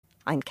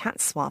I'm Kat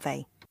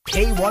Suave.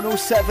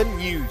 K107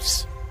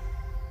 News.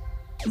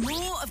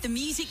 More of the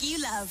music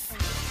you love.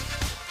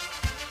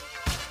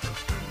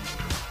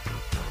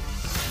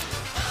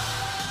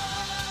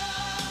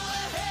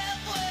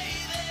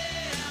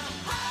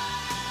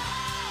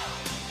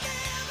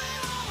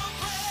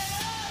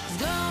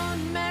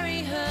 Don't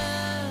marry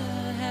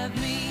her, have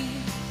me.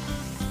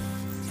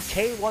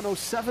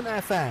 K107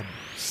 FM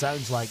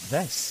sounds like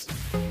this.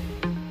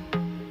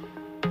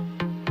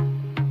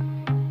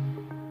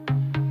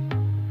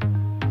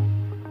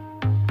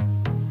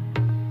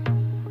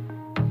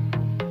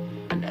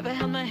 I never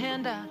held my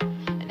hand out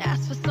and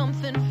asked for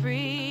something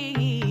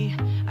free.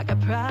 I got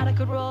pride I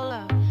could roll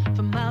out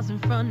for miles in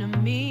front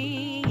of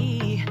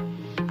me.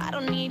 I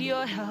don't need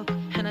your help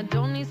and I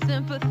don't need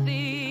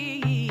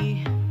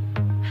sympathy.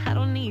 I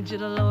don't need you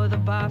to lower the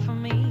bar for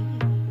me.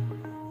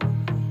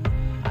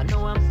 I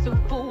know I'm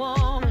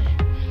superwoman,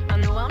 I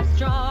know I'm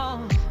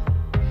strong.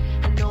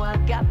 I know I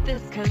got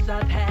this cause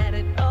I've had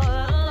it all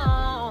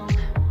along.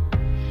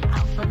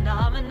 I'm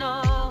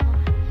phenomenal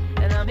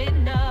and I'm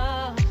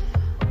enough.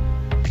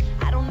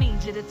 I don't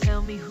need you to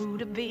tell me who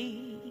to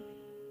be.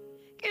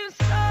 Give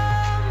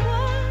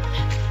someone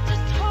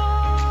just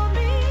hold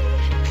me.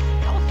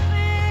 Don't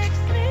fix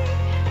me.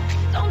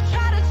 Don't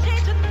try to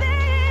change a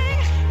thing.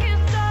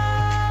 Give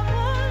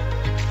someone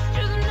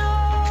just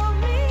know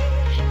me.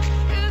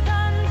 Cause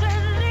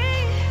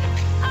underneath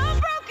I'm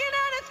broken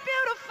and it's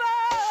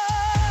beautiful.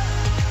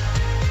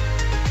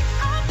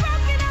 I'm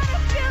broken and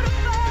it's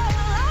beautiful.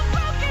 I'm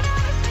broken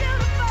and it's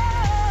beautiful.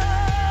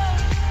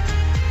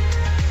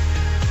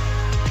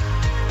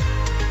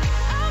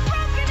 I'm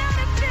broken and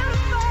it's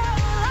beautiful.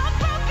 I'm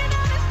broken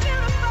and it's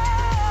beautiful.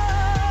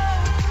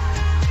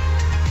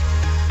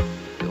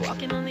 We're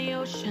walking on the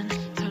ocean,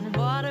 turn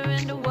water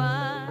into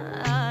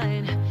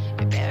wine.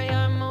 We bury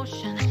our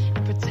emotion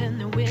and pretend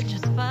that we're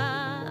just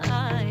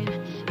fine.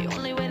 The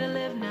only way to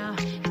live now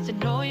is to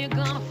know you're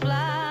gonna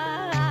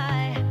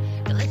fly.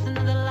 To listen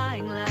to the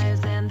lying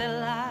lies and their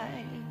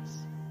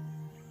lies.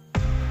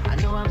 I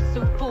know I'm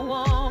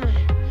superwoman,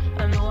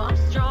 I know I'm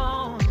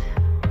strong.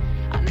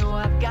 I know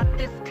I've got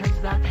this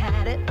cause I've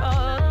had it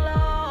all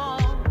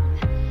along.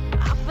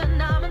 I'm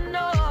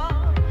phenomenal,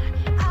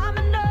 I'm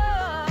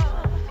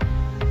enough.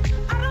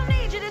 I don't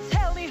need you to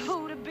tell me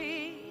who to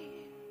be.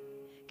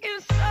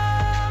 Give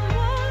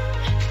someone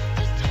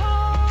just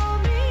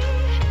hold me.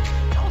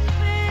 Don't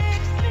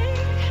fix me.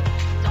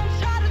 Don't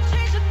try to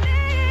change a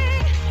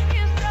thing.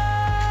 Give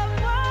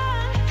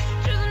someone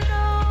just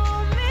know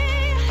me.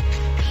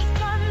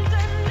 Cause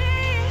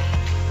underneath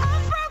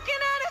I'm broken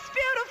and it's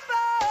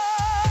beautiful.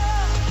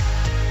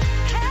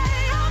 Hey,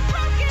 I'm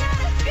broken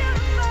and it's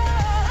beautiful.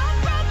 I'm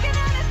broken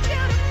and it's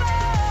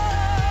beautiful.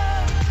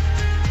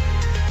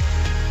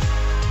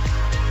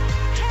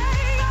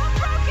 Hey, I'm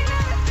broken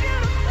and it's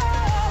beautiful.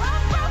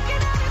 I'm broken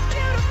and it's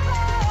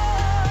beautiful.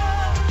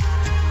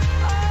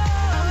 Oh,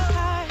 I'm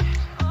tired.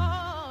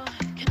 Oh,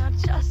 can I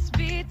just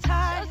be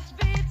tired?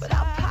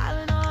 Without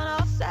piling on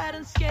all sad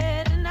and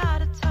scared and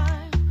out of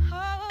time.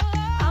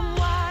 I'm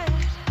wired.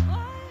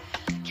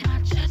 Can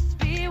I just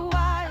be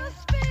wise?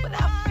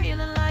 Without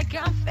feeling like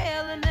I'm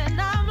failing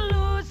and I'm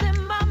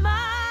losing my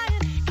mind.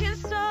 Can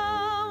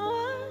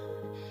someone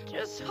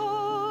just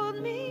hold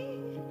me?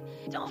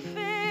 Don't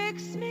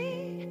fix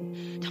me.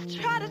 Don't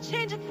try to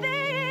change a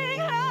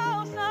thing.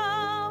 Oh,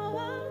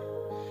 someone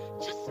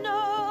just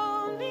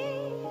know me.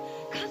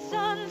 Cause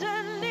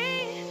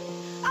underneath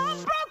I'm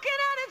broken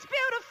and it's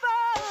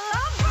beautiful.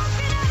 I'm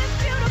broken and it's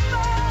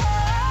beautiful.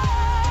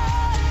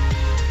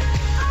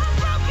 I'm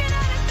broken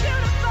and it's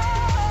beautiful.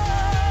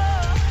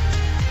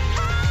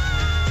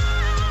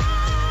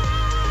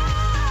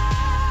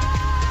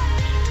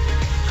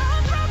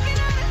 I'm broken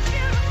and it's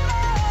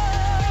beautiful.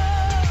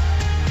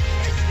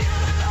 It's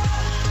beautiful.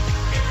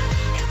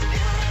 It's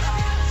beautiful.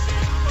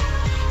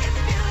 It's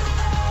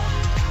beautiful.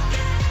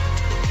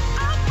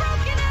 I'm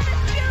broken and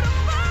it's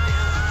beautiful.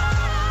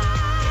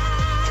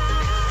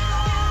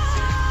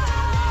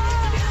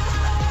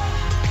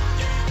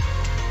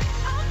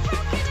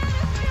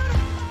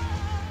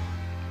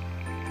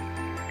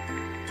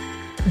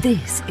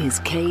 This is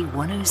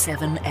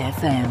K107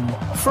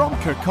 FM. From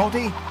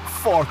Kirkcaldy,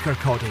 for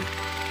Kirkcaldy.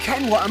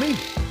 Ken what I mean?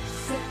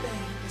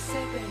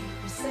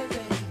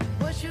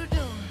 What you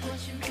doing?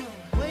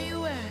 Where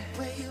you at?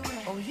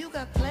 Oh, you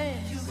got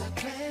plans.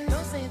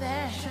 Don't say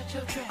that.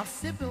 I'm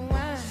sipping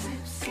wine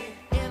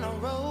in a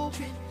robe.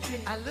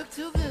 I look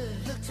too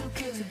good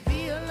to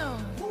be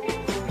alone.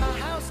 My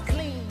house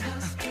clean,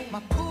 my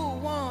pool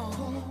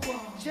warm.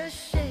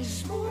 Just shake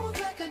smooth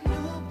like a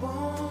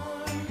newborn.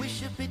 We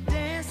should be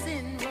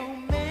dancing,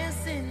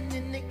 romancing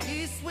in the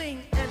east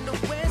wing and the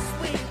west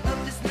wing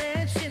of this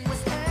mansion.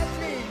 What's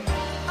happening?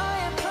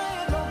 I ain't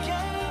playing no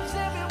games.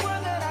 Every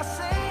word that I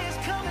say is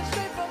coming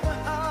straight from the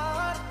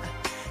heart.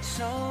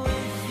 So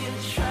if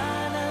you're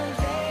trying to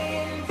lay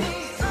in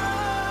these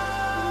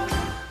arms,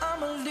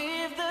 I'ma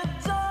leave the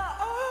door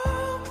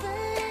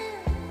open.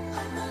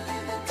 I'ma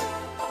leave the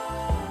door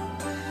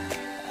open.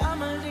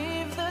 I'ma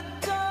leave the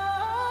door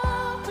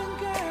open,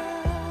 girl.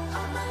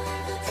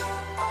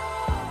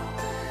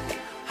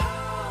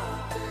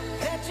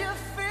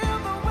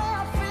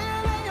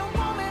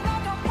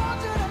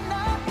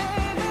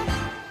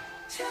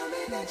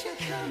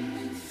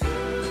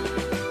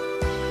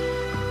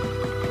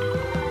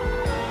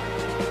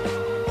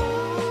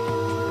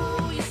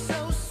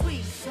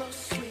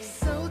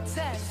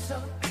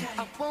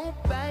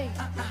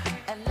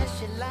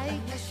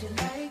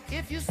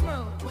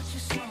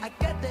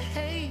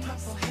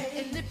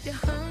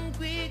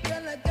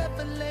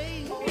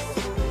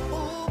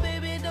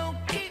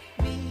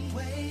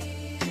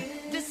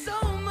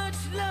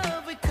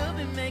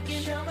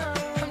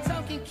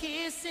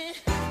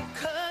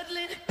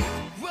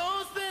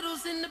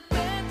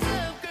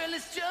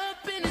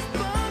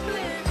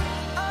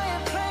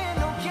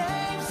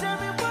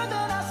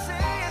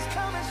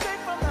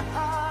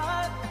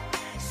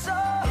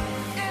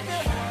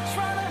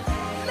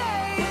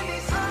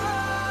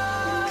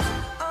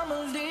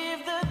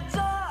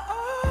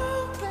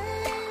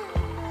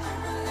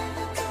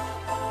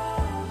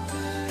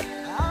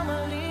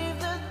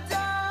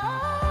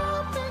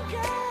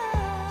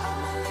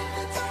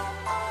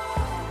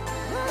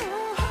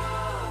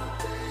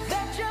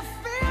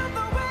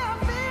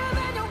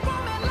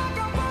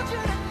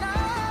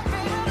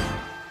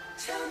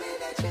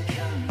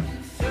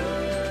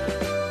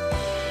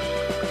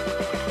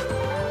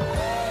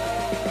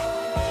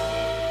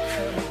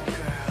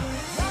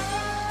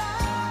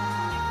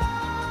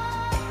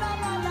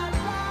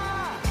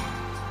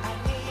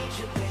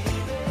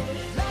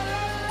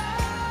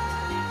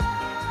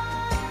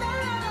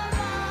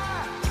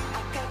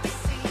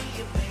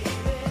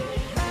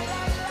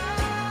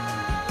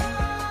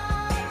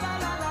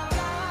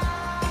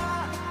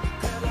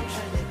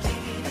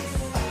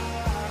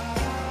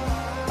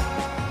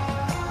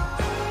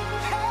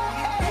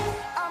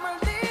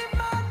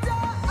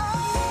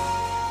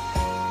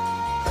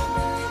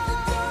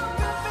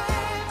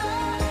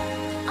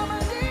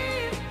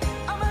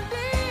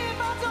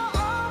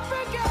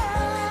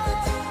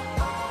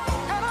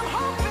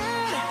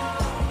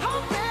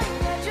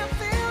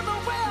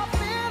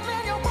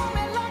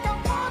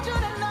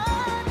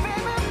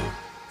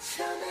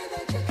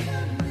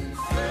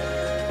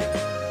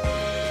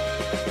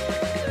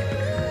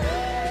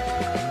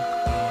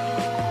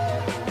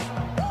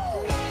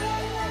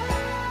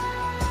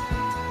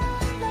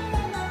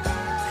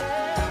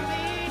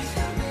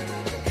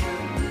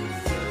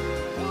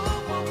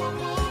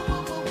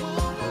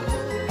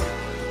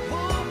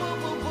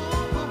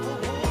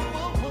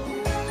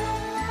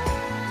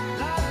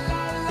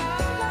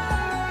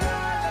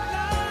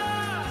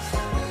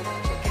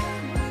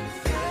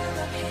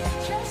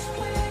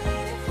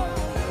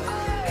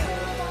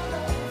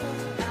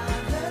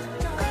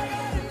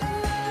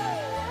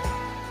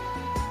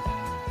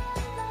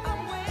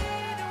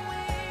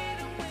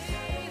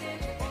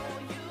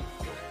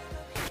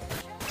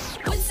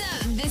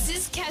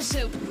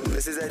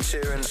 This is Ed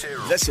Sheeran.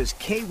 This is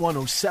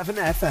K107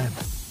 FM.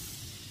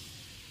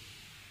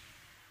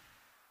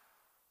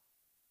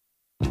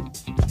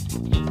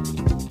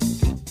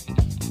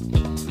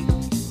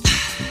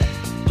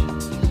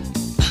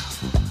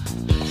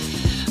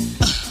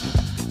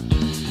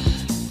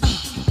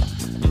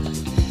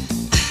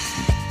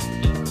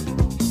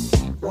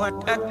 What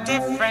a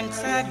difference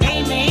a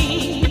day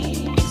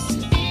makes.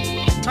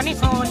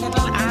 24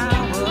 little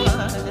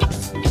hours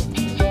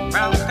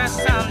from the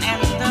sun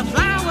and the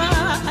flowers.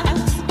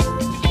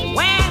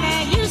 Where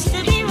there used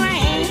to be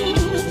rain,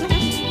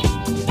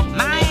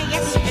 my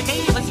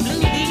yesterday was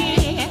blue,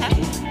 dear.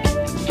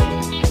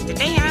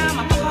 Today I'm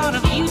a part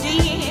of you,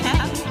 dear.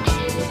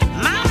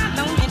 My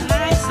lonely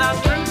nights are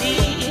through,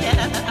 dear.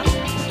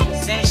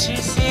 Since you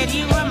said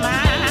you were mine.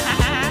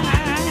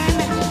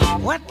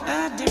 What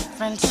a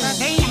difference a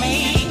day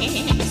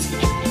makes.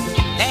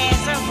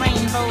 There's a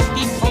rainbow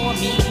before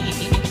me.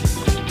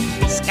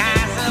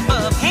 Skies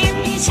above can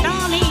be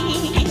stormy.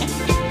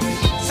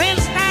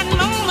 Since that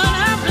moment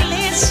of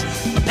bliss,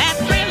 that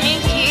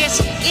thrilling kiss,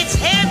 it's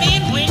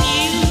heaven when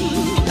you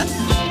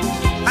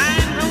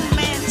find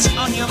romance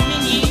on your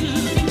menu.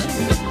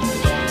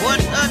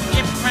 What a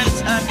difference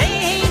a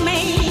day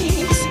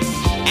makes.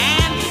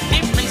 And the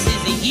difference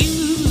is you.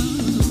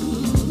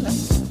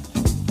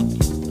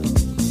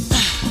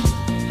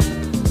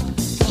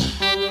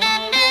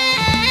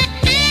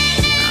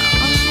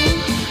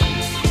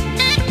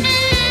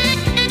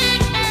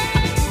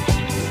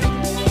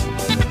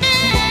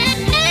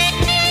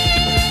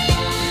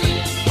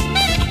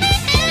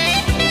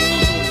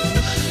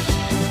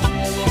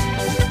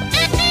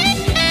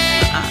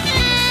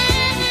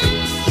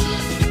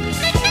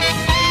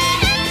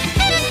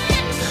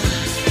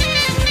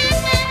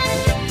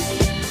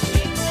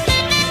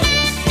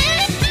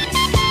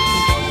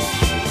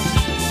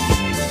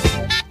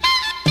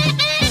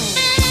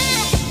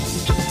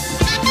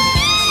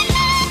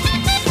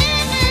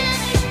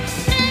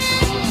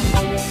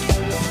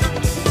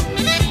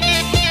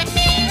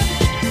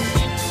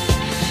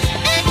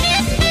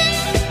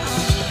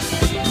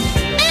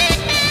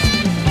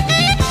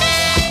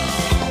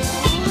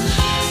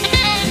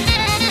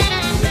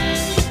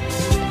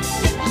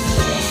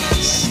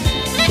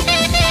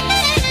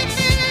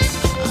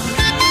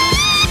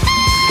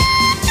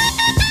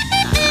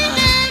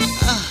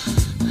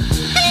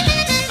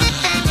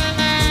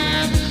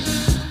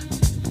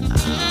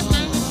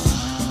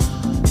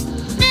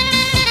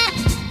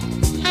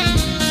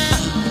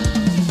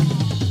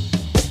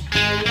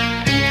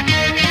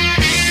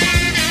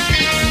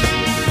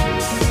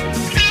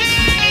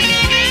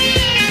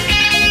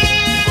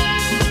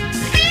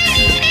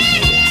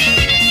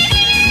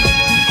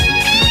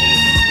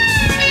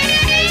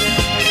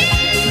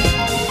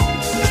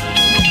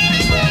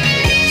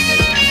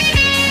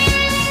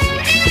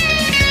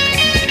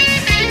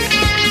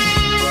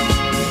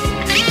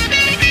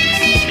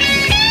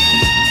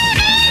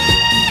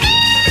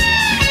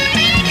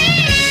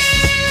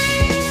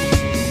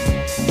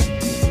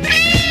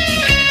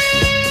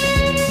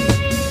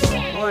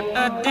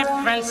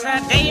 Difference a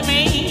day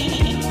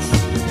makes.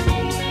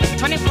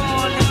 24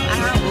 little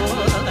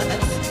hours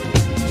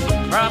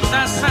from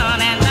the sun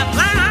and the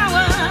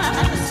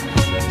flowers.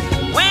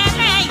 Where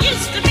there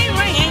used to be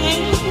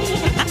rain,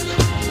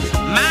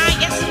 my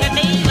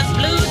yesterday was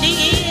blue,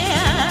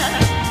 dear.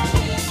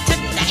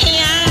 Today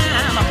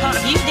I'm a part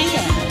of you,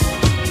 dear.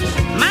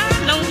 My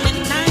lonely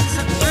nights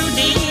are through,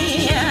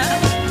 dear.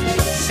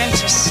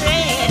 Since you said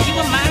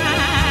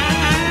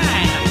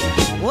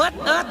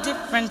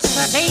difference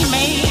a day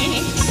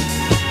makes.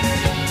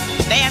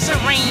 There's a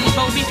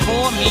rainbow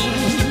before me.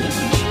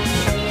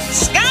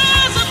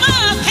 Skies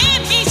above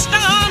can't be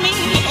stormy.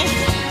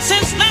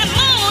 Since that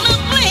moon of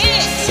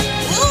bliss,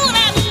 ooh,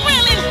 that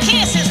thrilling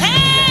kiss is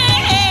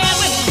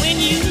heaven when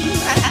you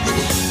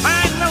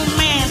find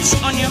romance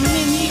on your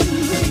menu.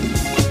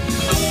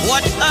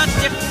 What a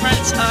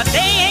difference a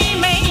day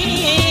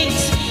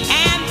makes,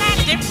 and that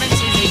difference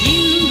is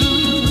you.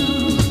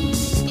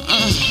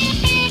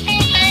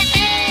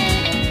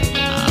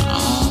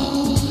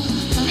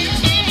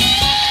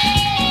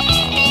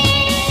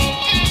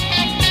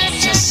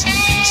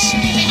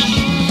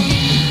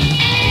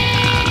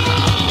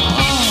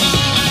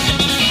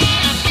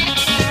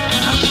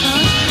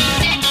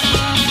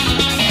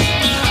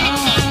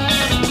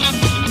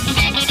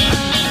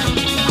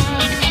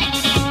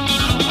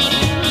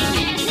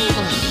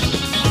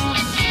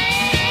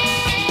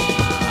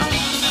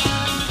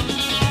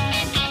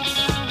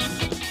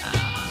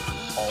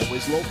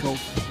 Local,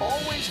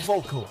 always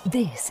vocal.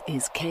 This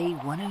is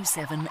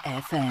K107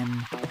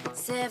 FM.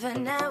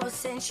 7 hours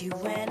since you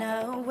went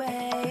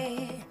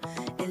away.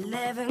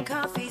 11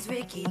 coffees,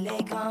 Ricky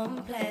Lake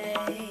on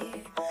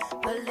play.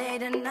 But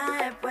late at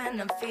night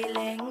when I'm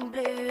feeling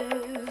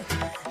blue,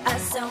 I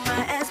sell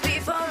my ass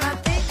before I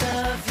think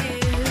of you.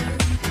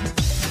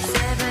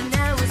 7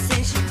 hours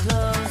since you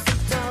closed the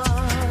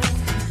door.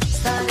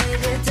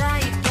 Started to die,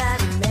 you got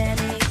a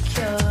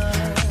manicure.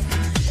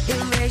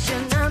 Erase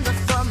your number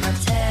from my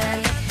telephone.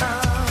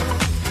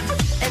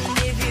 And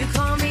if you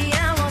call me, I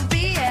won't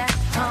be at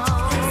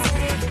home.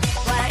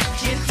 Why'd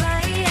you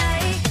cry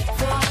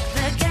for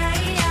the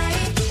guy?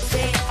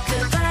 Say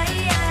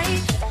goodbye,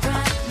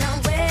 run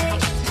away.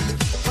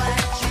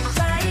 Why'd you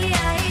cry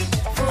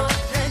for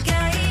the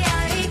guy?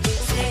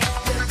 Say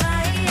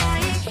goodbye.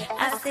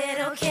 I said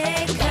okay,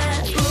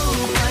 'cause ooh,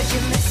 boy,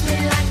 you miss me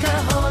like a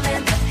hole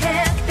in the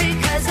head.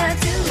 Because I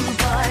do,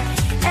 boy,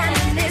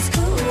 and it's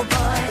cool,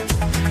 boy.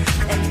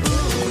 And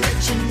ooh, but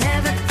you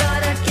never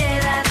thought I'd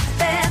get out of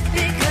bed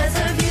because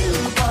of you,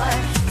 boy.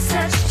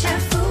 Such a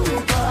fool,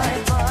 boy,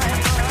 boy.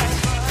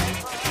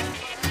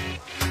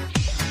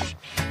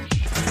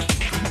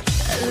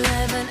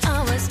 11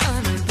 hours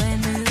on a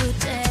brand new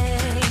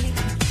day.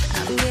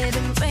 I'm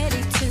getting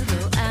ready to go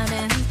out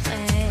and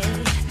play.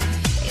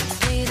 It's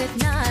late at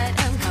night,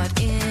 I'm caught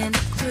in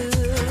a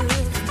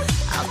groove.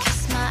 I'll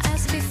kiss my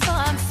ass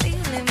before I'm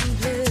feeling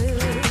blue.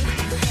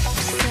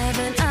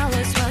 7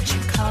 hours, what you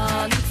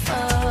calling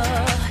for?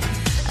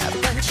 A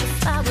bunch of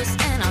flowers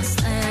and I'll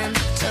slam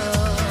the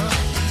door.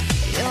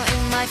 You're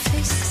in my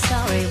face,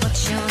 sorry,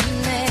 what's your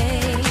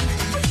name?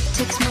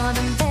 Takes more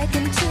than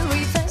begging to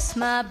reverse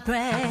my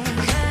brain.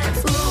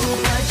 Ooh,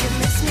 but you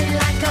miss me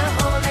like a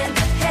hole in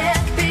the head.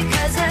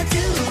 Because I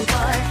do,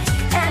 boy,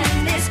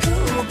 and it's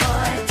cool,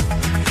 boy.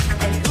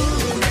 And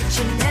ooh, but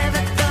you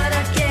never thought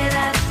I'd get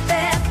out of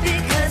bed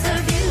because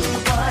of you,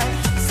 boy.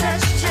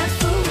 Such a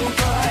fool,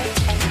 boy.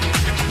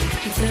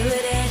 I'm through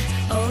with it,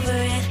 over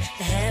it,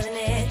 not having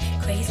it.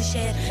 Crazy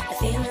shit, not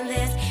feeling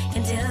this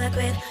until I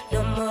quit.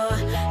 No more,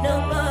 no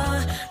more.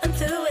 I'm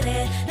through with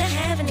it, not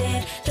having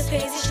it. This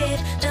crazy shit,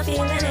 not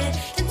feeling it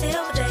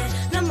until we're dead.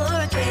 No more,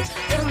 I quit.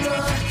 No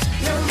more,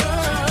 no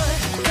more.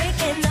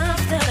 Breaking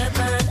off the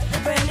bond, a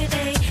brand new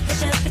day has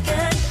just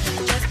begun.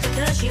 Just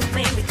because you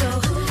made me go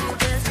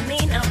doesn't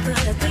mean I'll put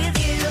up with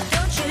you.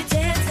 Don't you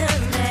dare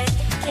turn back.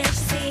 Can't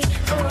you see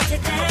I won't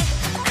take that?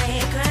 I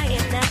ain't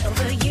crying not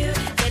over you.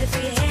 Get it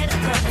through your head, I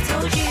thought I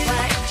told you.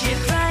 Why'd you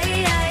cry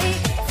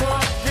for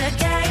the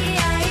guy?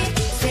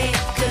 Say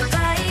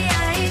goodbye,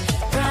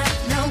 run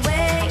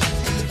away.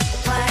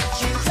 Why'd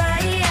you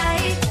cry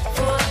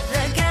for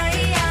the guy?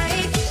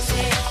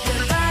 Say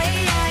goodbye.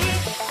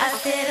 I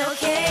said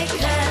okay,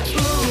 'cause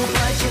ooh,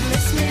 boy, you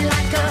miss me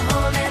like a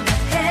hole in the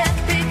head.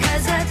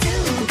 Because I do,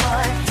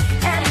 boy,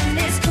 and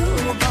it's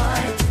cool,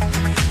 boy.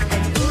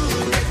 And ooh,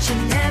 but you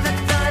never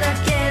thought I'd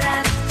get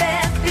out of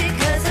bed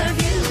because of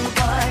you,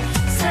 boy.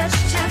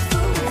 Such a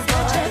fool,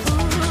 boy.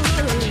 Ooh,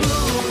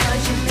 boy,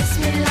 you miss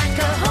me like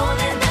a hole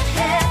in the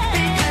head.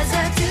 Because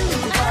I do,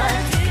 boy,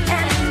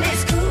 and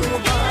it's cool,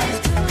 boy.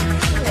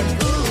 And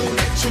ooh,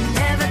 but you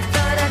never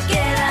thought I'd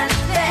get out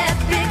of bed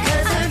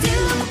because of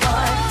you,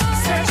 boy.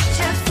 Such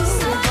a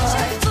fool,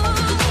 boy.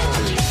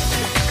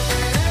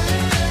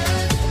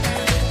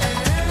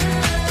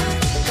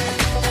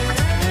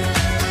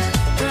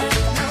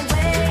 Run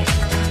away.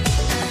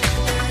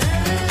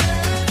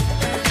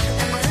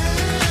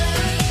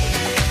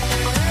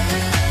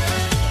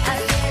 I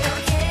said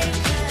okay.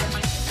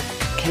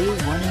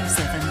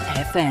 K107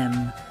 FM.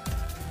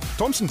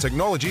 Thomson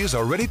Technologies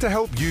are ready to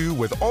help you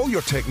with all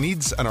your tech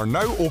needs and are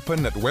now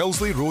open at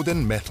Wellesley Road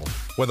in Metal.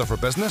 Whether for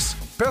business,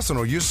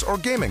 personal use or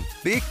gaming,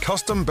 they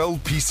custom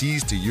build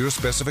PCs to your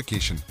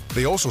specification.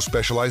 They also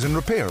specialise in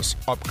repairs,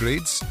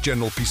 upgrades,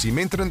 general PC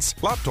maintenance,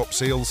 laptop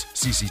sales,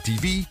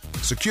 CCTV,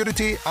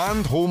 security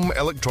and home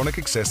electronic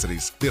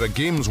accessories. They're a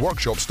Games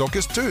Workshop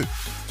stockist too.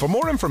 For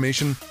more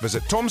information,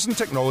 visit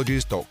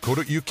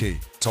thomsontechnologies.co.uk.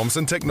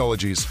 Thomson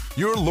Technologies,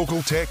 your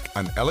local tech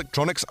and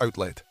electronics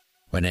outlet.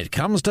 When it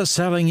comes to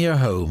selling your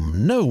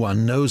home, no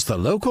one knows the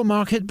local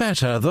market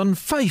better than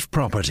Fife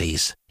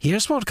Properties.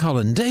 Here's what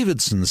Colin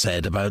Davidson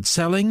said about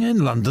selling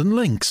in London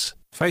Links.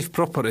 Fife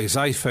Properties,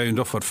 I found,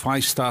 offered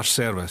 5-star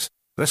service.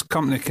 This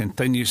company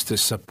continues to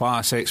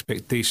surpass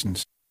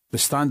expectations. The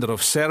standard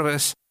of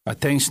service,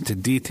 attention to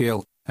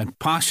detail and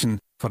passion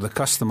for the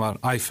customer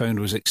I found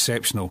was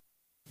exceptional.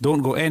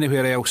 Don't go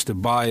anywhere else to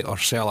buy or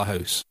sell a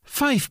house.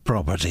 Fife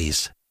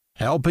Properties,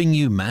 helping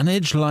you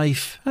manage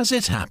life as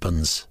it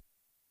happens.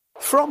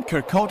 From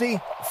Kirkcaldy,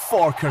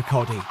 for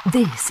Kirkcaldy.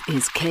 This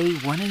is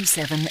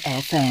K107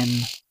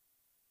 FM.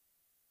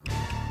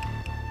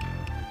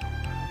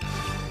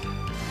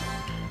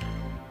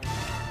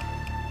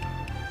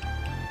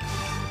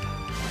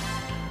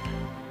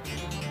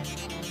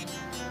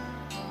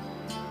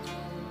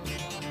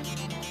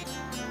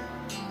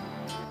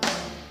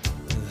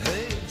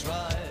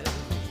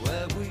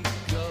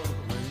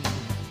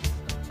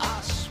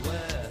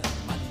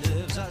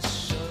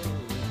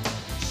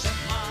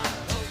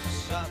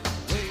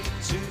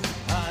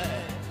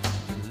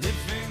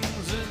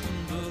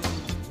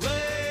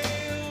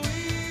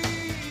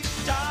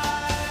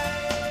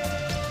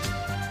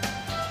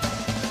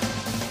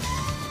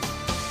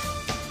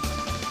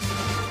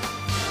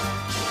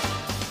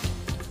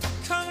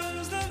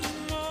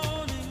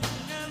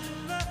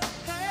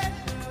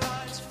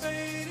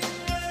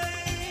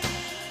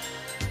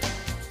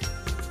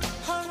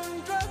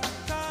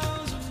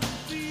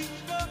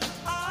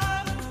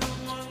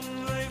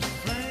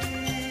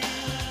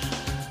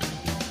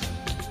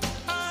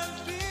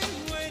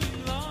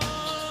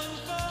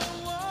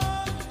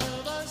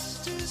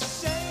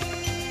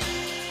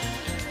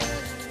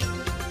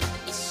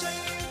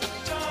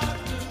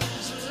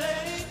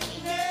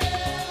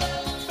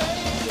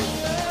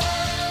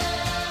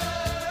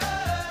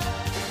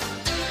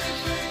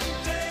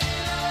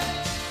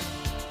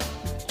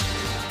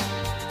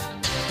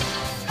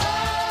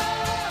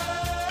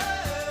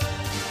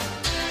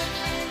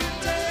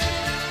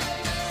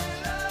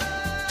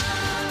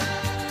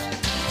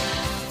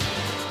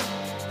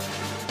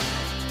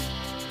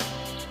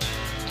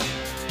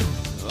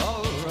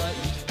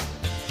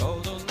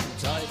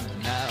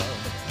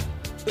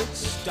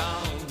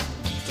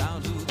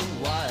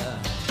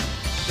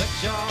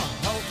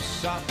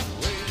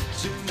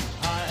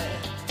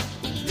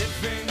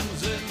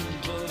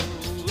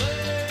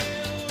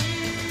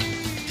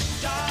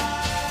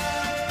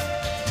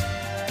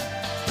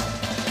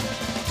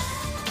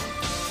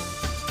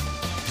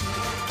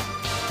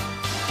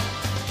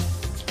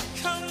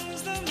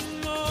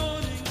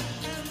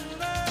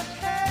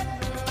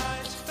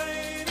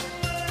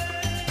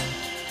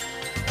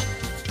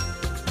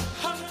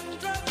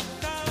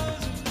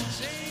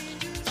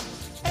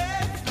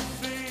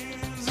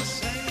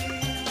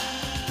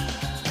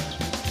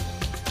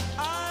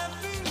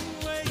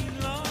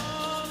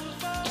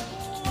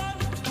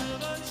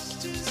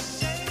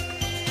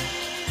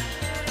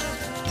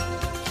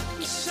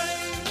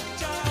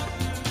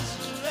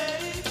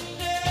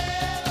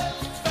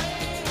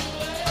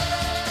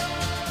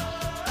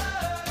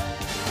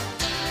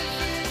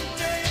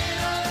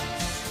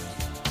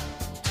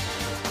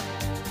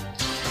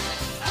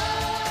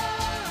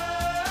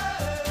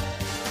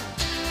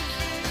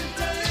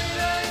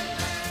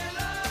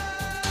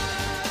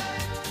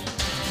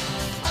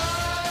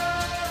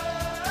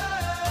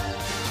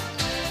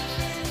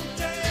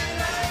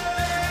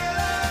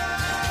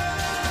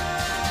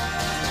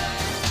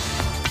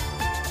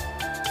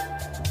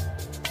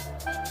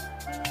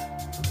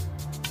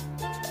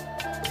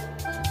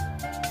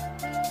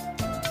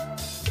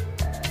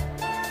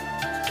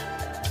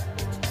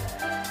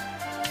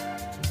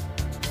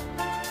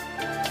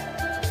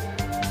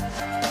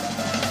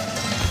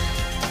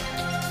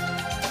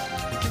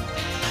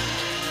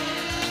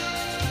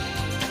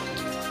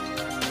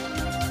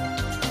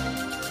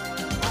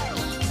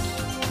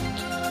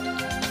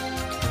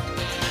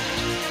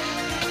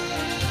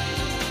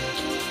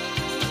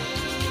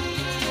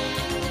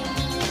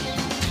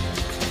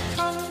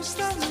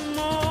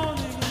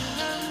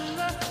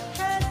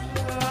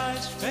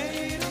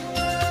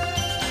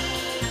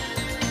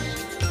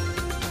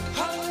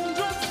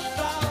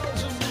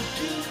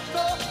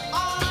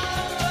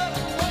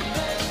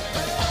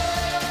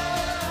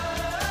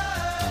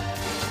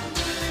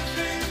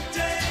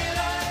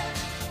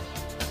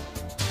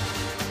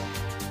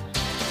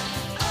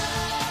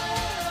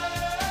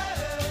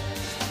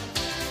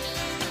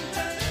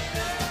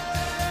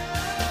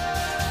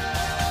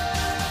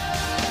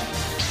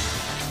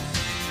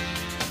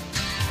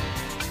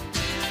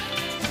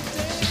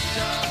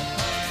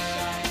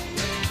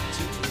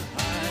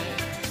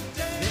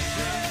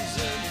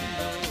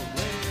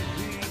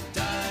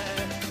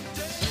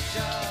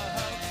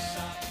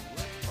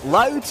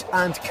 Loud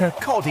and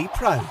Kirkcaldy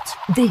proud.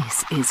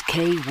 This is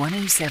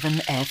K107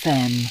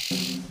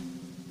 FM.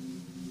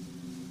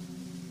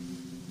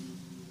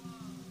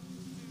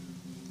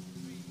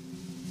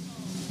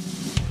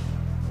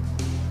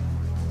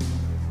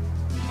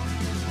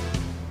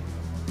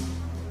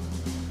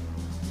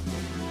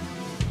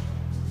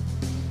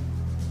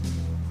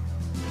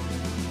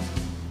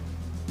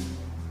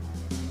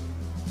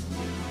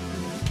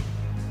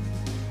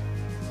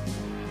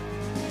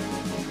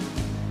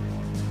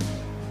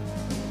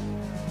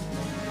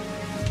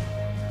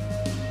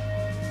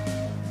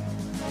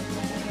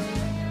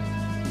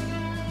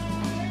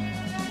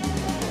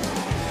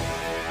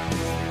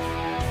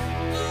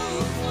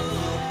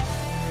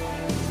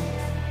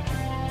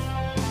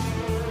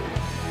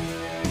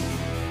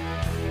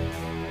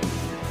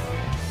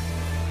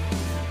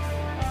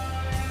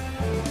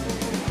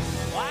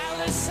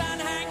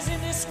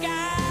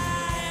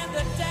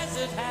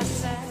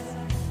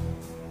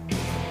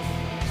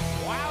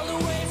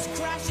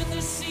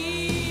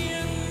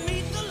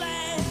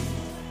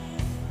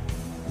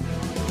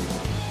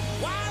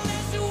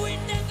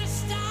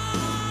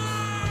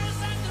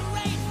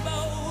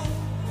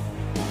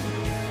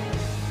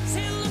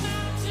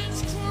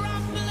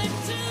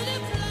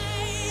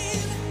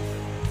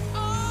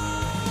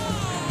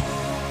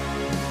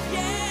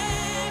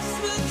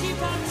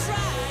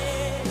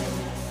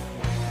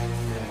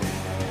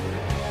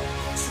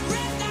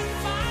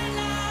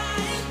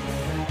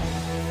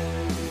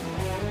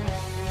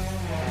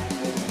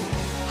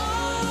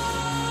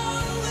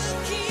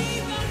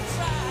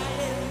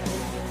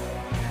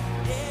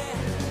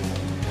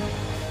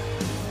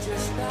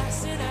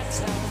 passing our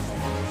time.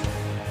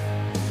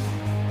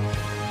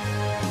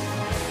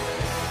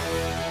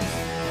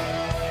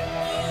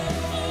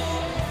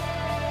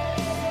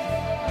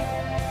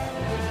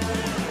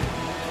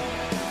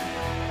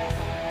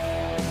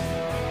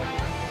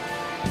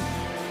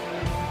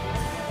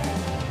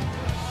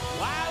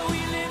 While we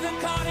live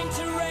according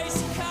to race,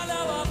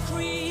 color, or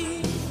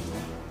creed,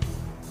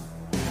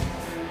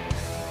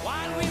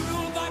 while we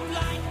rule by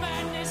blind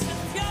madness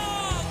and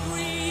pure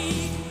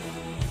greed,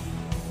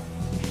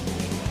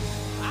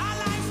 our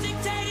lives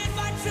dictated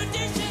by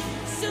tradition,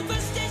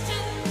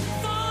 superstition,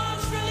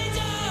 false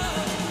religion.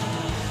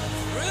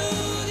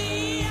 Through the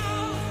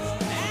on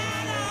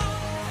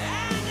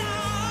and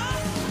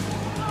on,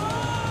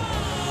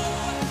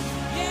 oh,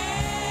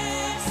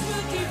 yes,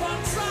 we'll keep on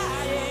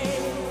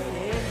trying.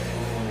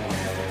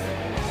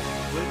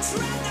 We'll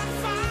tread that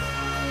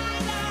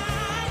fine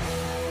line.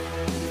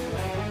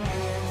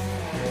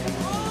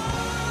 Oh,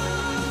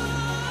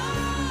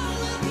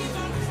 we'll keep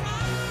on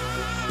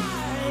trying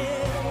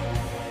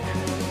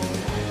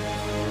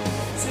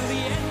till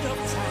the end of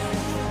time.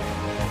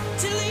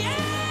 Till the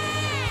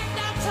end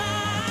of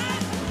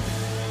time.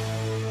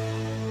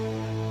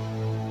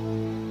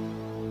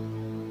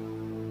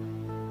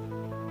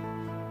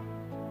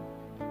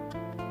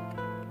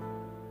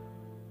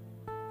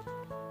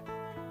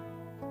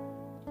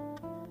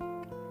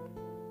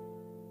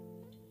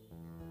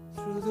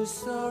 Through the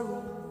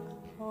sorrow,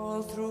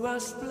 all through our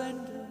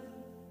splendor,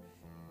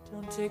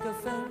 don't take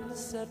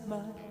offense at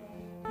my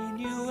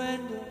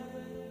innuendo.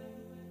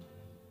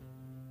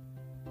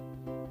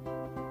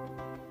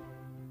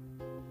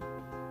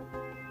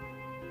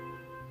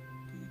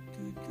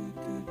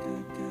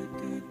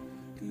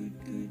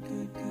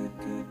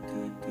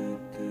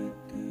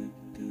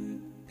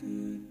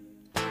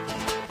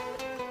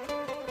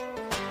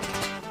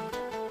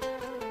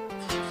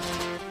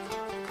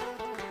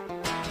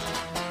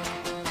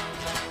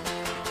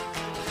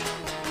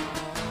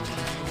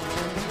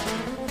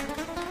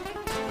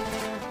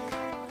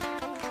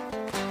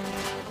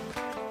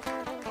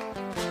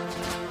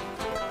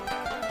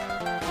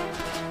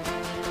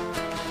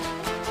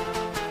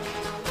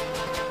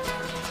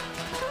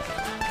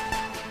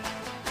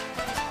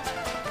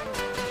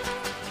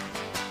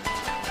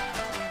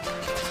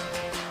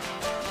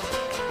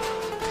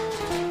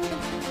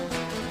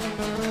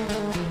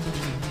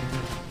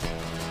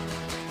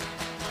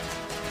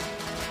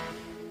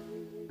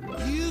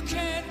 You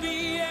can't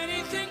be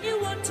anything you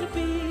want to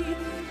be.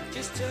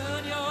 Just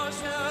turn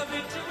yourself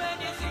into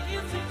anything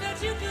you think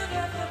that you could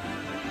ever be.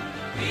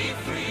 Be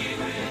free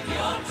with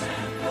your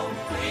tempo.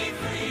 Be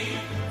free,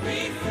 be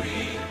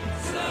free.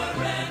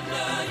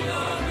 Surrender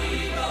your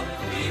ego.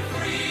 Be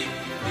free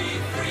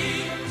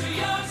to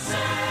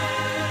yourself.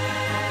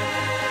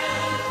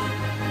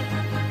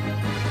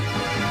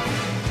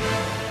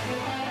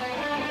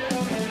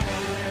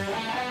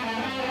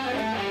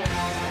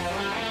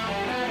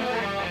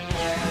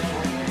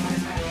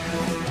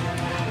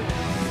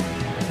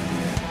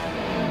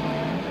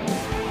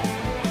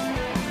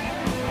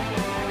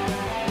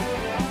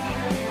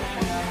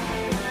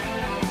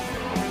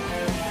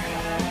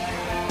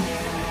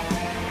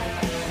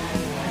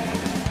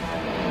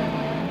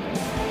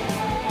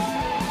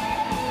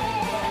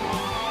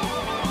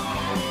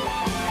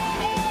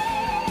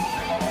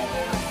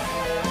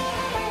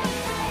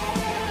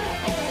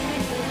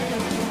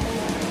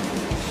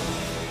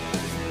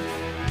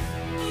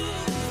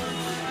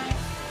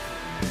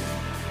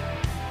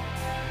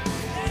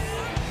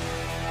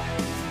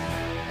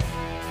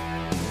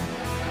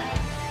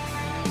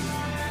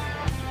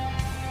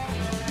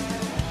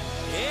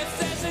 If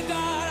there's a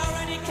God or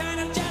any kind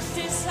of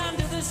justice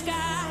under the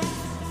sky,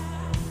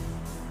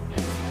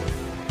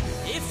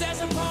 if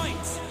there's a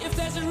point, if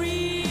there's a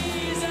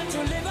reason to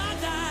live or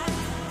die,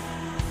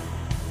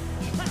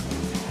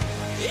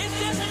 if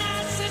there's an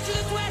answer to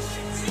the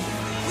questions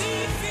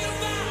we feel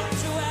bound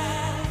to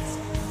ask,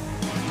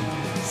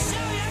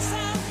 show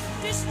yourself,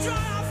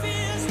 destroy our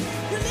fears,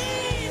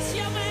 release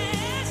your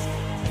mask.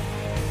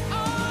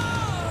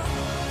 Oh,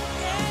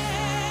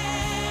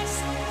 yes,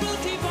 we'll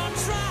keep on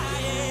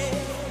trying.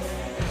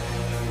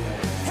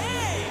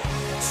 Hey,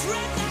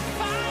 tread that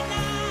fine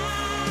line.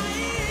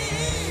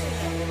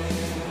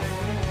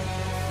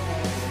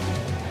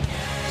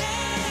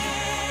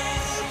 Yeah,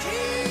 we'll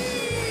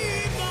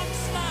keep on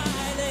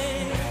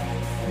smiling.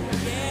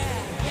 Yeah,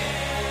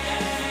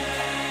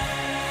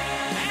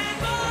 and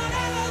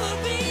whatever will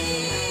be,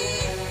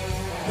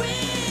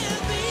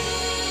 will be.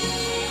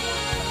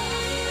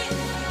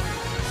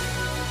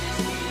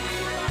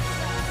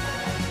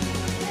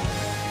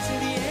 Till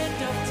the end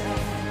of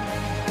time.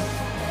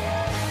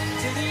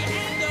 Till the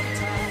end of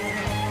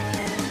time.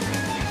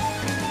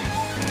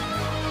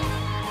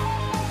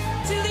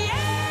 Till the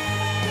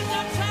end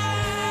of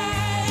time.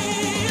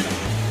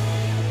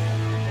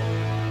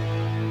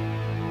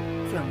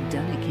 From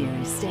Donaghue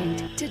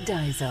Estate to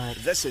Dysart.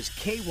 This is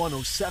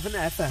K107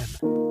 FM.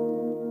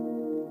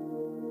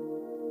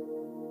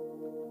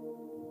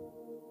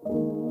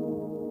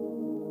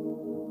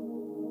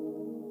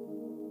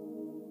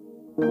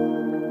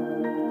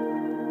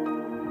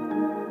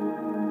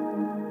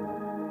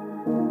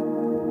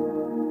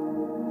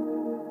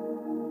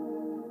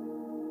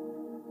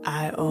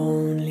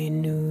 only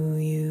knew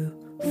you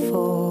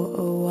for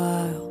a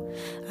while.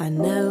 I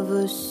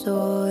never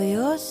saw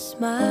your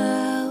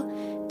smile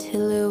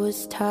till it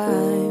was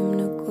time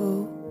to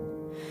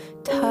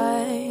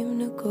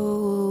go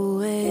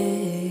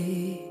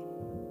away.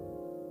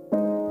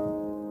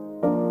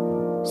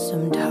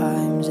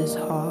 Sometimes it's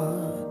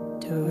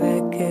hard to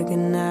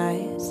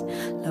recognize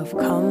love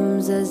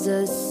comes as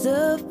a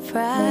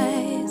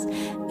surprise,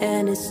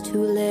 and it's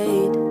too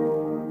late.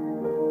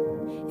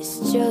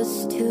 It's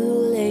just too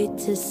late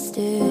to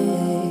stay.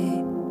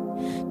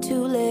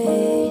 Too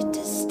late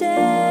to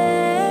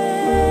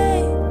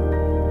stay.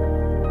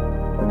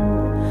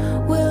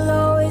 We'll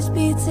always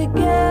be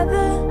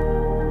together,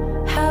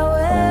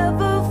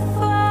 however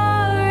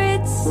far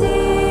it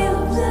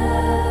seems.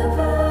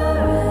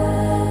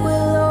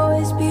 We'll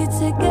always be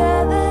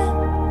together,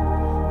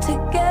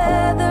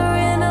 together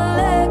in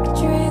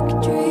electric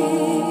dreams.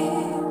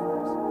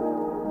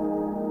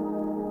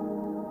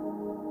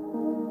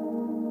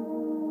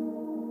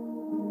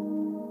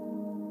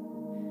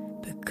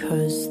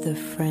 Because the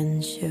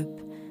friendship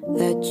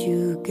that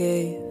you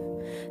gave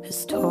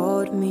has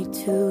taught me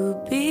to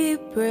be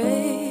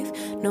brave.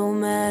 No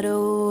matter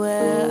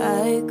where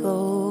I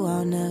go,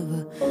 I'll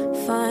never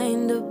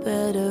find a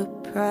better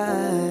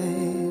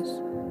prize.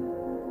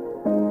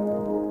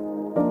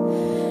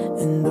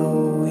 And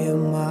though you're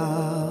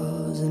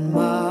miles and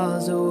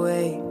miles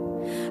away,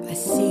 I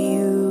see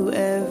you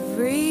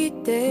every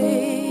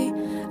day.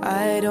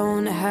 I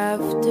don't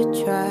have to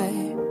try,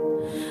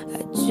 I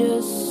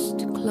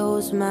just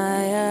close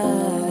my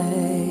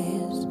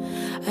eyes.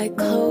 I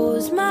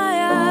close my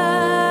eyes.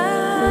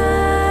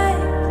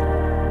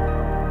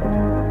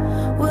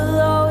 We'll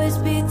always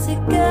be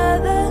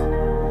together,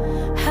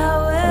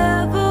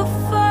 however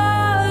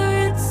far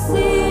it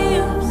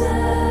seems.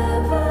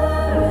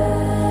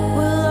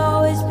 We'll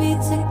always be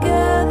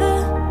together,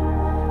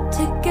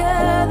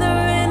 together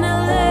in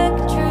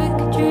electric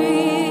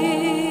dreams.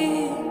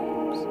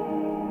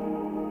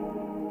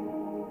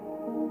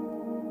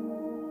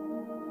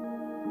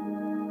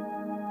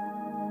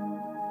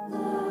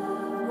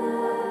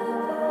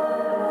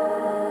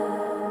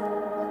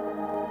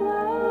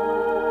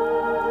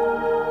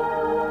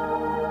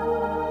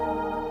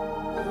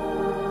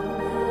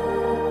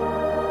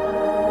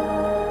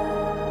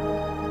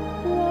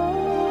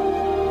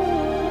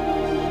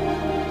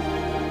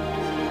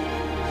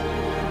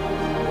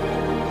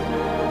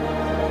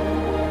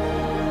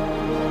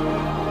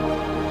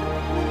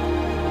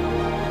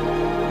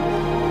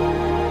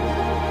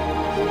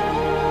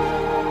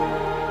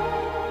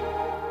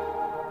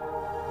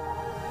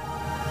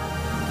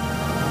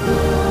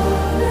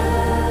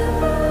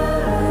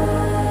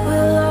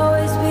 We'll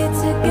always be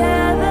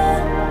together,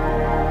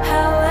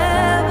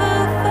 however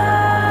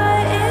far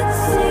it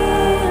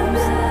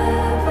seems.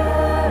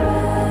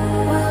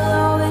 We'll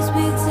always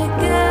be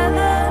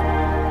together,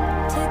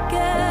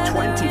 together.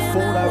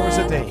 24 hours a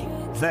day.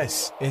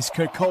 This is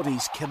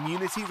Kirkcaldy's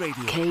Community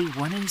Radio.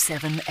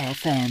 K107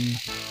 FM.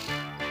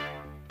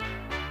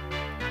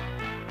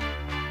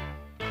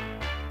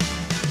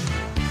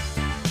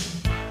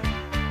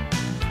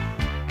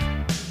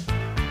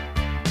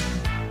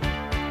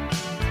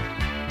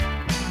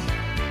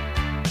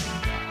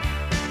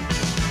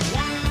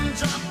 One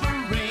drop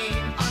of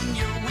rain on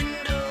your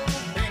window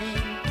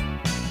pane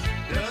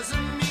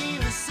doesn't mean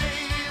to say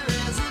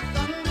there's a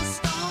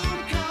thunderstorm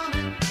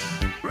coming.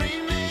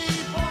 Rain may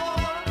pour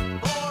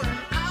for an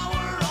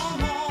hour or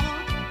more,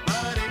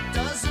 but it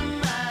doesn't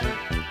matter.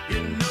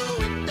 You know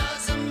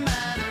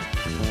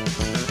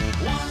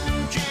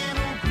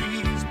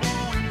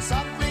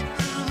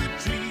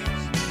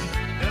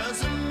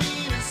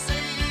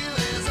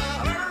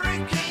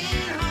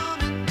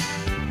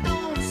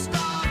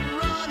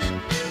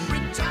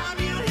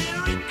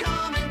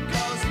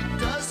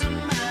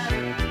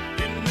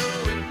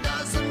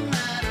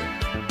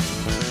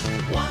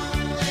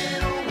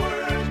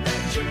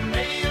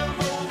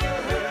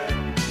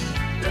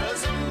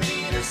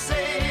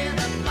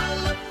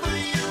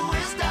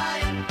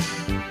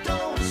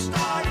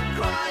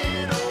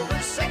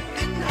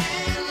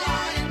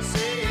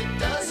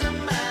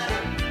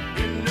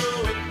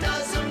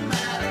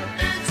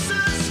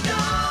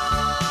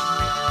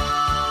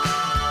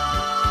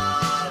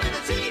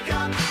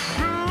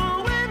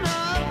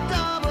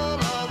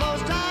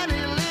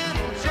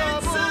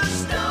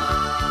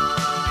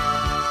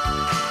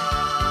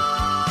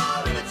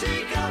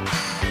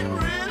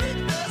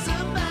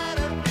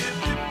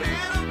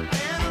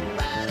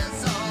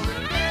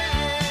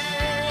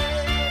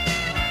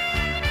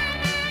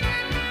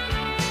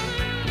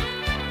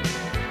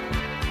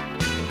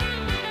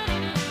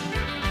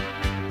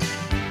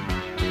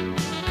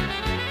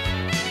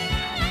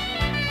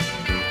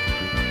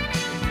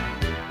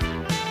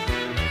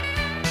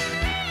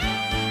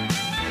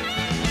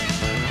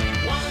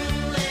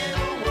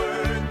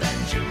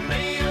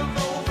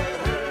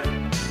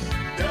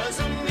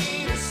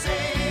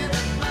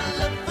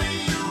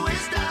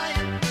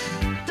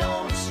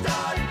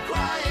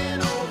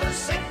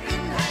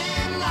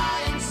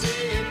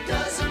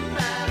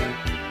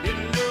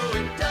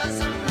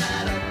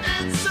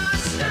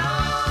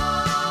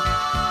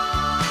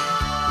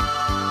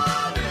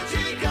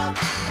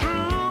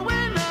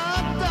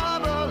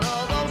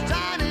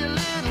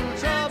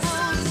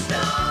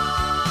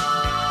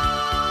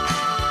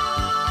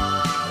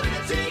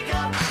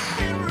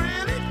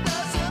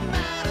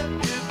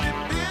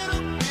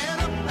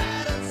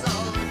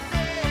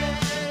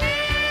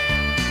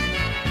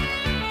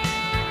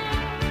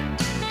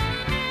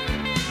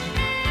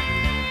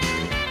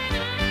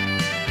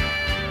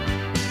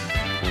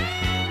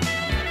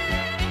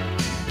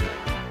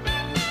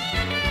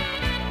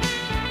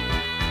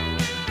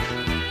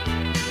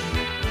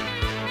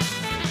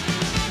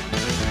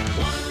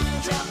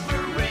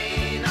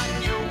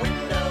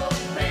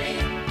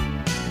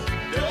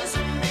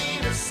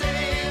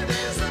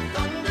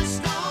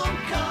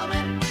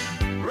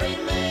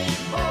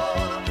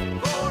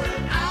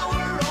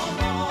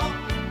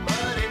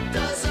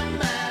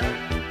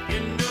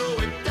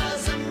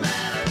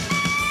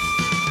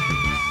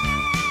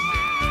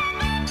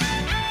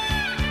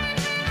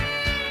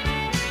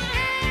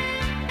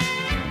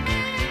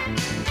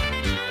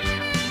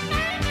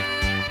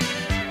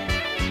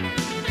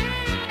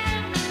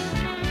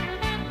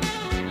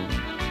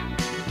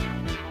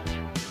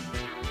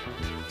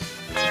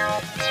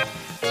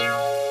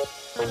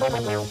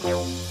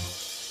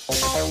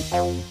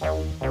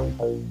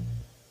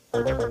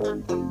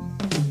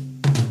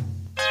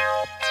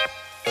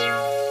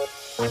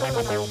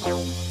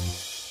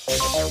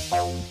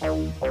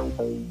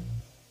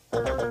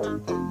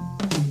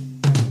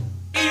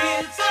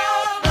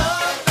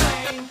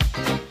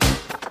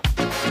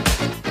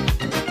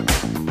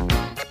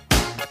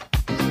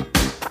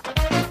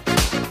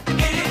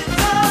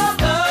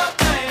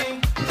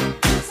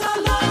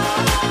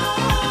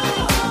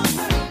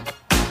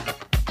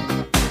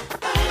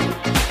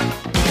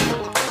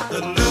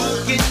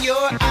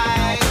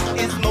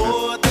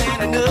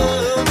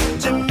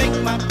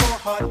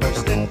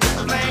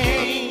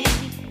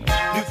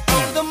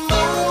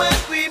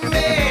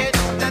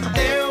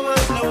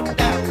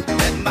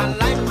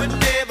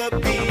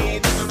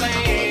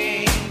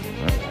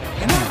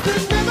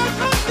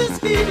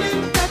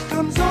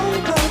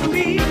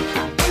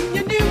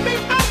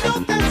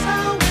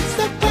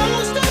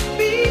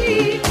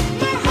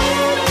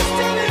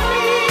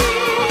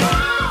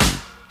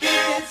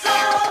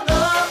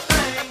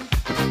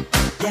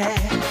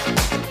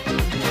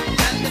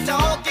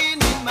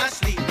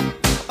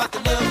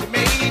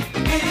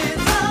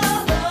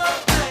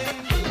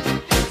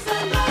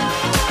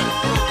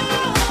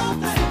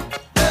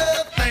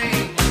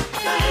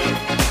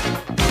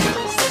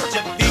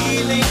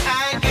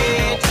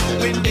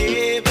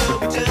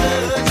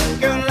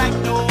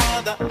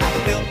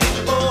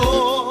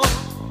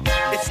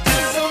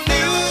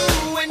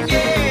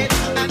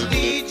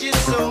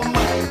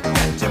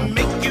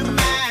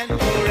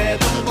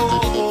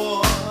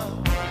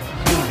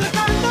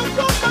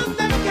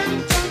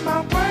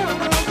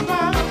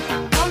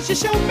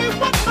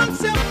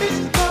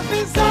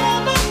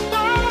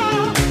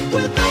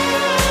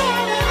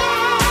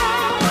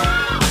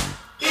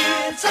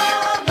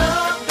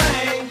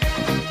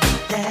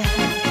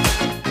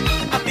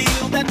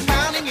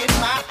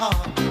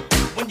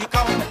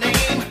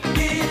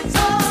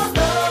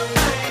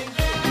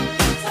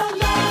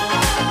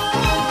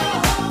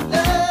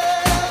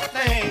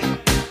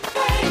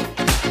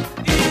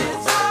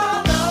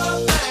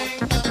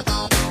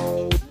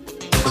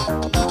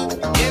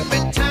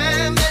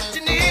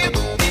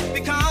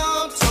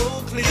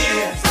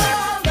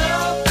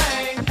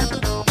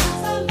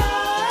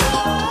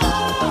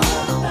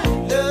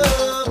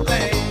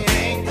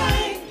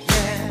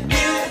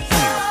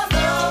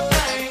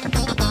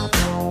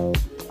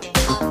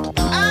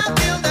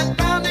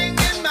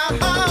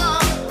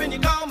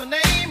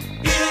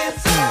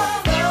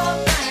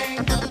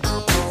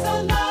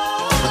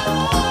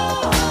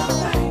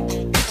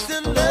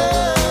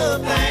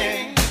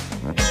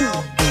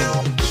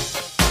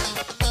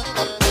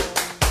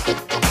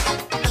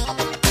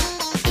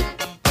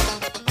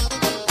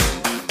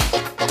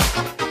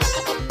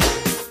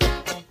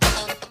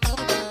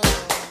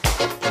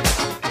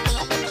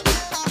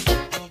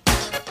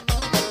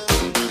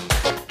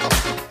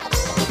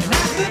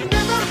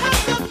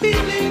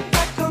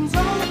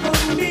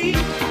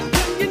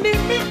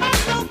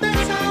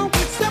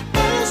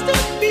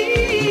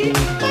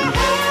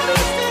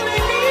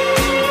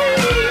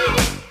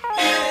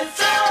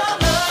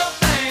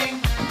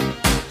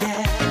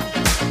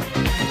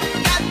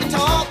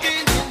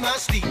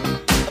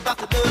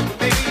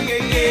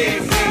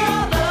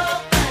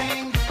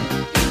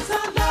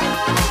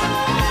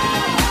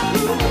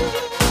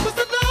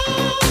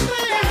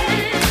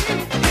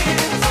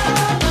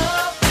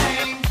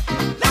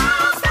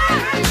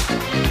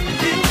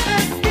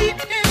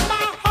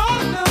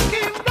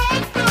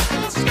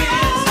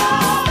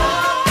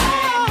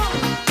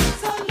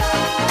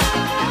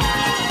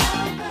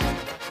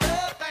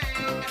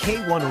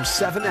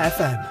K107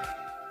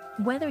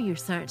 FM. Whether you're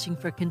searching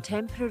for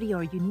contemporary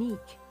or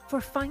unique, for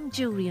fine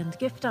jewellery and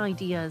gift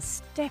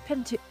ideas, step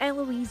into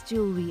Eloise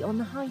Jewellery on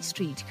the High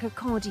Street,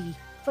 Kirkcaldy,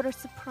 for a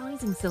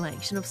surprising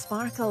selection of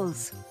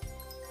sparkles.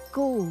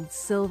 Gold,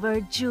 silver,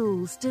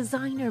 jewels,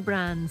 designer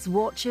brands,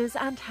 watches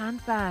and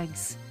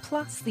handbags,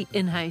 plus the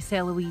in-house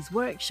Eloise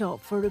workshop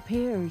for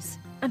repairs,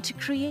 and to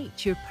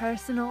create your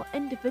personal,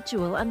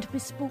 individual and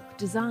bespoke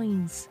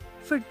designs.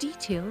 For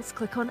details,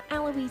 click on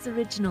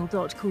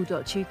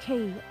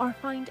eloiseoriginal.co.uk or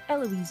find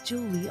Eloise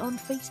Jewellery on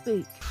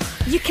Facebook.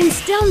 You can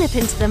still nip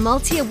into the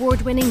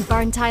multi-award-winning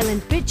Burnt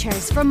Island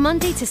Butchers from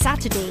Monday to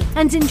Saturday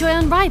and enjoy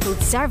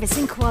unrivaled service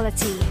and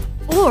quality.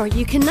 Or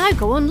you can now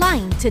go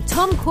online to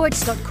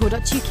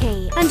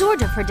tomcords.co.uk and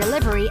order for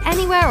delivery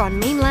anywhere on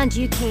mainland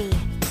UK.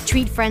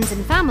 Treat friends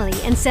and family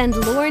and send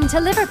Lauren to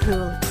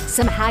Liverpool,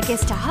 some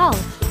haggis to Hull,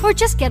 or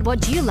just get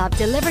what you love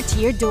delivered to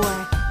your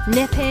door.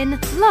 Nip in,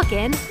 log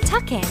in,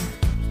 tuck in.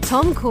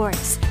 Tom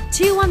Cords,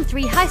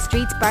 213 High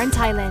Street, Burnt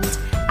Island,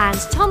 and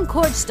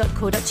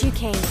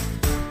tomcords.co.uk.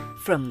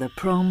 From the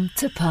prom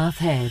to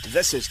Pathhead.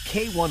 This is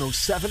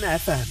K107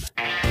 FM.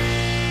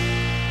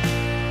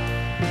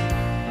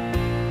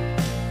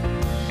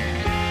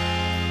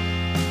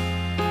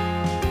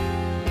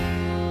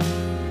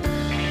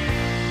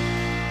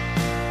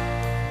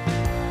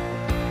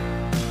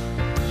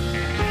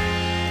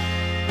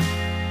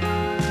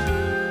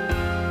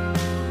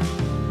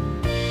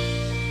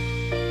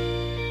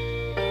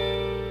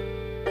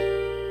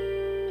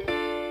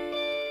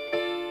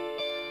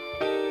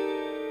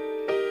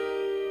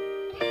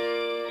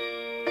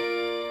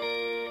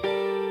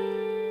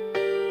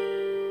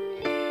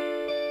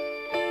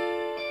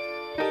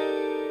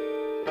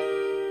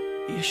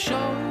 you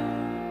show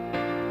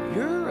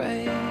your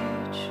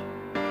age,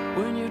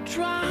 when you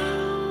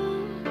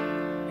drown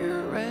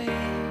your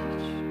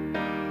rage.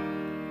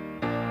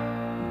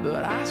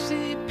 But I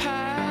see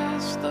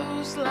past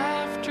those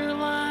laughter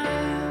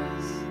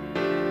lines.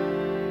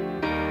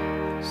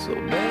 So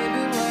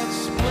baby, let's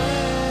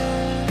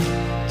split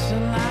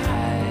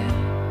tonight.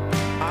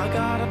 I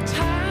got a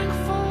tank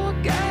full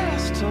of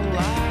gas to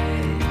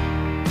light.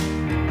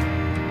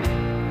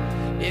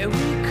 Yeah,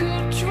 we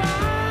could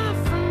drive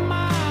for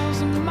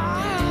miles and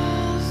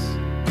miles,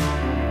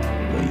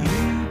 but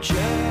you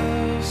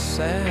just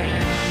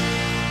said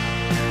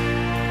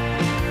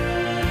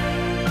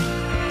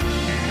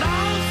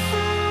not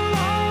for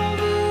all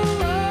the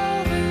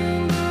love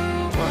in the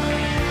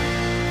world.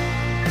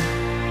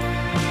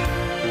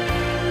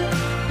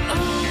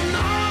 Oh,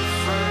 not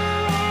for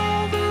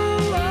all the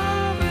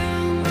love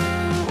in the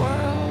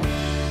world.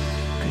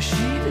 'Cause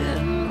she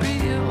didn't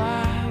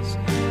realize,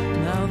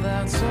 now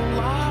that's a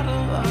lot of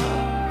love.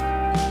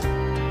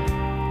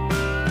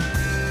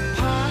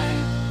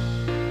 Pipe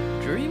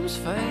dreams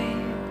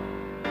fade,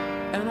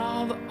 and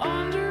all the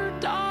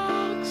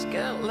underdogs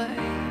get laid.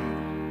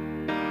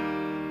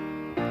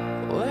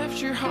 Left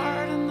your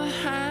heart in the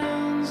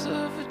hands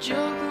of a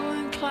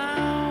juggling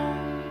clown,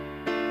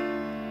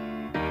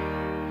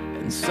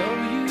 and so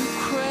you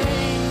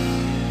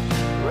crave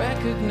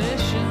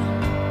recognition,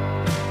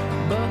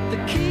 but the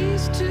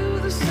keys to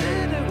the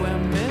city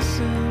we're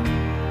missing.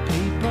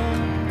 People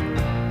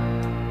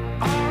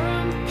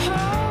are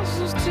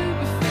impulses to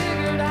be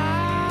figured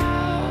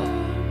out,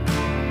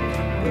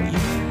 but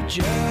you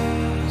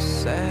just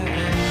said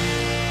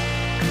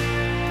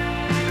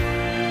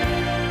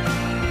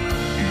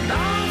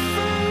not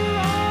for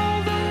all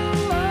the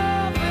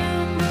love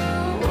in the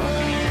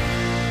world.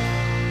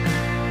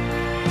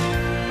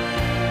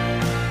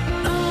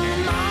 No,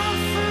 not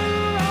for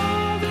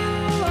all the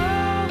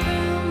love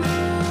in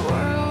the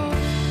world.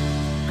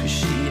 'Cause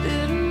she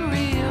didn't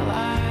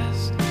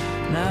realize,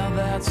 now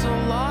that's a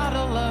lot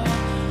of love.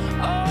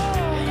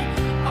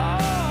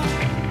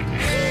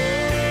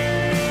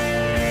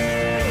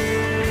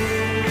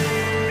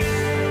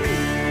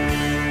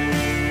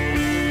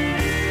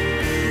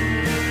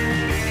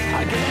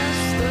 I guess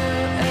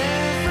that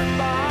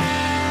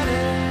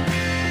everybody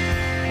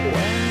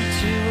went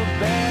to a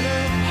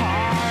better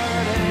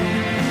party.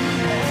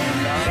 Oh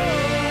no.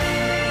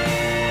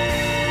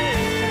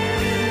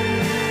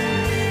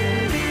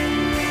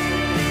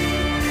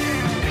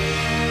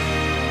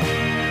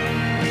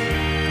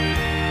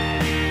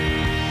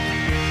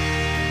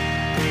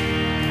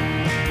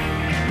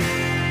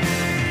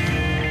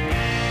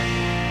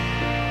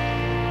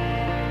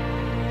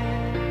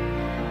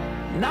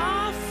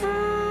 Not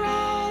for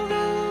all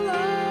the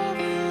love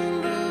in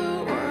the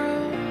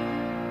world.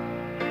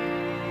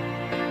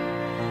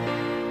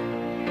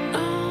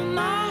 No,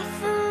 not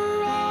for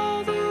all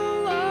the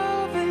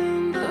love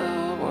in the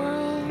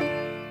world.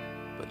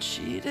 But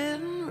she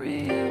didn't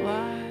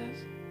realize,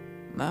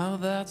 now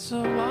that's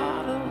a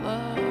lot of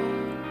love.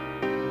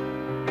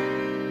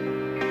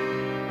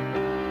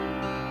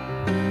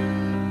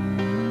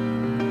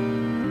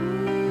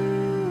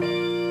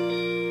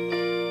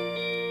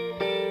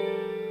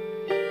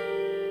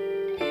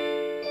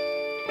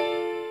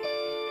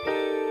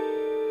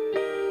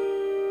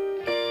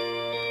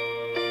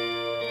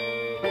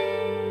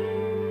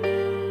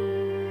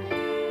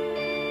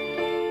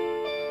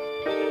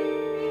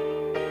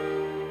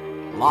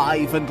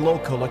 Live and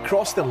local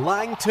across the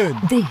Langton.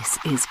 This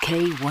is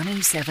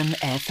K107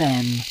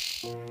 FM.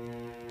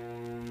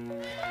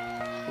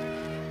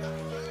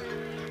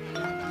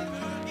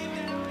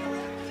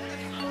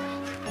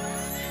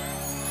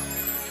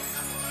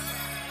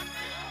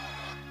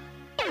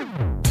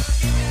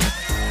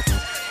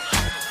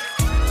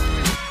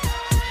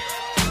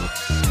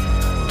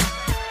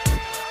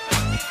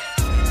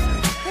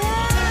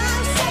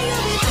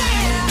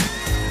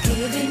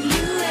 Giving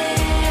you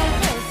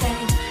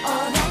everything,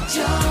 all that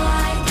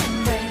joy can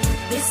bring.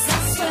 This I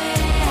swear.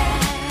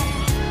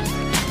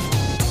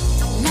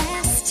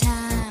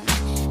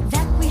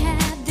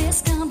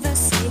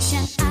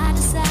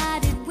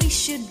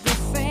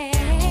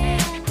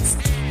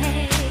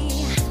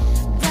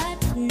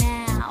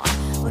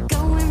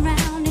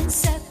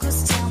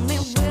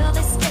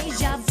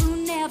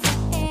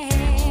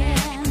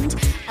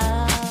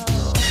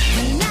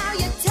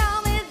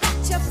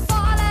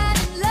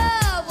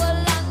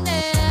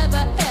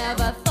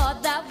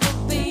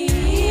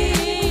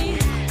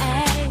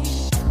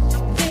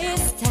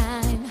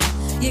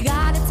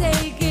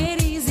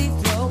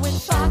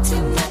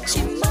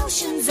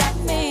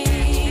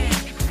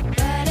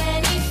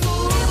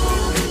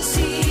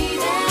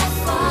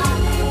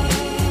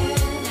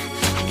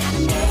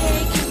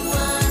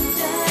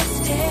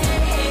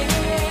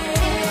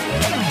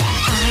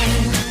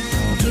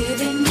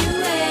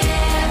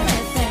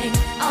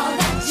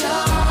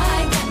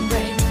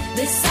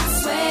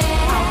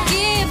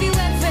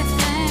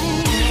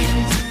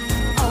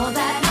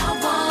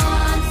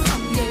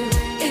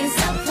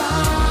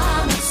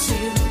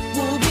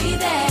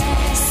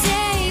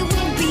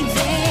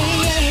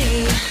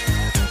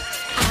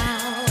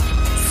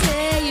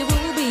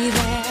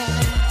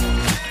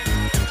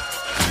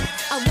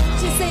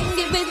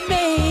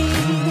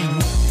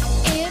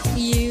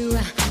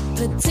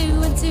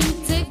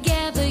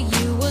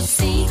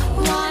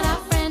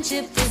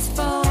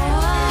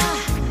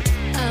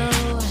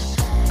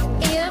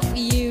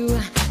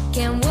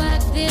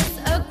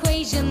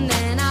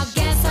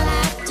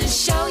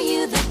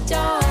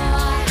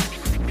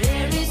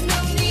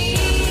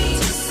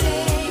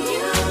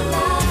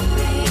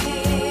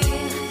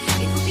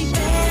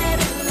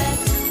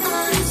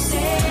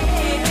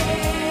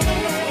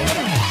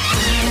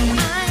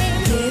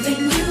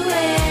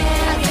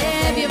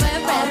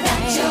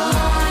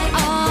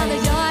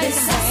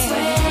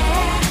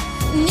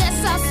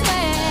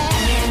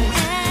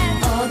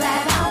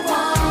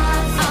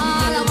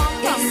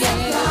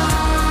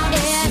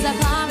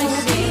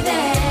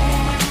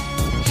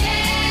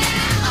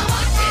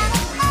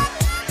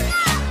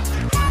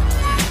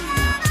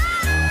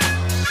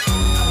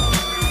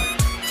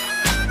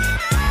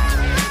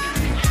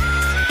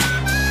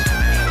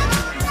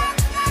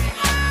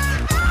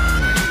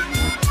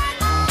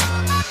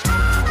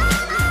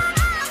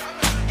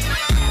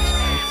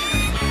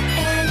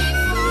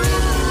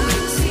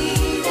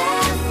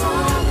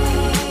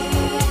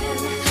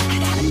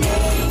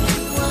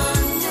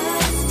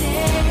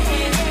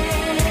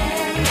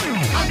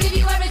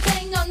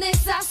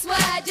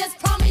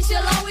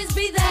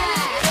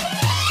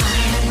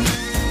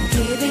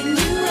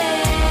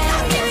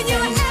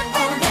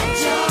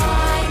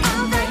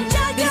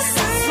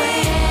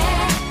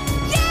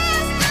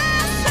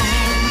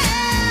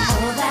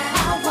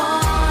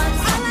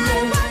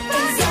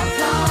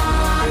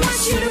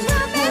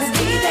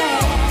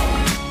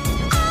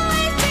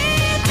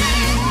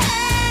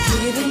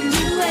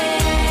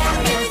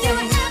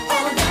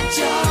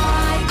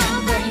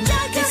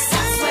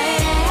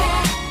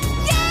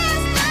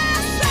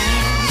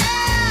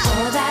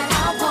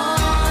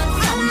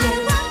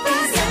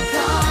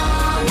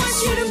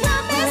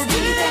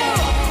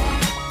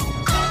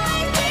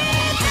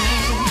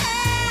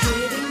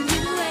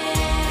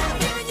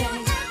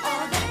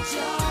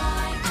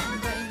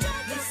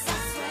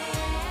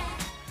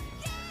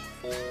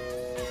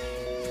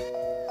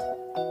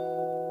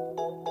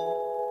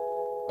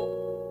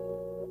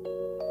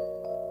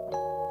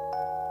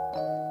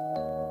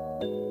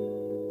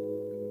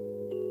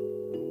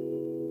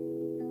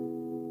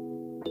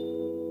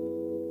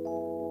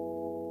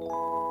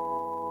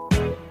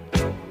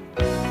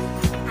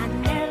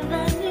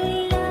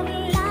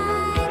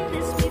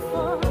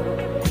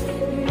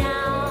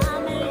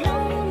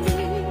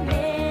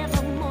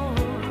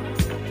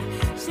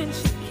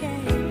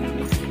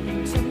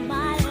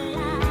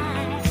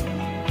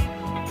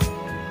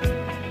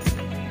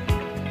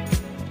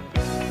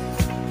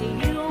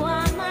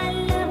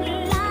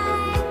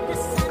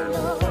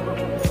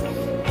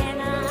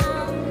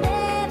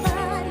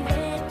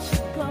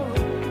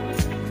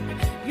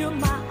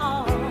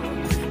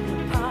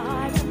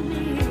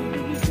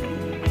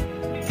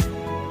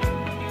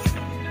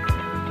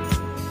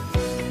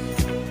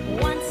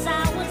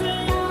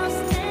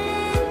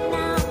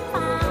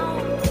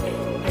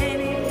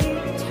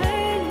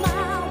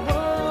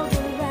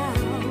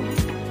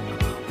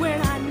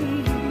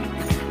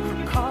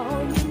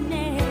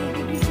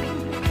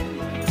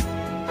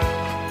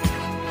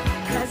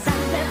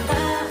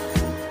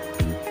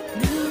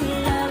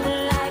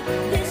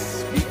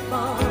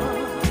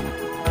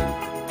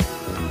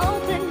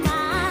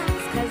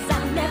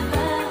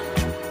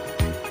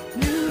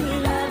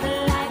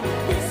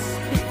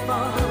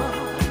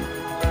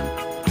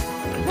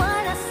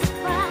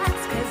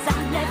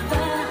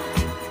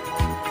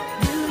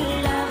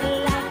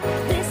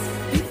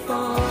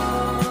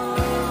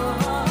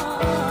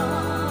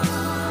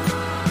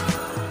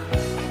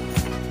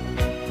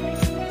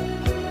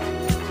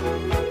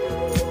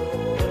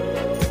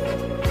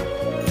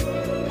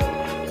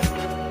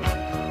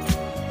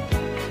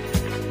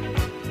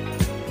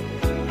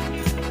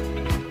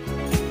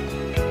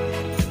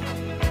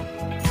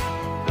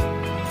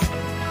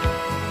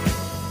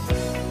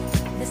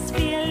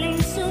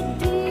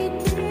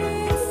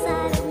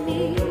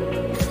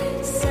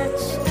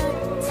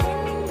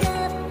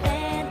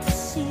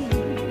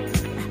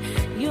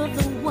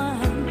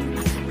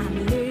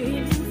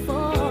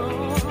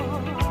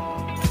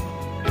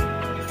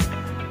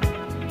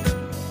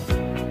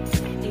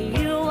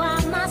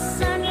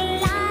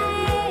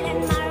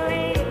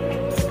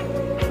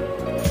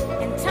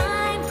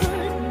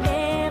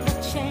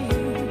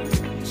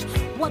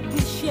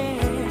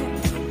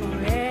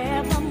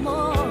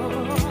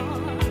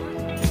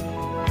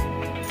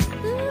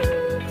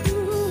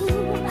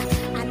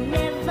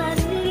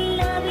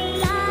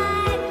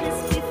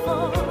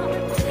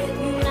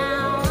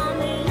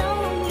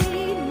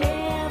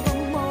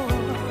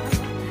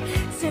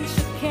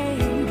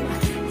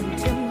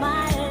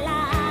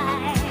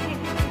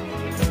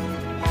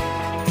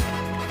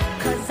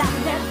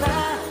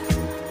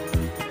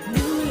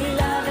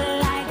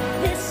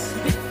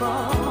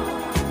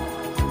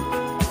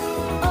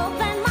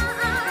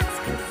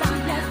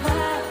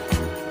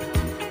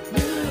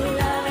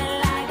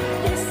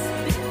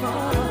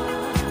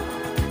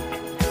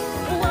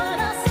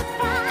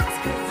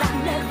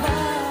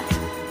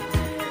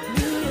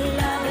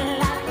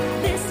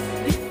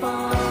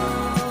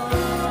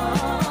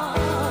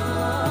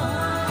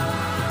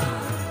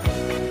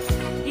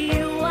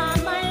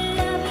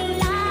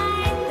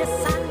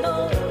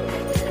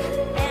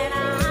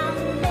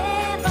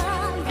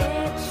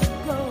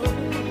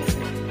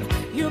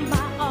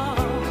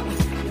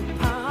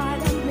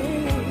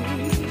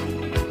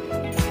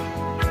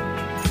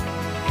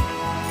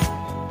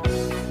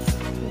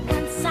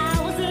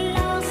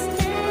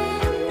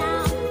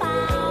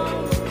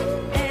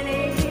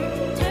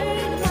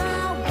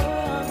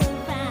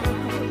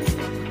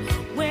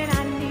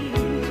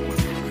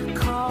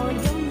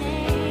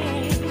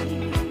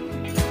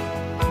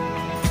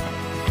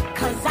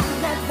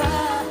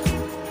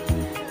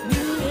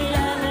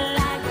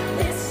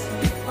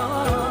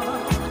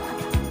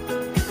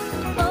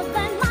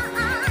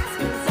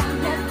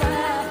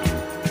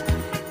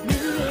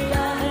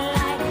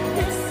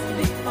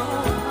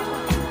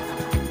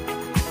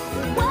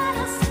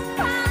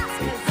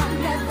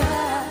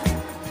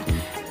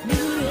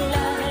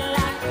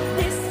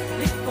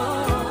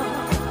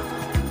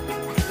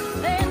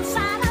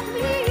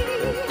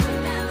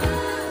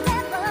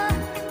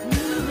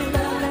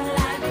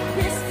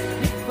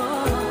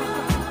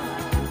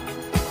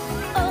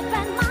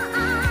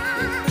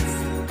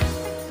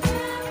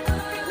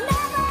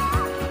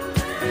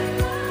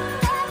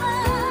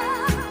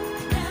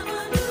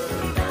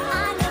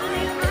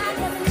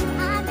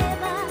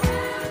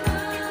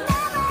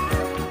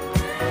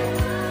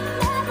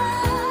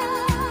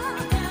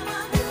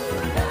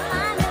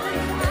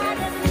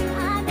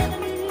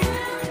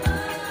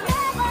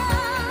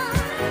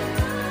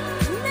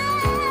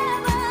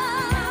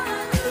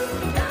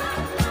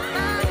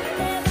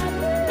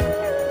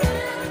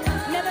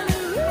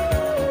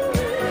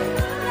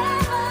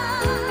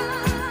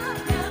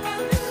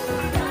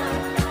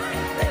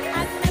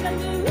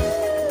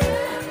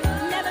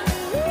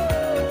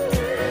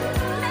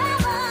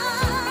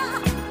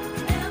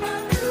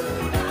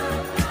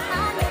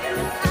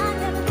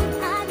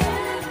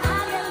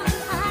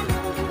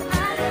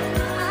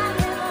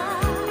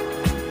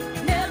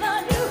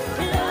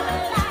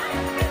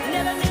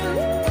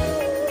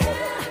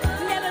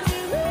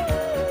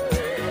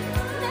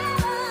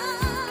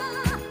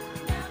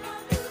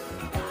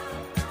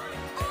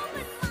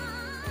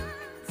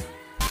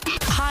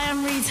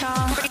 I'm Rita.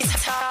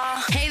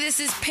 Hey, this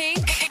is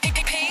Pink.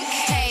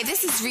 Hey,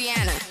 this is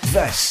Rihanna.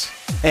 This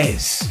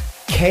is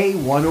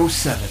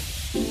K107.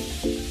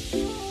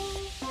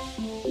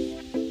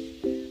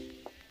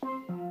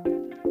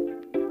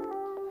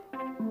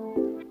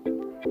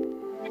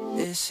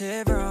 Is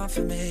it wrong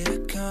for me to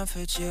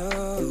comfort you?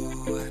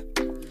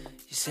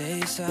 You say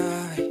you're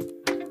sorry,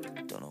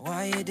 don't know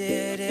why you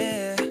did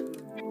it.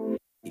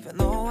 Even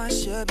though I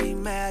should be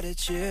mad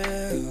at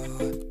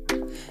you.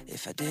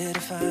 If I did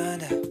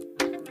find out,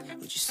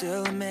 would you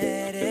still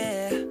admit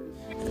it?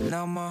 And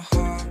now my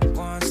heart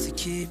wants to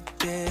keep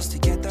this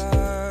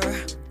together.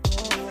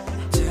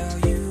 Tell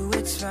you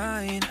it's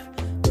fine,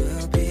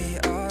 we'll be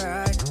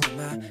alright.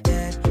 My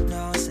head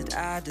knows that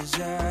I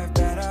deserve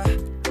better.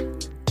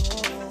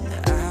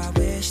 I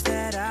wish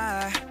that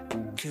I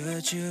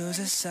could choose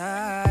a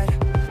side.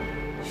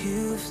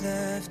 You've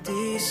left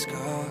these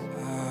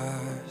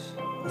scars.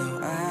 No,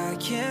 I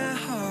can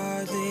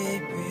hardly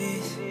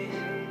breathe.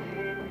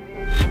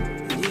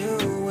 You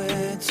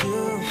went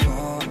too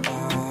far and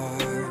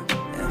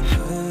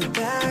put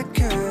that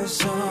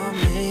curse on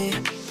me.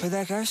 Put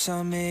that curse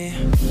on me.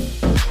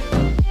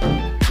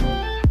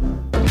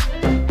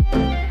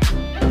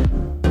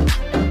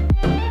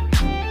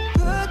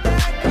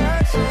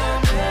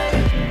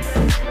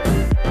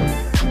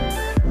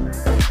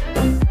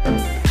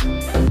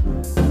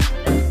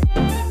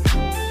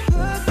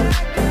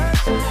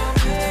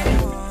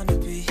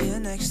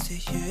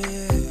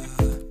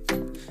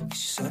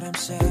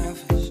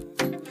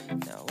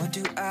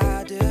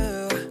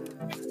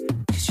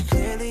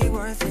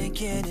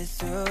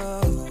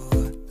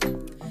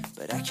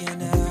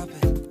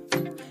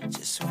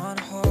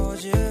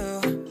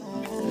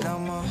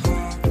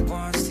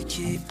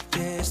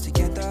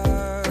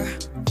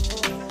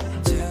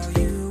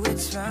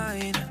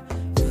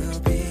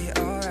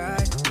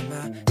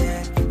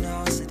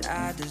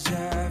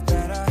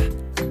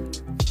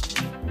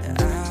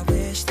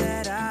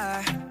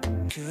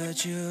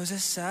 Choose a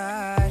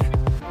side.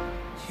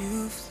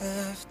 You've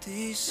left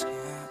these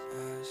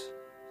scars.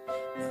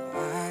 No,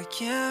 I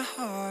can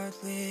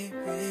hardly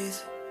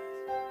breathe.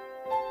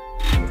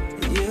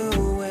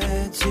 You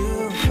went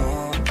too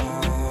far and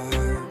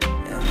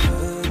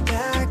put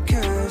that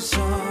curse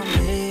on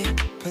me.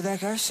 Put that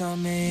curse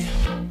on me.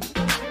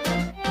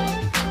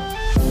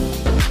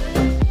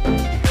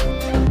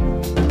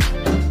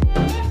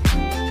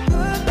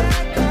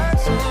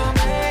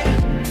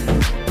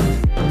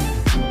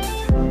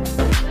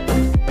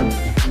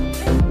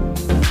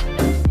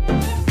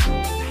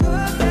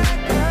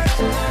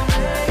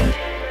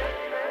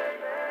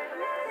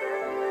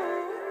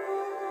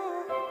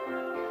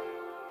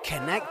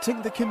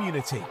 Connecting the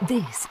community.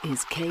 This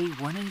is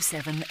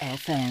K107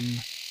 FM.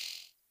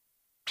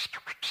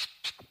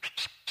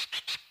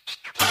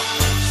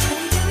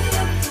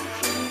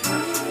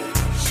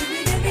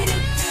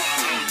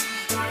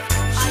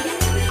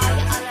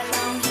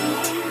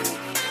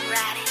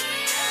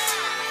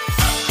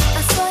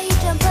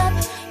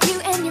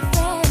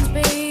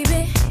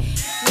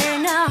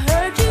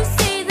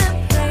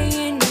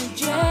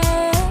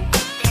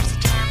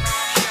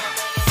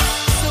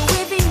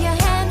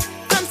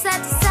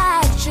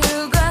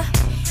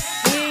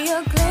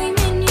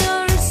 Claiming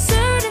you're a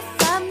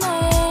certified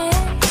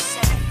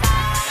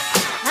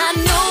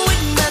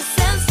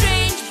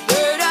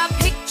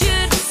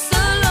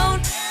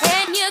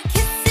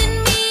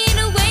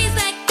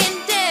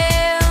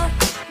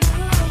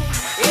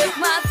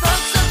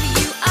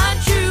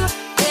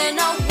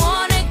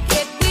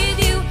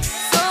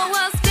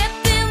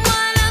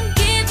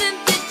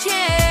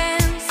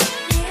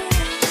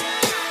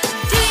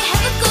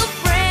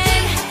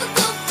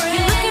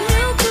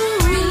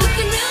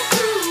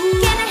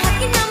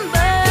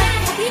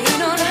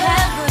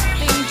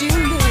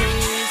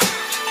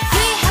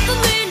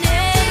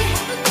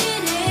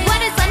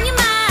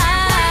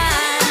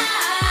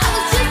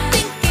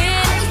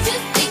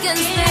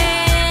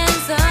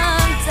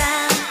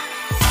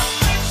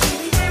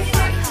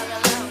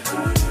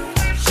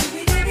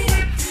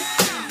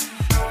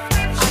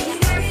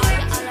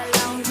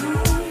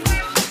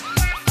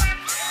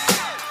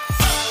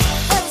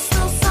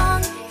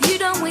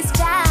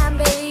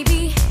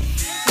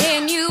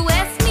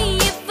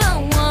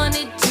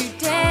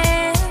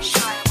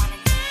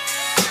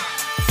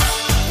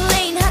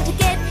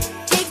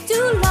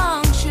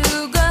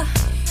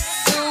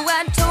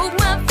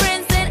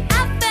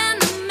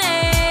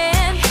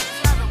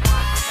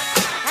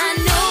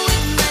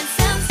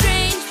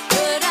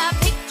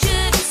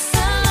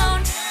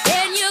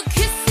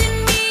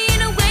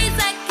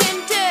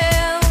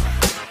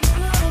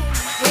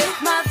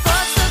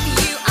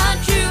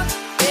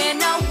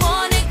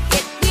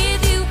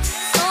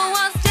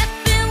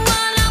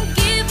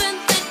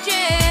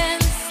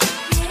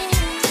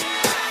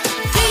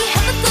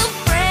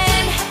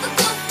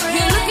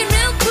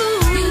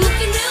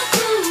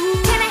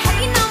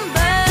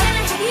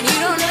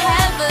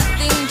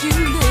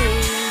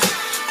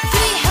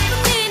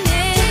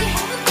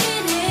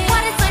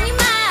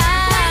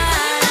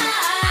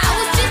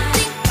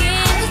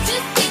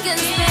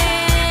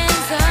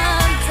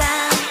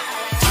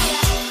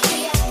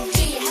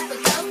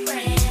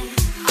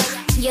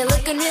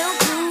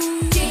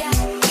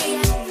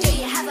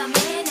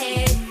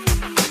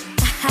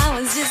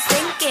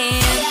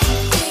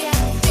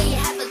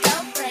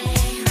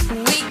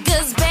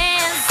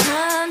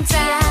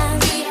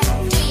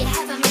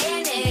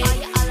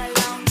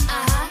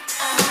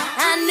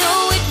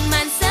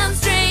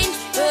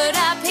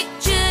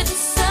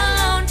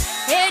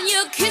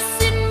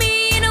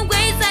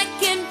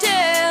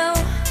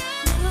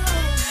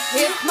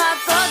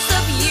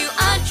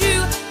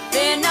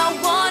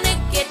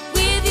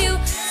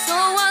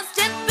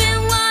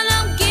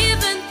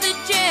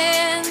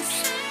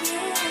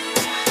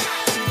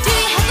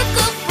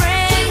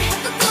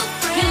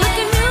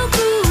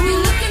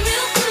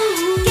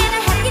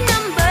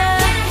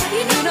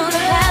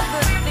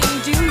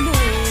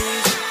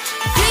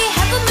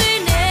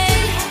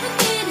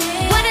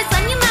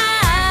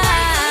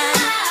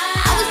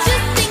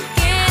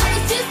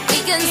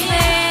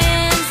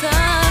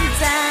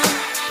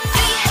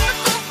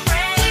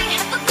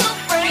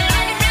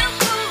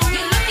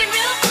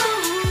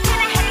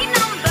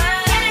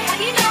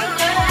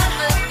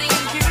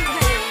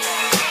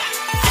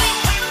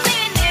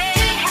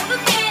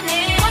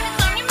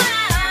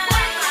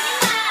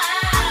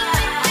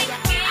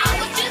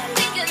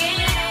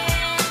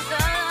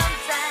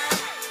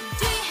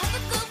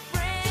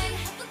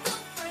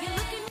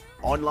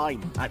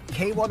online at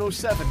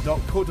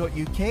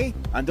k107.co.uk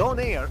and on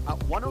air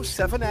at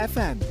 107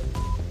 FM.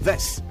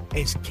 This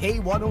is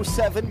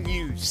K107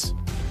 News.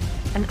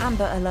 An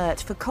amber alert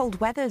for cold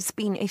weather's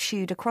been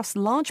issued across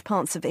large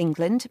parts of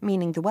England,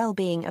 meaning the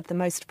well-being of the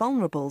most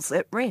vulnerables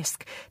at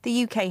risk.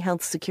 The UK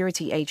health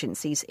security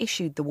agencies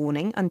issued the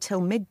warning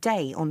until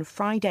midday on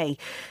Friday.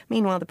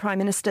 Meanwhile, the Prime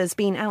Minister's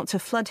been out to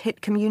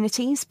flood-hit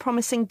communities,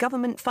 promising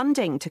government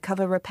funding to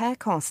cover repair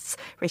costs.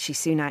 Rishi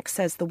Sunak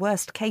says the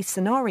worst-case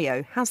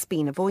scenario has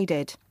been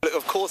avoided.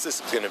 Of course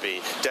this is going to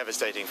be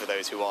devastating for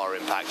those who are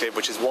impacted,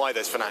 which is why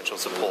there's financial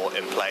support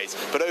in place.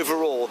 But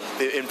overall,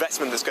 the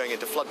investment that's going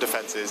into flood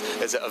defences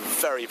is at a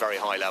very, very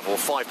high level,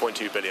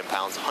 £5.2 billion.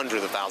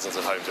 Hundreds of thousands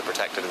of homes are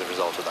protected as a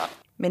result of that.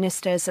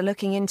 Ministers are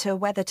looking into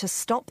whether to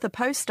stop the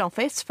Post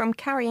Office from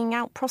carrying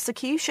out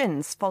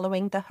prosecutions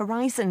following the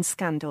Horizon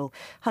scandal.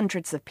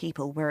 Hundreds of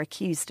people were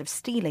accused of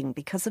stealing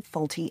because of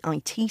faulty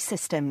IT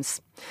systems.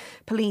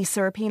 Police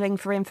are appealing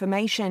for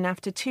information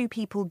after 2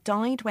 people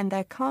died when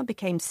their car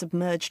became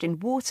submerged in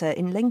water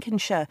in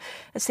Lincolnshire.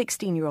 A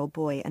 16-year-old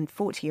boy and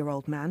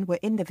 40-year-old man were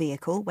in the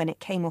vehicle when it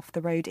came off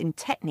the road in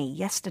Tetney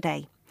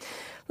yesterday.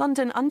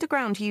 London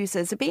Underground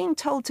users are being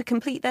told to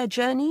complete their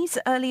journeys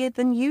earlier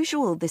than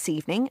usual this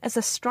evening as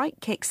a strike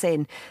kicks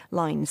in.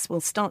 Lines will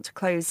start to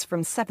close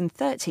from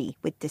 7:30,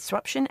 with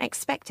disruption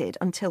expected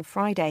until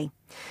Friday.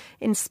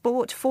 In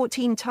sport,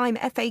 14-time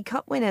FA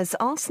Cup winners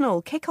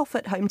Arsenal kick off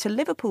at home to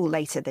Liverpool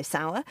later this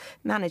hour.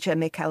 Manager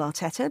Mikel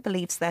Arteta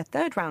believes their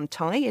third-round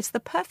tie is the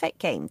perfect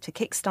game to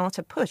kickstart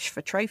a push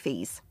for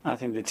trophies. I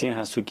think the team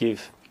has to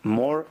give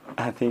more.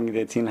 I think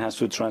the team has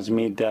to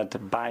transmit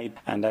that bite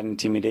and that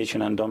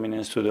intimidation and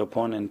dominance to the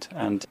opponent.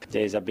 And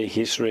there is a big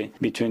history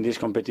between this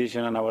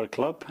competition and our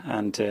club.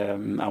 And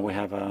we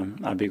have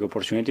a big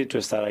opportunity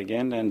to start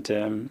again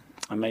and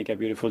make a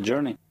beautiful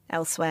journey.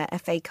 Elsewhere,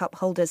 FA Cup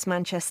holders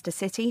Manchester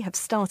City have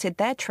started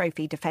their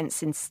trophy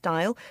defence in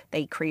style.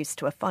 They cruised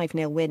to a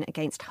 5-0 win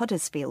against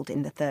Huddersfield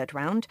in the third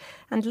round.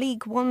 And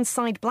League One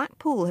side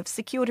Blackpool have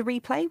secured a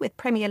replay with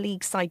Premier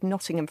League side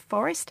Nottingham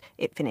Forest.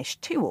 It finished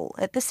 2-2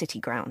 at the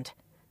City Ground.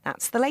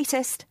 That's the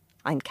latest.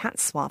 I'm Kat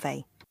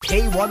Suave.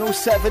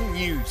 K107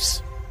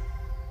 News.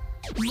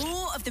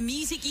 More of the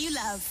music you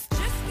love.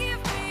 Just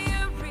give me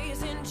a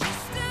reason,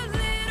 just a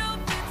little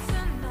bit's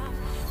enough.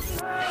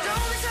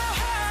 Don't be so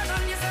hard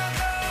on yourself,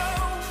 though.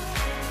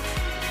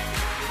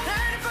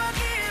 Learn to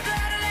forgive,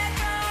 learn to let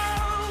go.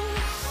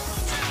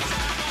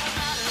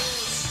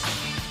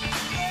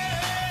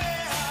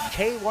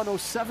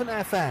 K107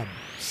 FM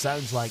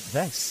sounds like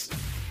this.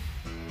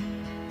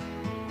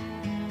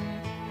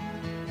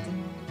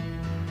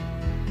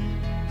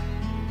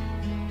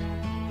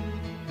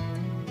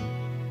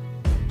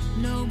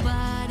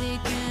 Nobody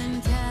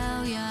can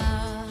tell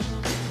ya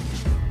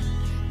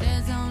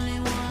there's only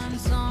one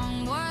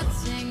song worth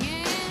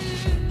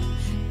singing.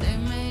 They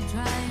may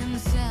try and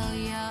sell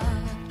ya,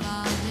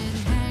 'cause it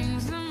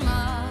hangs them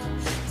up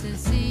to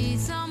see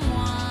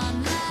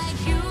someone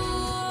like you.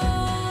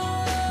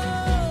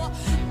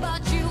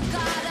 But you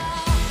gotta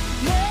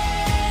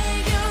make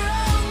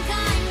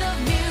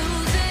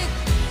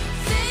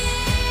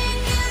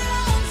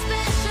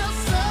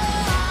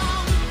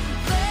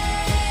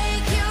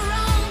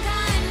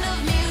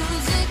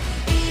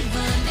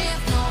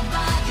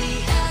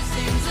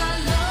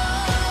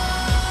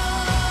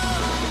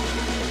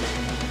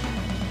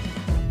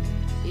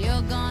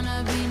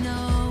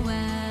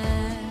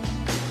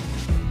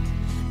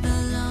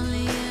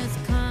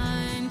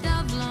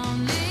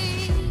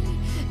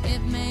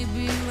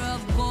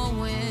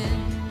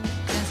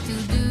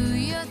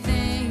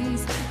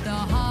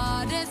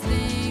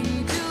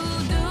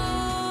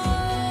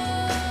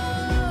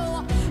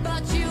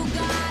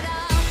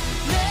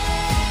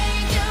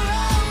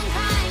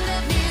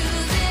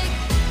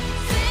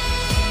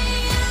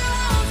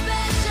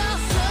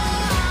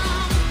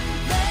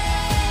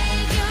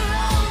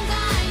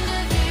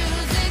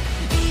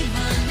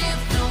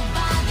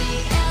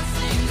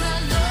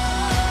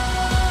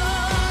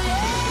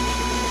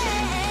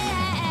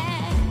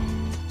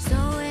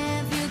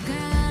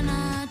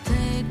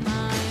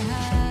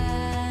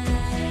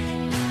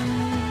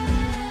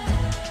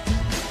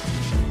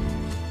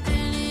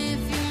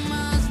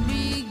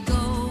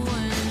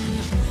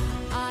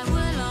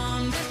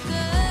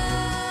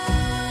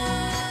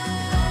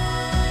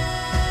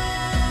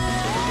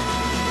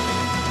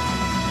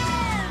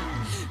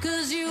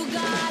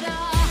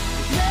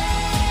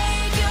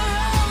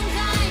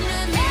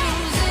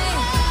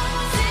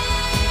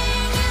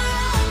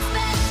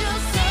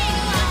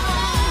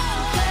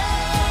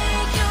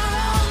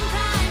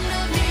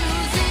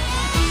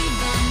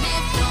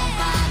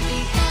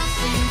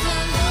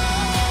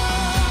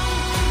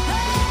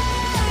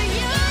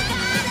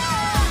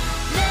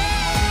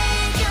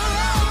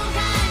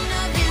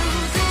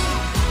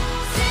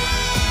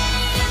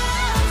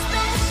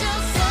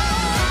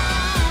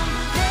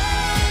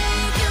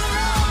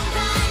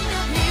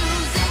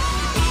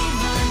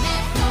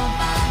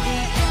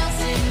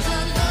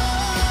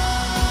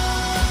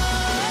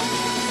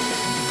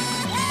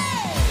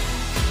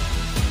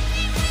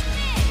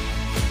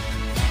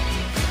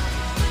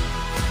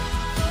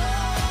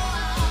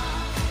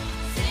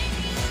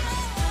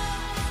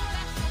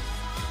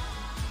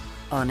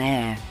On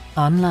air,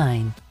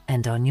 online,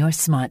 and on your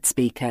smart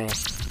speaker.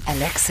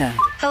 Alexa.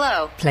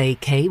 Hello. Play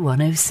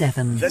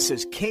K107. This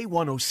is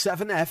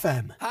K107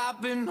 FM.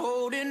 I've been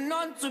holding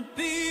on to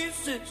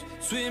pieces,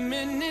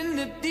 swimming in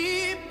the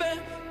deep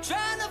end,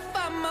 trying to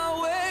find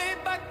my way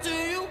back to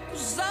you,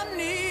 'cause I'm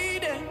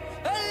needing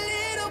a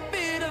little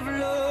bit of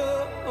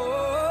love,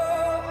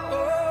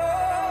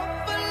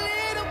 a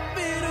little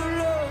bit of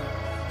love,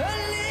 a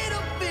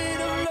little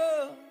bit of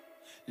love.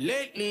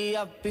 Lately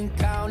I've been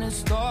counting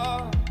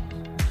stars,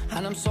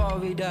 and I'm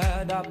sorry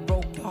that I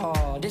broke your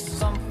heart. It's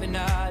something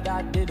that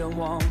I didn't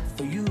want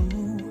for you,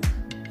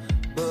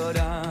 but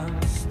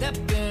I'm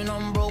stepping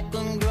on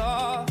broken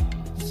glass,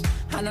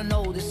 and I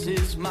know this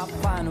is my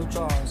final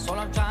choice. All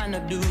I'm trying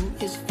to do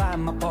is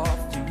find my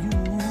path to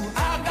you.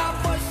 I got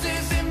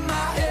voices in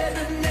my head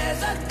and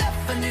there's a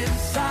deafening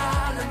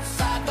silence.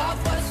 I got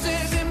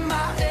voices in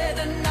my head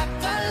and I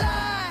can't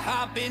lie.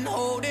 I've been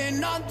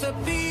holding on to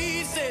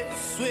pieces,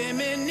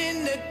 swimming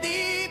in the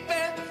deep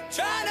end,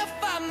 trying to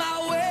find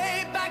my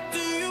way back to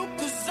you,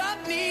 'cause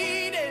I've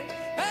needed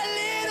a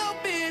little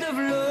bit of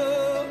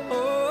love,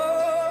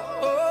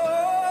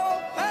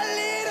 a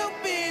little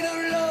bit of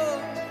love.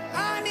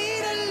 I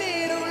need a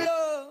little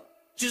love,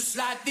 just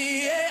like the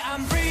air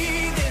I'm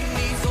breathing.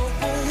 These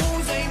open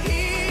wounds ain't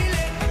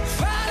healing.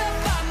 Try to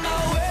find my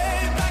way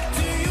back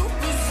to you,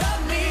 'cause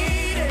I've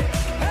needed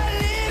a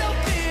little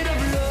bit of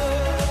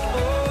love,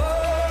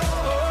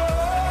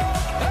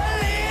 a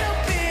little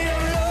bit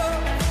of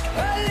love,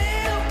 a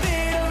little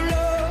bit of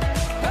love,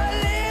 a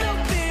little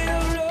bit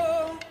of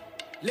love.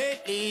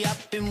 Lately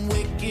I've been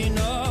waking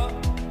up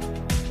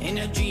in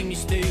a dreamy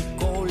state,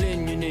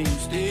 calling your name,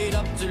 stayed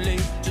up too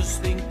late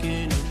just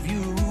thinking of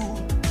you.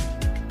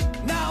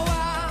 Now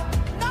I'm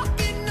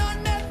knocking on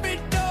every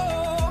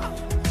door,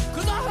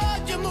 'cause I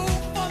heard you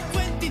move from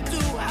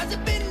 22. Has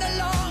it been that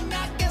long?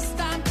 I guess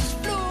time just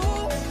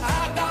flew.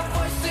 I got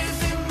voices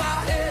in my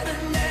head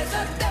and there's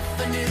a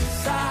deafening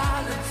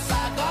silence.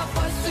 I got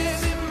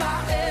voices in my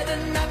head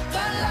and I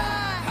can't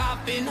lie.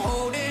 I've been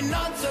holding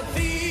on to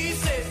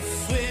pieces,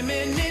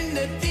 swimming in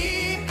the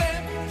deep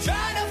end,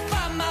 trying to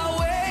find my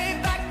way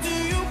back to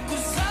you,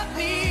 'cause I've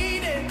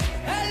needed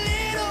a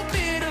little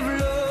bit of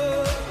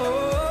love,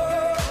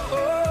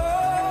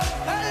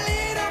 a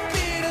little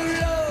bit of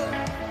love.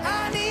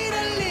 I need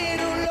a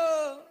little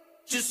love,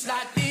 just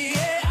like the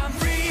air I'm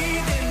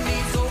breathing.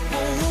 These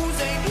open wounds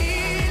ain't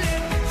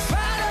healing.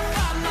 Try to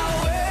find my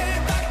way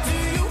back to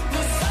you,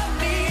 'cause I've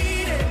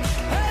needed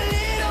a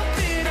little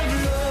bit of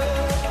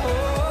love,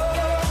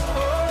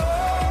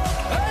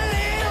 a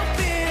little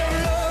bit of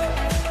love,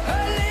 a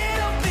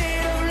little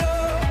bit of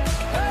love,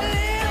 a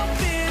little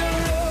bit of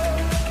love.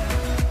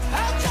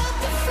 I tried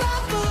to fly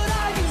but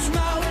I use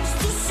my wings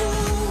too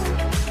soon.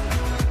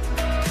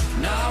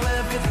 Now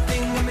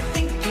everything got me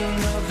thinking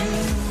of you.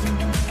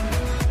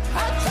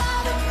 I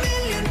tried a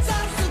million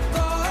times to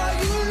call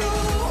you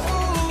loose.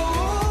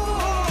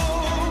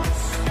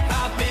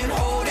 I've been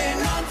holding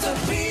on to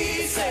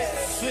pieces,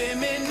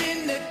 swimming in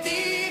the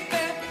deep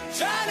end,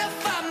 trying to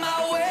find my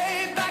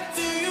way back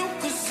to you,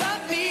 'cause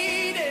I've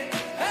needed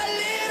a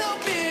little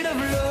bit of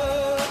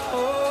love,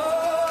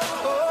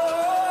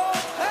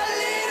 a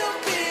little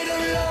bit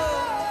of love.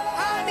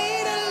 I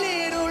need a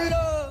little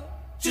love,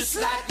 just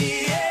like the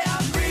air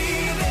I'm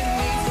breathing.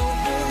 These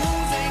open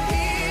wounds ain't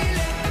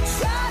healing.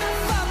 Try to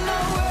find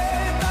my way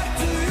back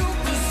to you,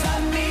 'cause I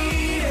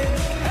needed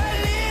a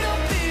little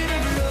bit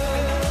of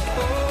love,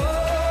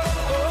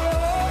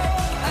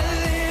 a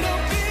little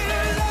bit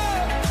of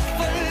love,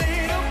 a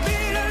little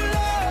bit of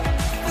love,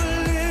 a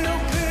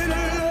little bit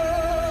of love.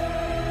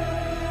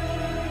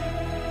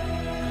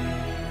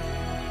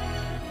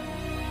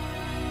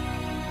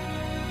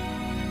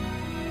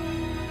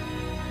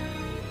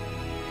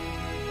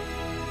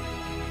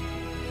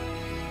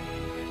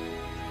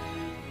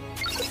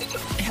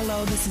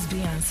 Hello, this is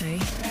Beyonce.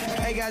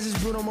 Hey guys, it's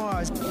Bruno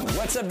Mars.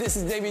 What's up? This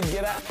is David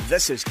Guetta.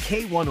 This is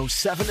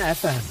K107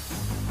 FM.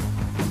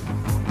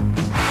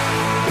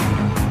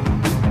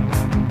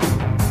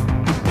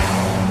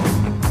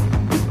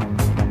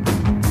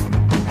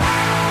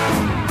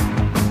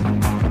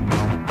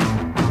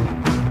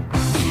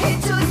 Hey,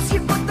 Toots, you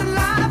put the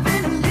life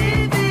in a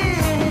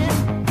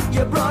living.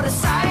 You brought a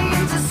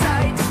sight to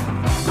sight.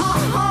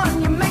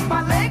 And you make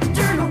my legs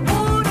turn to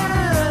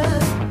water.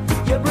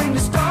 You bring the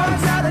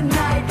stars out at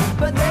night,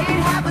 but they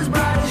ain't half as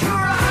bright as your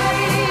eyes.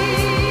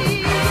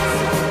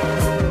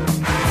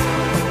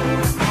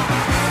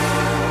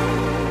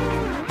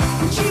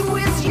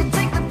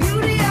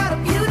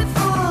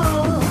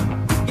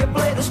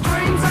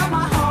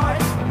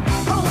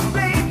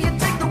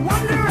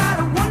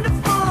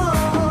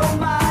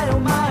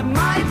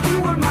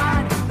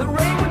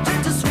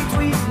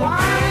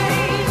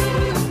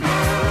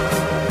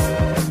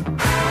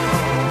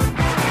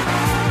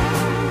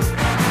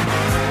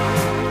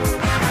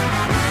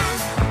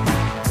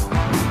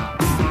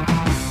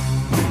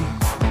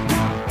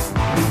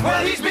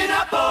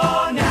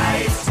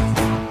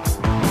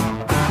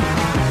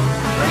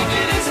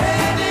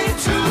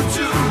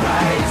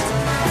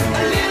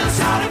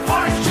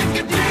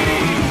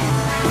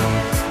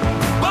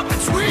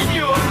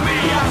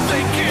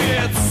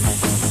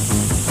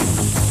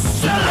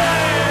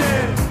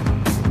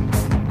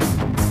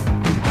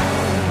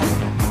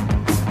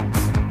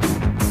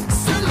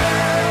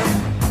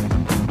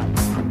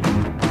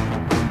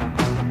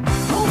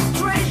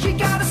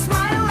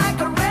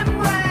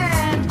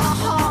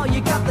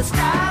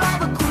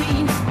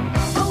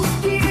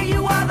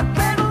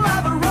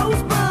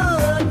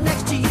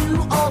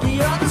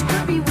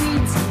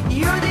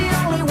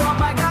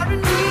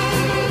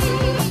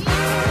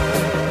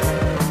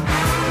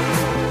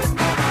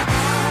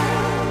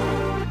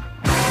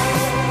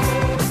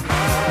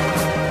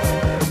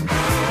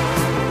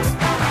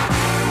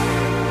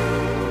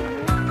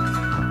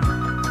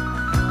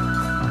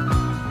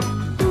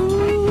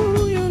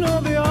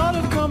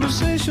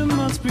 nation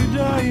must be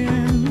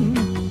dying.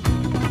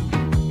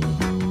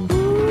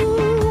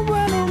 Ooh,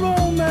 when a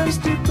romance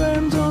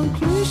depends on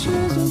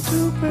cliches and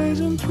toupees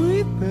and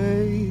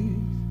three-pays.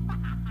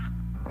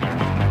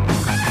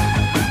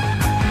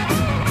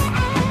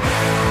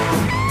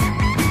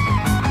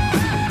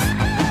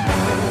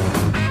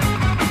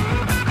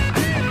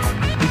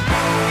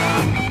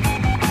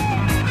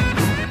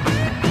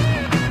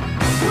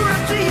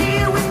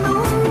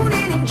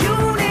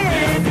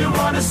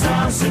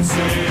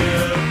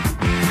 Sincere.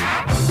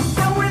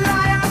 Don't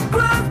rely on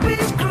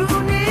grumpy's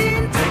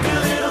crooning. Take a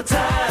little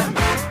time.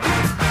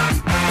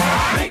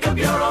 Make up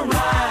your own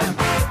rhyme.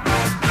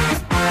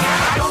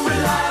 Don't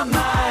rely on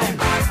mine.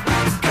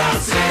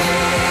 'Cause it's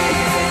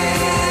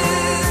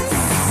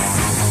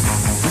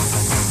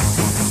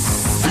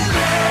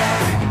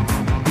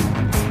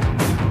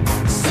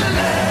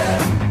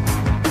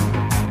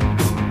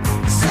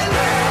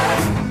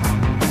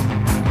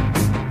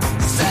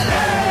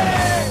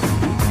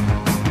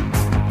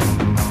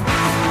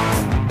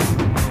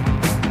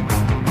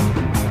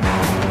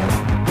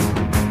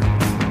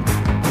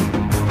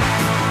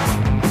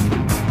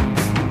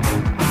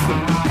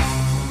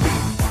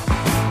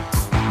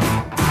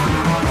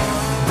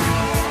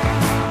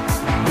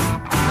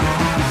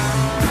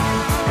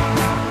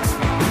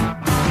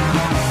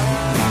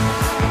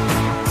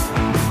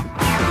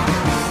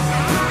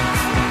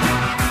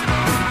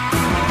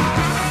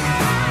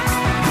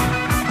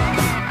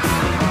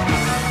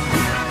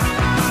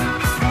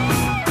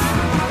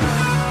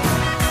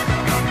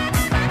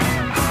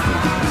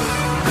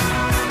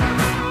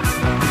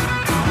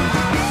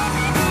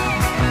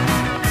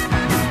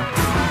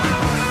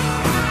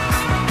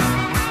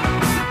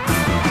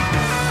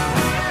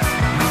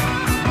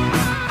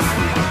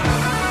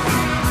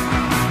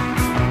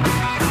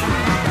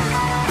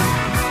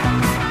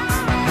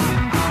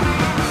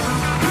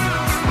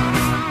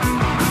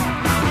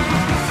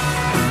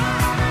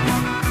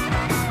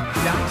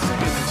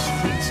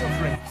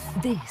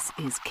This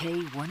is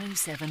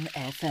K107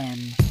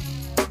 FM.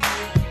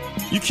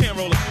 You can't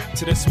roll up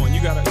to this one.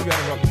 You gotta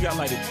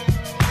light it.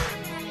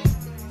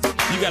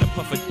 You gotta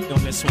puff it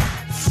on this one.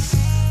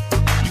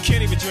 You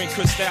can't even drink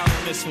Cristal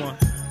on this one.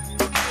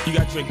 You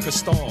gotta drink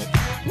Cristal.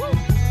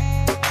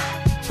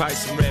 Probably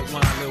some red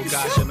wine, little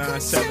Gasha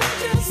 9-7.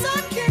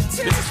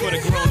 This is for the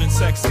grown and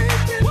sexy.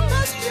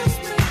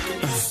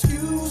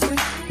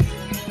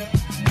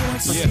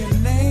 Yeah.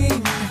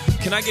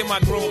 Can I get my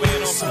grown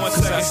man on for 1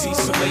 second? I see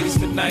some ladies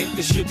tonight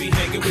that should be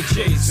hanging with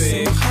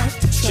Jay-Z.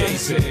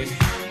 Jay-Z.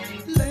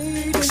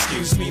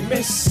 Excuse me,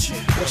 miss,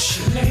 what's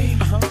your name?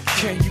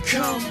 Can you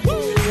come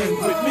hang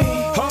with me?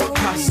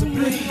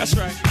 Possibly. That's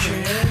right.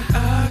 Can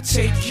I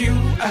take you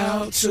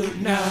out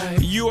tonight?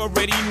 You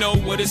already know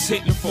what it's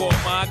hitting for.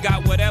 I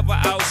got whatever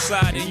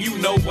outside and you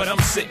know what I'm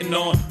sitting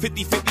on.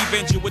 50-50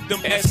 venture with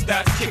them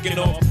S-dots kicking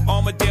off.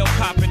 Armadale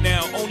popping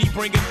now, only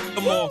bringing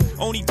them all.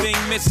 Only thing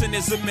missing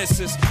is a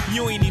missus.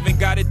 You ain't even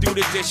gotta do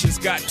the dishes.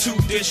 Got 2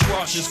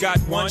 dishwashers, got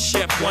 1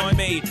 chef, 1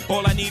 maid.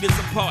 All I need is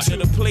a partner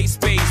to play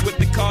spades with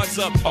the cards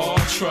up. All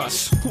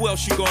trust. Who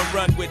else you gonna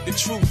run with? The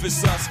truth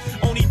is us.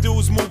 Only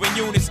dudes moving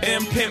units,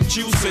 M-Pimp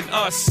Juice and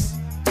us.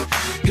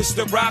 It's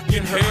the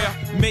rockin' hair.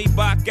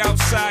 Maybach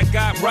outside,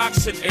 got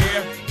rocks in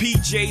air.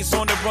 PJs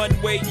on the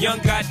runway, young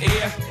got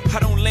air. I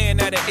don't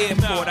land at an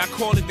airport, I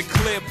call it the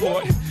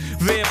clearport.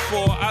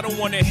 Therefore, I don't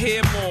wanna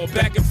hear more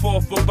back and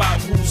forth about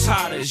who's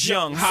hotter.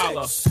 Young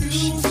holla.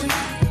 Excuse me,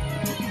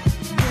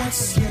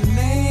 what's your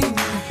name?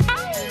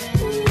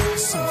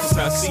 Cause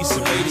I see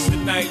some ladies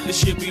tonight that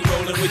should be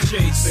rolling with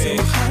Jay-Z.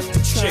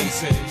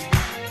 Jay-Z.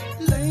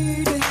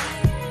 Lady,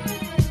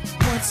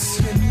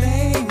 what's your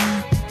name?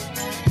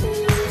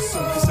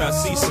 I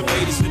see some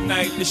ladies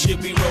tonight that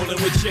should be rolling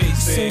with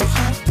Jay-Z.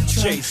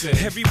 Jay-Z.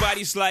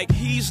 Everybody's like,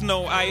 he's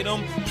no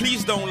item.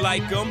 Please don't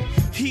like him.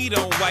 He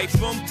don't wife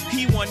him.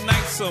 He one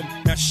nights him.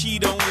 Now she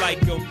don't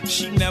like him.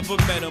 She never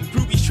met him.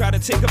 Groupies try to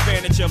take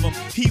advantage of him.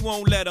 He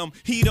won't let him.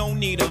 He don't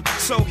need him.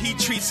 So he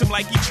treats him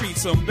like he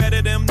treats him.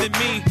 Better them than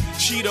me.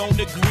 She don't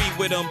agree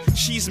with him.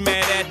 She's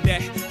mad at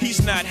that.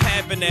 He's not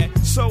having that.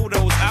 So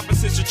those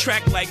opposites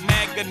attract like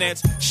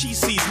magnets. She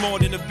sees more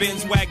than a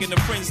Benz wagon. The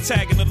friends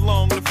tagging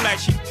along. The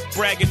flashy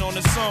bragging on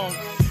the song.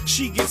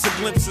 She gets a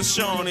glimpse of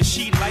Sean and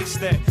she likes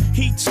that.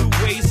 He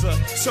two-ways her,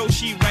 so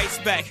she writes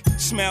back.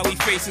 Smiley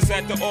faces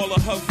after all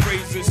of her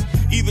phrases.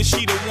 Either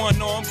she the one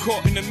or I'm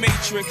caught in the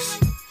matrix.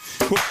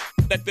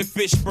 Let the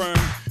fish burn.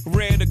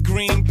 Red or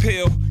green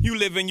pill. You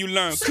live and you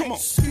learn. Come on.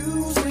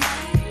 Excuse me,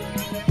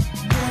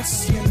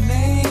 what's your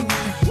name?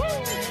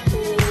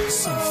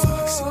 So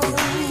foxy girl.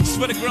 It's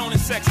for the grown and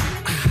sexy.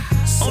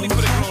 Only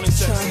for the grown and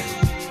sexy.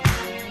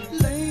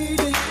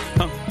 Lady,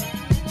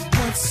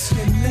 what's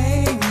your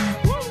name?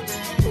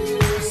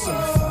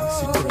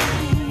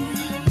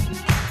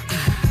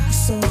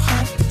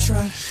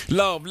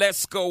 Love,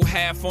 let's go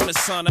half on the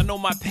sun. I know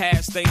my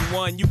past ain't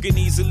one you can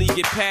easily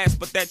get past,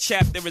 but that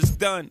chapter is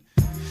done.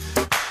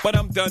 But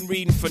I'm done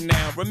reading for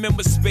now.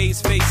 Remember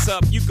Spades face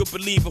up, you could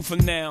believe him for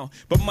now.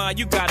 But ma,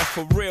 you got it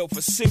for real,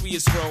 for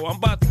serious, bro. I'm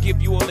about to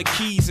give you all the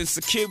keys and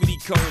security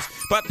codes.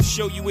 About to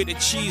show you where the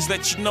cheese,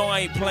 let you know I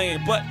ain't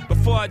playing. But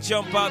before I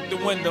jump out the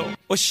window,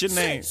 what's your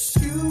name?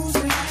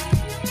 Excuse me.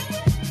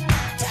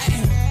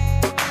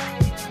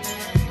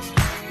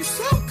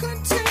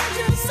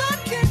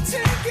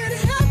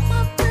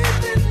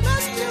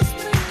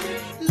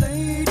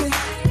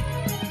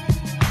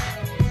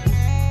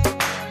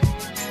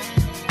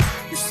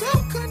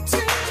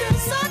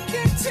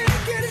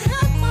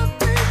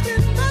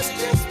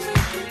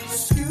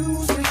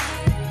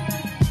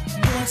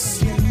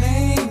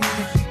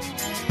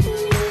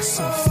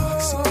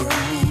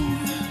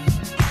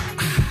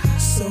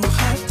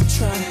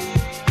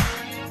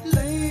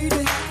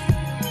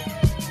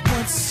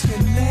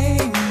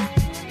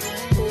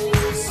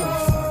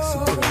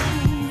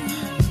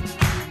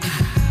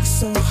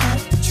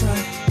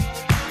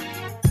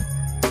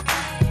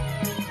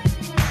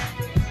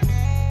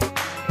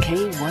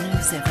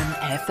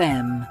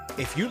 FM.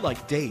 If you're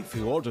like Dave,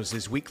 who orders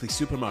his weekly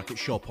supermarket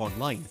shop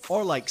online,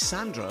 or like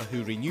Sandra,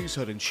 who renews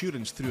her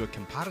insurance through a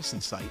comparison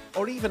site,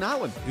 or even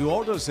Alan, who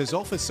orders his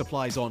office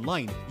supplies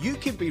online, you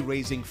can be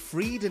raising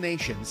free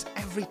donations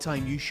every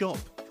time you shop.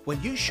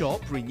 When you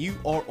shop, renew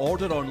or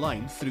order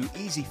online through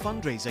Easy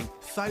Fundraising,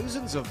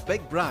 thousands of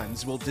big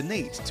brands will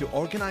donate to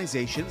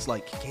organisations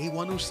like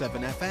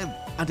K107 FM.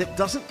 And it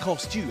doesn't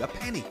cost you a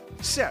penny.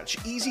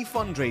 Search Easy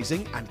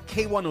Fundraising and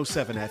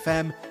K107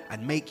 FM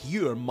and make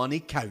your money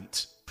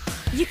count.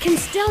 You can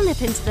still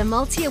nip into the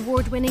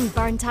multi-award-winning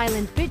Burnt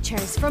Island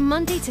Butchers from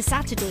Monday to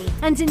Saturday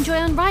and enjoy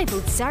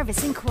unrivaled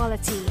service and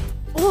quality.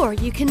 Or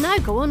you can now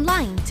go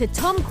online to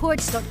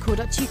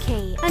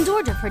tomcords.co.uk and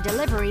order for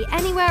delivery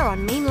anywhere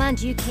on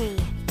mainland UK.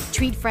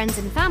 Treat friends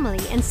and family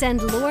and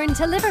send Lauren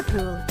to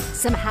Liverpool,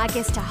 some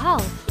haggis to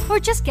Hull, or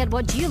just get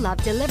what you love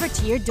delivered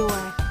to your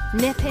door.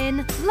 Nip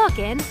in, log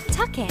in,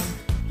 tuck in.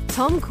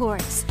 Tom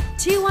Cords,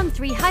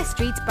 213 High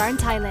Street,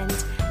 Burnt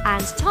Island,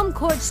 and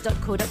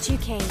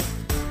tomcords.co.uk.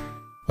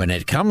 When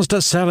it comes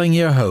to selling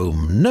your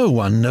home, no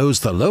one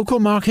knows the local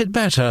market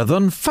better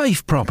than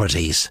Fife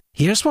Properties.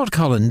 Here's what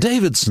Colin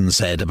Davidson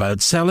said about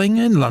selling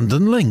in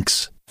London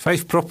Links.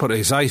 Fife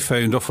Properties, I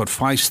found, offered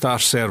 5-star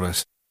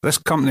service. This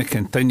company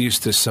continues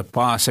to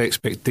surpass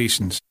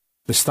expectations.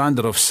 The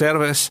standard of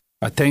service,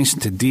 attention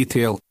to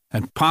detail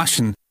and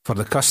passion for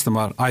the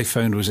customer I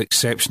found was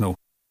exceptional.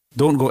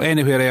 Don't go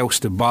anywhere else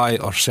to buy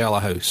or sell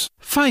a house.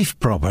 Fife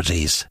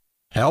Properties,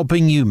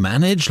 helping you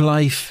manage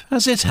life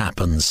as it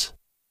happens.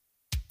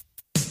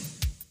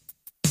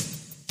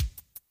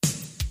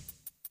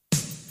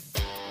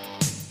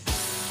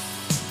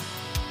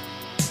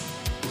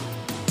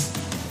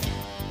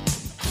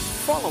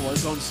 Follow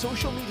us on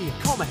social media.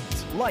 Comment,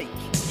 like,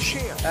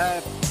 share.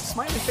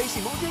 Smiley face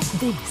emoji.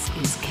 This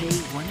is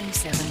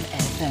K107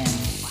 FM.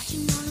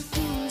 Watching all the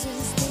things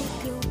as they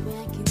go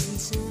back in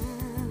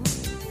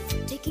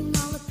time. Taking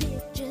all the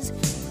pictures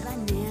that I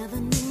never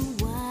knew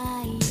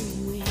why you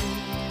went.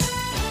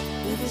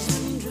 Rivers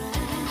run dry.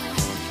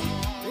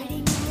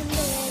 Reading all the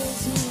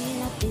letters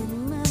hanging up in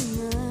my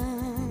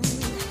mind.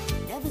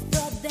 Never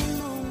thought that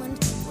moment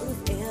would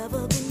have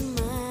ever been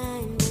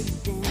mine, but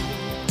then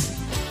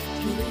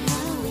you ran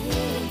away.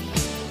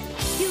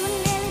 You were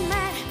letting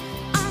my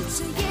arms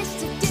to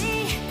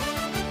yesterday.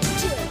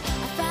 Until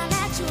I found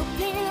out you were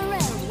playing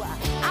around.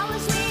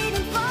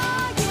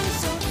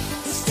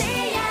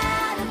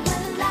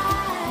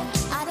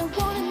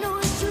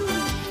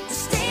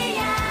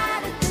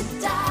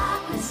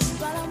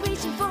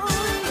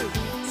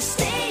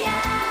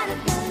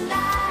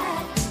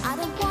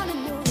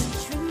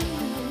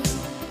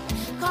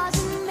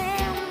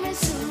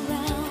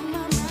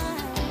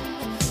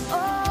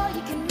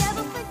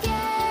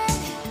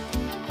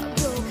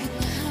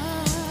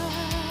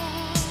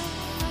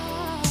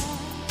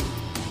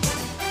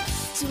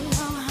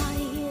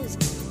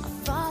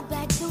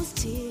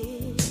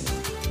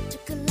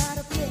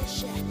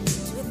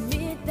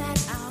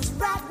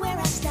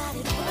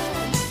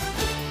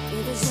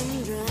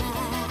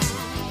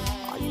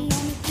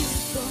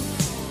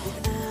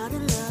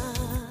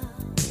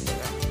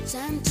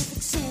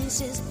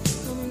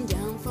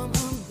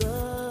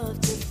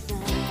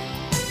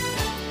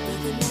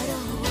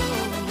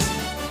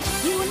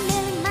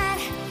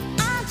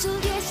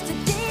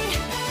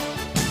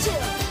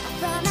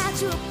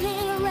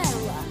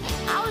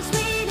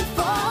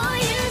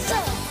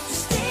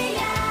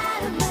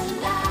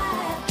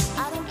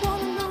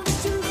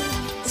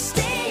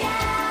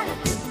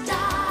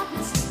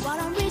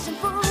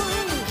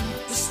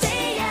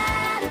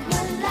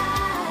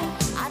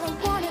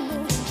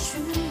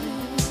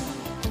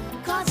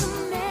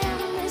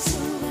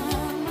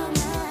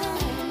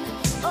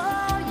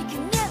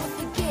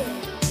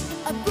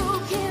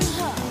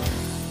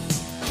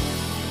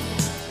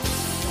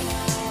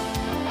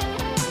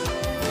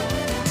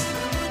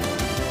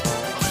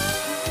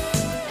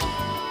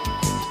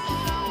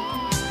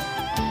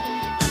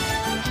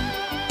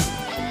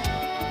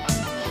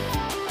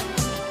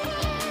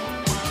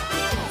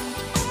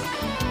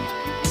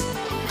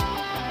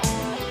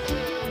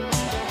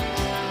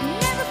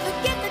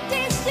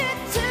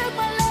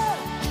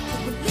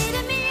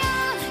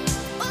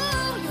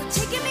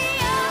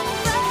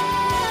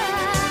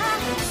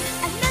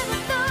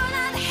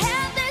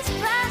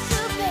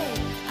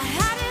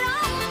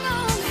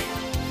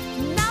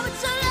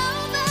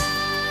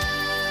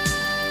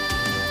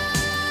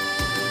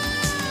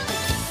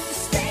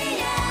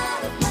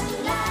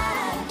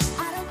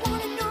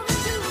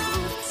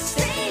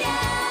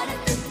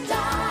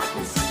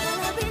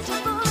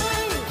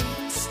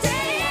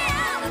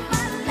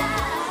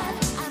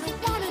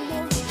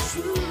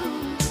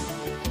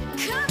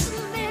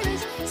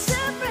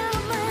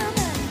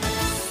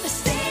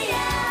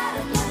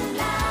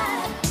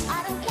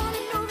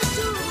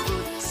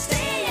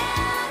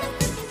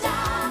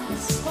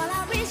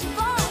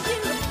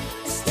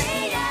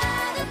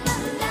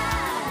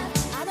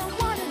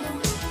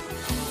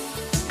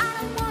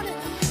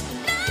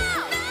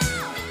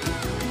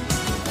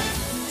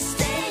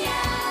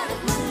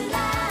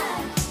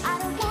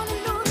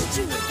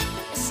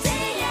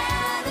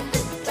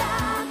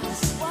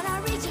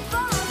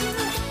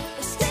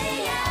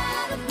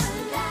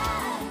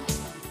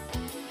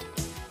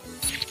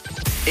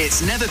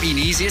 It's never been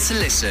easier to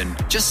listen.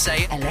 Just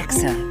say,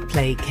 Alexa,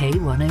 play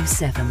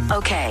K107.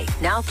 OK,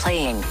 now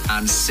playing.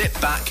 And sit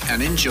back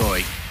and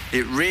enjoy.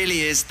 It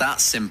really is that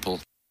simple.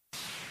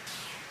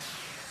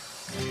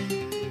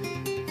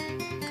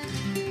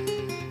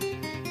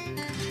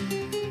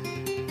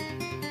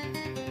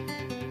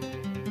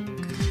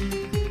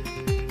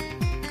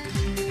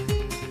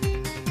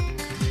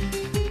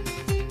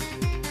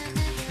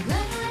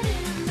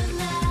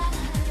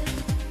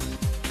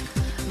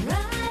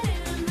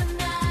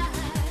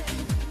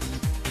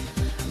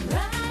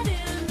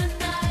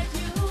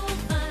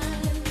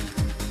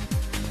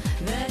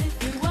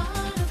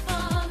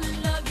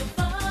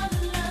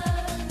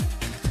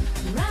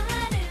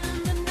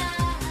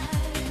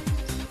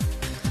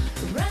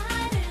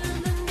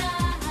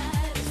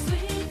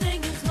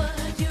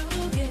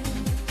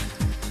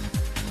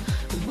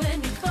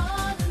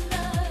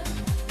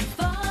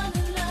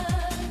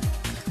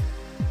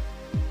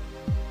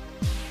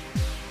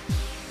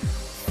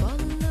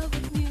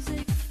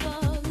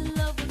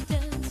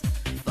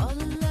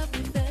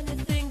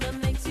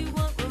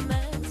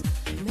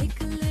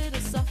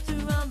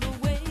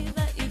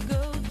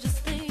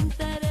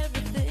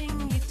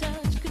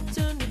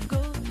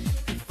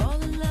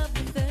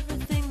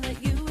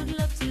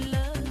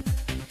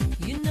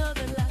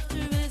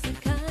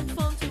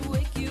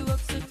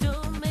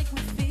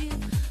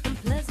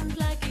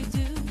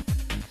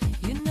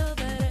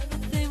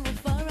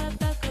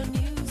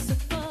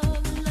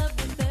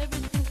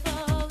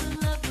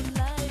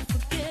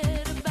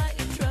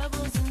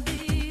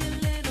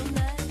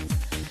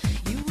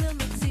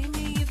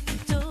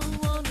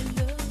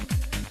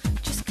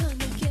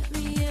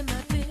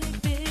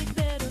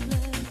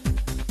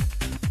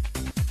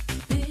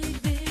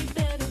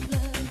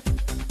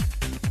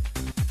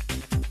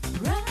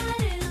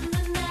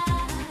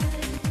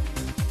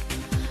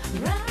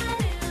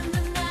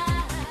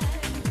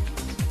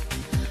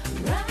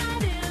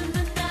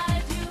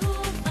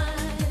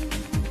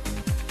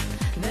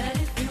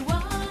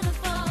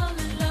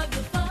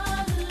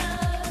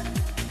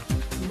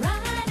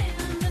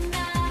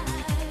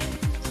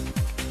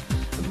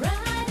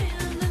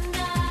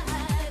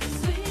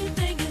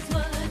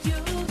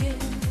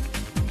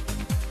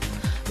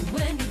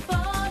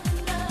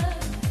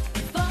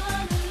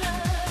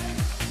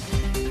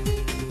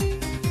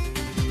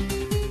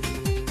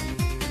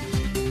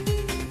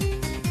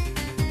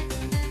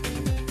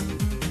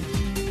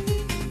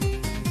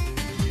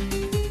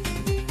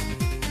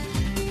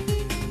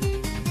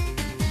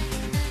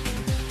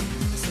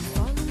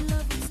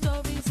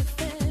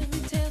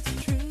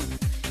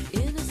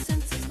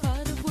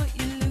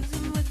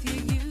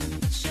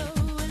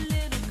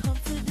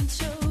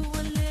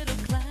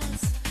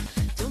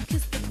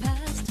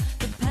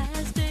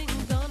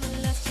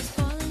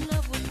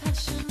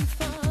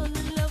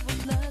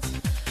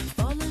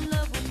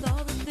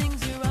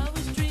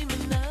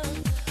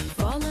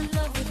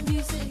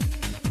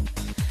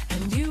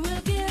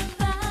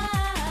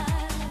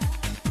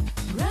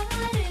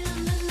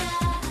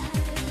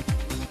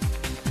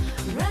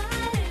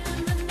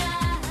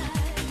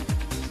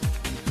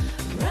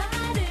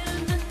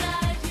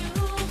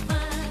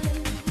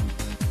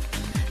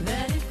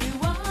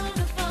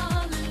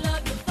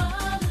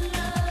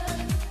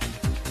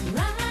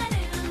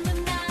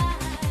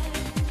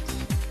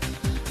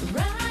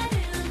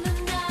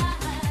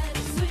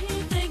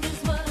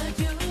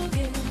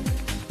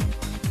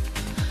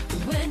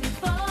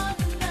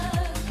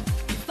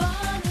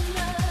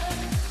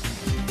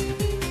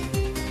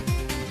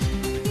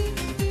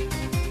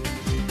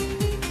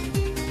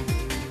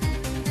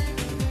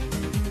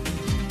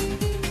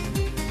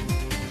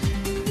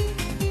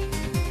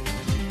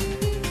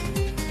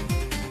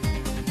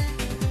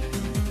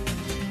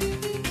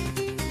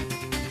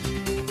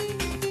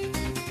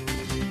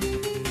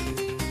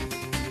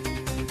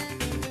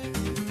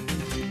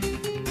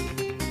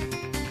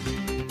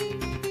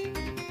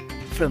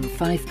 From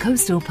Fife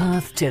Coastal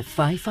Path to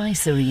Fife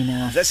Ice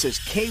Arena. This is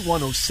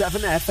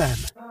K107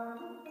 FM.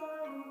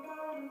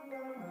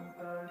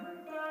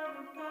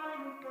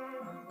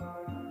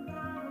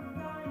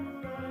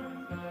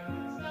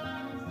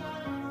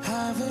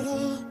 Have it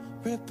all,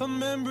 rip our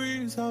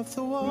memories off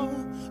the wall.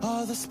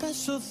 All the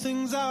special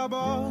things I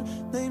bought,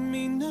 they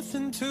mean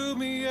nothing to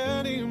me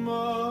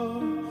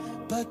anymore.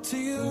 But to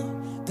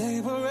you,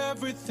 they were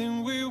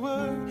everything we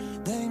were.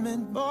 They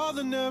meant more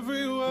than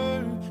every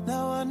word.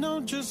 Now I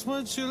know just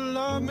what you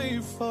love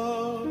me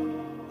for.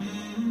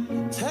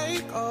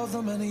 Take all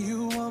the money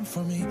you want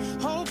from me.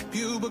 Hope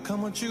you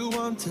become what you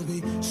want to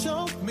be.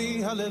 Show me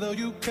how little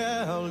you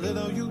care, how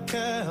little you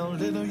care, how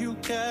little you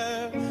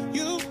care.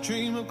 You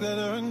dream of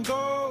glitter and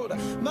gold.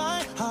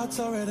 My heart's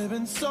already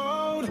been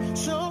sold.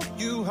 Show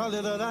you how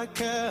little I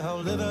care, how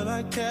little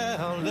I care,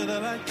 how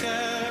little I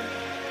care.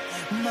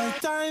 My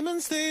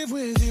diamonds leave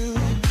with you.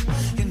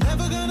 You're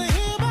never gonna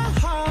hear my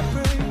heart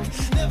break.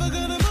 Never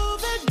gonna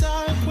move in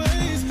dark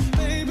ways.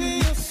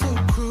 Baby, you're so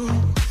cruel.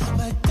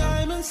 My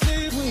diamonds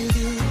leave with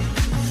you.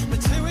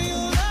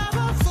 Material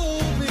never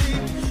fooled me.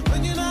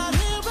 When you're not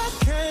here, I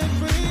can't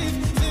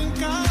breathe.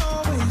 Think I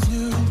always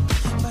knew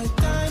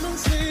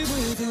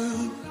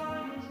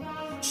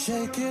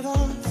it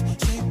off.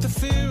 Shake the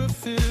fear of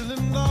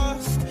feeling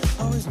lost.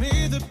 Always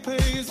me that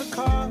pays the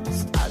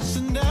cost. I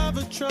should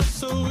never trust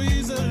so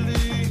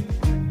easily.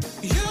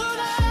 You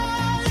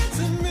lied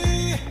to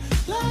me,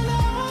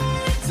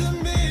 lied to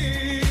me.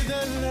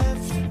 Then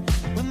left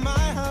with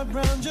my heart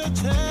round your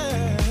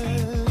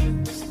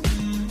chest.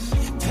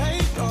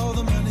 Take all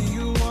the money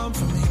you want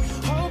from me.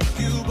 Hope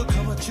you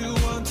become what you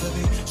want to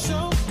be.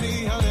 Show me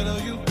how little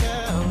you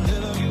care, how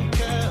little you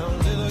care, how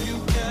little you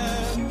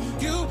care.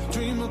 You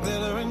dream of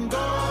glitter and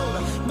gold.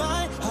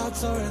 My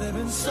heart's already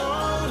been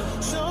sold.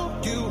 Show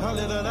you how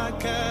little I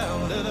care, how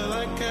little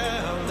I care,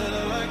 how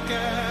little I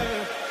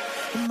care.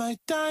 My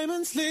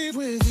diamonds leave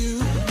with you.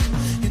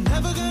 You're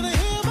never gonna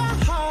hear my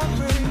heart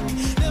break.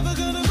 Never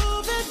gonna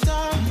move in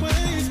dark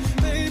ways.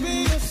 Baby,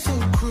 you're so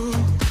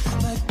cruel.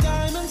 My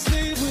diamonds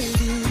leave with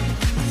you.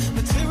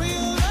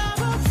 Material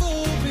never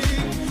fool me.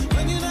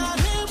 When you're not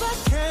here, I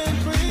can't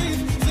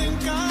breathe. Think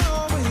I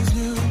always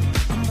knew.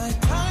 My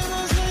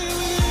diamonds leave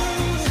with you.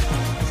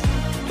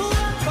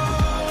 Ooh, oh,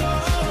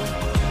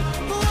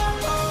 ooh,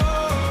 oh,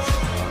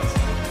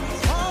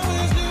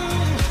 always knew.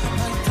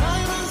 My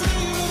diamonds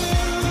leave with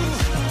you.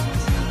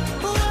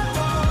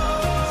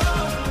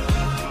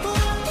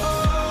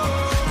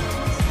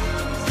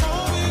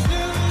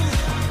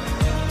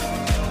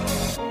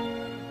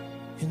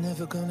 You're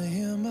never gonna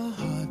hear my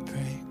heart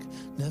break.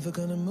 Never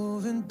gonna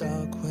move in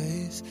dark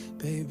ways.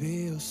 Baby,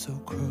 you're so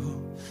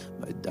cruel.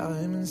 My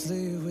diamonds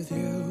leave with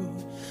you.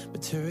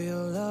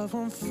 Material love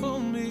won't fool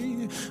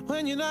me.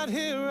 When you're not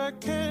here, I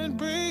can't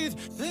breathe.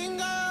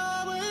 Think I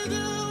always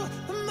do.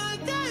 My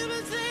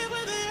diamonds leave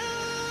with you.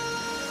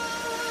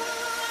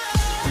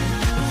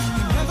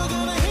 You're never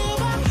gonna hear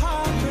my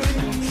heart break.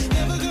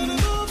 Never gonna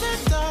move in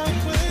dark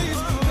ways.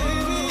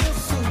 Baby,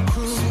 you're so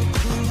cruel.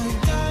 My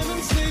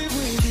diamonds leave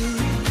with you.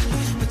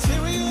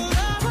 Material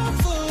love won't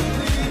fool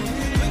me.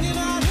 When you're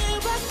not here,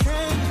 I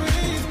can't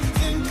breathe.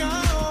 Think I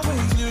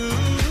always knew.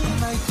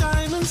 My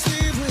diamonds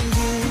leave with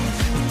you.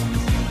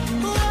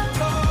 Ooh,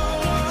 oh,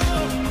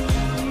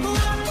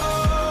 ooh, oh,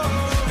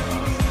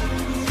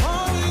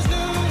 always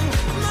knew.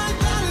 My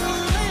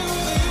diamonds leave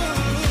with you.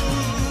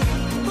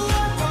 Ooh,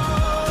 oh,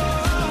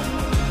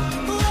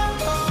 ooh,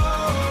 oh,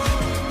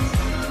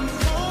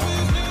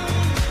 always knew.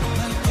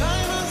 My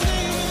diamonds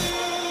leave with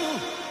you.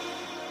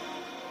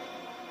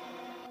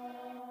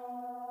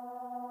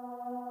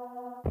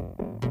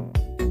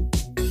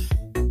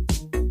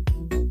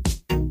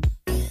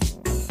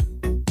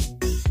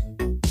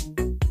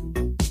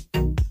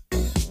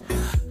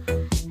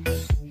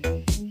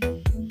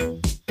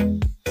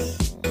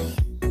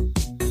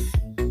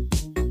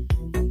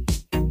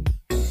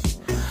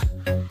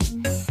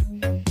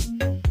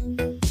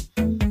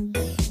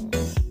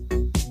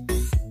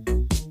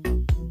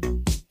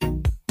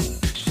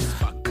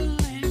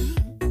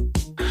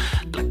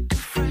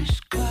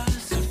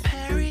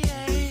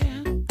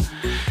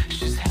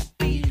 She's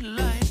happy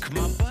like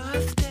my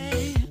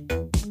birthday.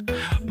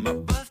 My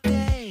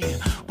birthday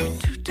went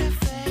to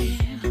Taffy.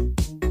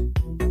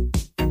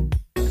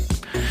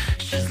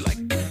 She's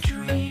like a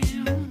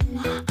dream.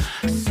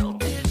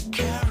 Salted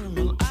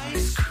caramel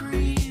ice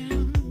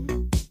cream.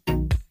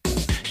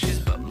 She's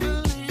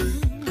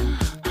bubbling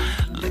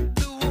like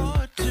the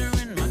water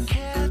in my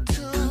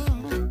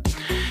kettle.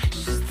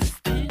 She's the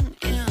sting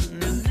in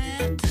the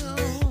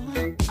nettle.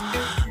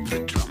 The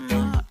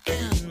drummer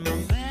in my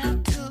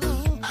metal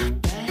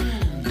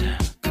band.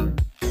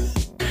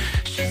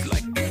 She's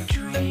like a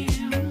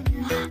dream.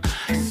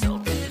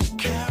 Salted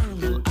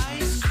caramel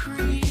ice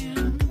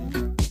cream.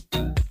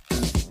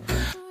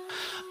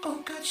 Oh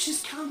God,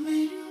 she's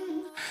coming.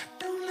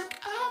 Don't look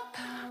up.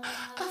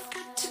 I've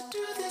got to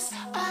do this.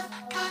 I've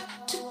got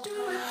to do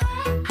it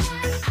right.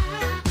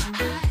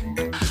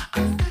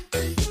 I've got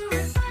to do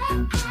it right.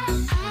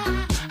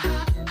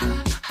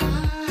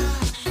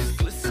 She's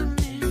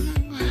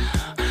glistening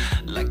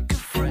like a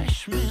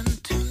fresh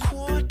mint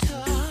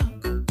quarter.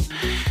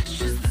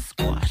 She's the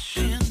squash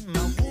in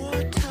my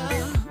water.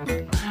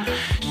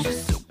 She's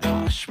so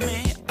posh,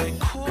 me, I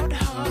caught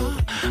her,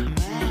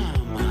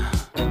 ma'am.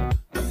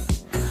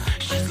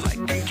 She's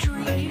like a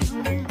dream.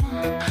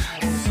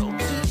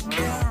 Salted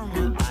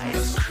caramel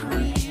ice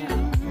cream.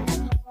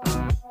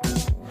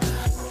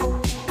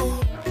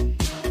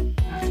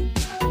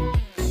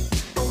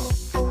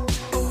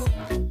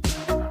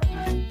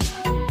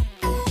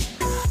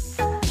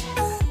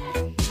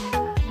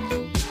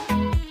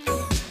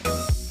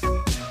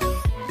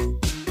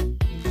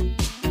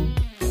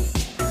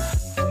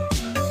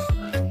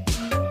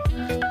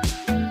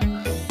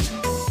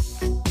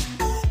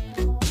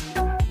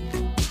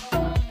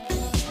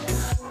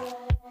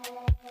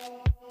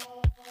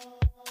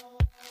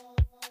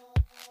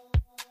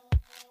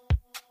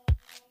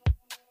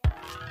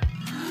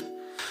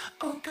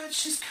 Oh God,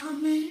 she's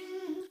coming.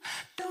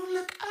 Don't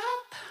look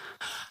up.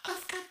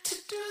 I've got to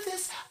do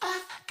this.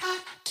 I've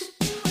got to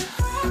do it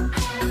right.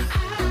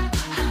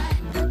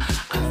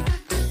 I've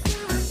got to do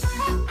it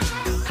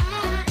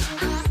right.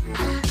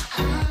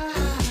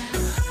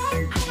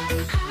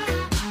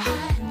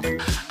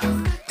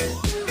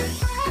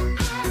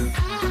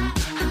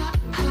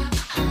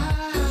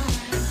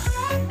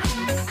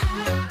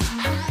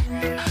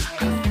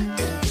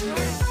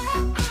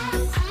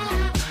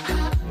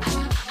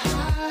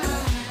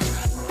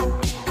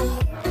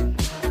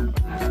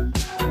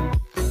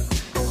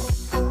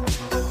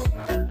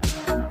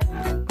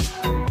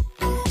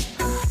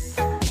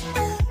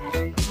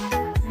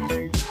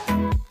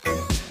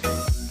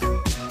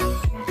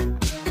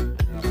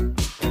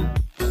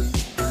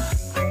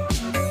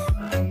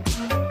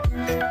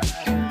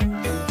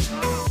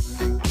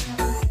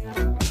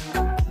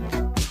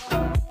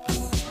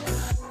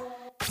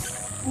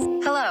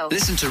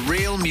 listen to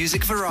real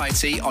music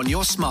variety on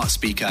your smart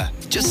speaker.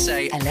 Just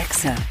say,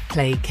 Alexa,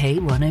 play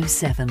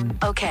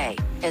K107. Okay,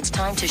 it's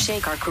time to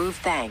shake our groove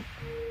thing.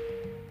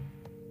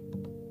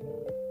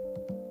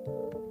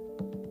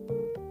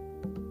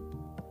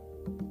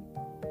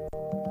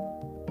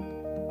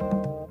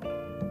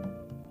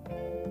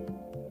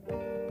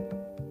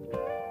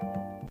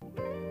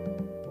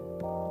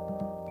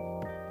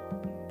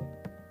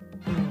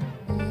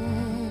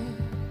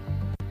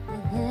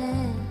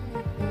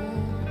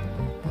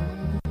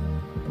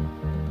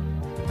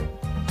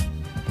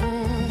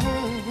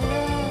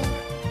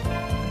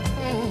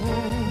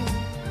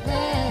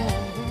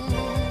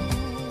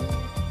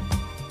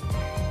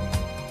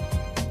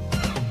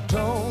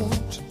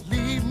 Don't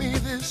leave me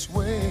this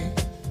way.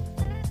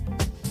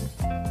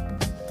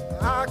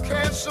 I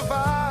can't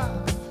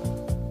survive,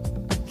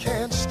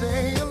 can't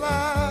stay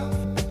alive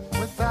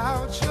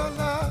without your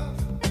love.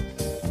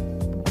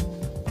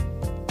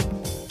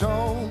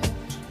 Don't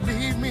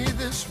leave me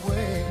this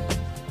way.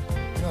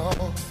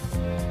 No,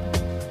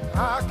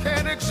 I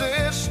can't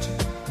exist.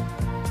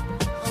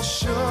 I'll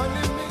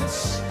surely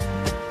miss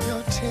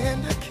your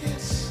tender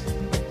kiss.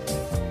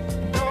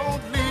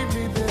 Don't leave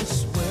me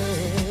this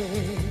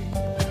way.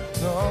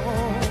 No,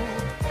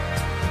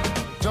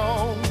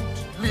 don't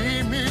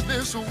leave me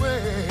this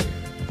way.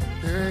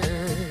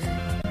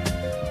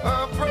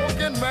 A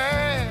broken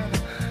man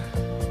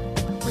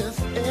with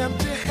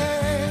empty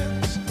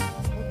hands.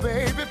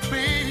 Baby,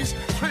 please,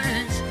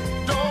 please,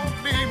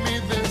 don't leave me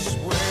this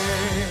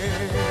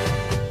way.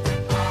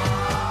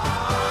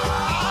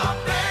 Ah,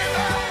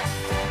 baby,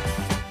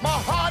 my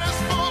heart is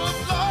full of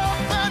love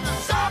and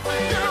desire for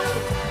you.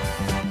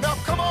 Now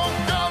come on,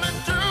 girl, and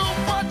do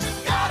what you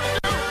gotta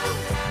do.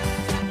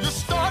 You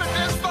started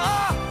this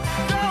fire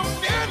down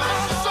in my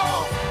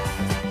soul.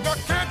 Now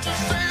can't you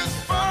see it's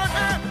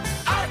burning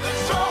out of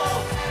control?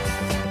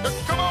 Now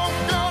come on,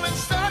 girl, and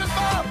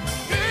satisfy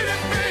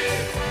needing me.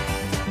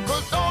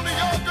 'Cause only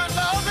your good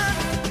loving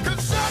can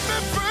set me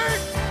free.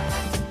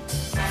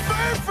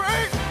 Free,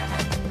 free.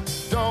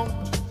 Don't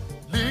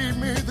leave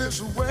me this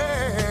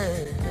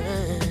way.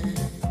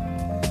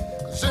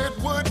 'Cause it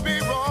would be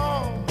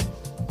wrong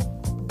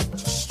to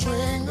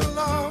string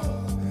along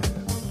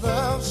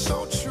love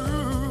so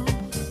true.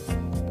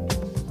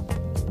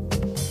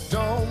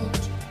 Don't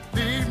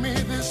leave me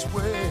this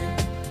way.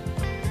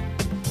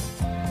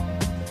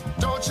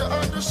 Don't you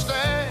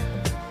understand?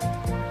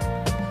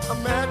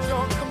 I'm at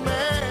your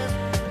command.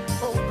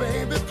 Oh,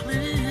 baby,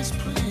 please,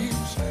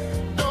 please,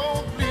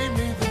 don't leave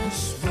me this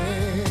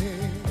way.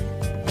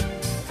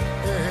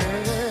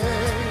 Hey,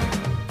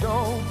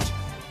 don't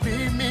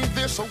leave me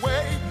this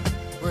way.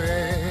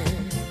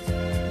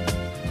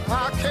 I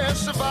can't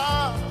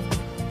survive,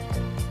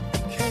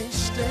 can't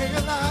stay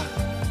alive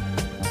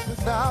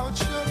without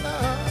your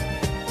love.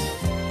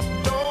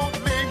 Don't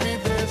leave me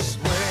this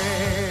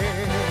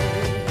way.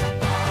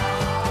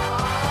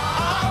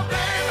 Ah,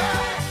 baby,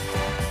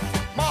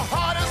 my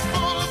heart is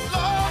full of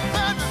love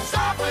and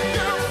desire for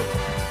you.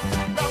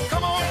 Now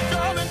come on,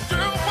 girl, and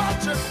do what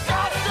you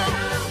gotta do.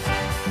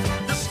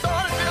 You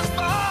started this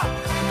fire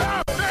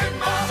down in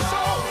my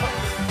soul.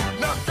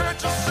 Now can't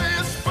you see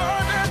it's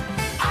burning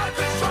out of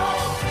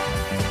control?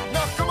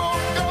 Now come on,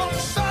 girl,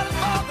 and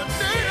satisfy the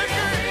need in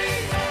me.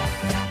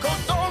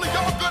 'Cause only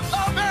your good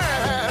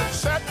loving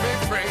set me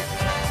free.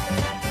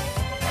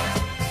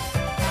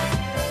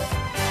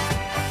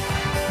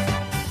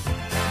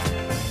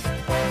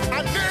 I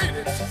need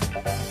it.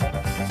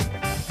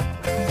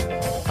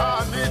 I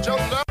need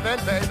your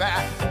loving, baby.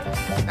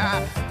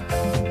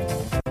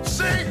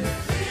 See,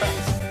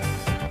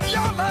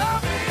 your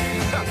love,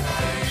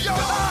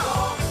 your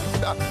love.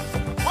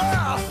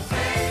 Well,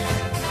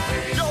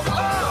 your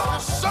love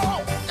is so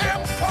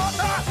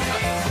important,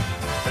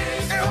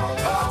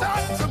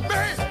 important to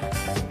me.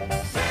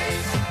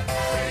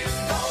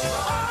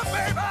 Oh,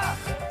 baby,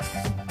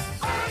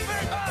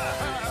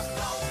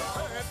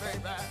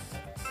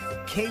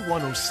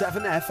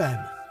 K107 FM.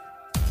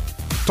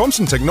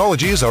 Thomson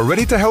Technologies are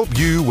ready to help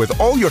you with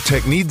all your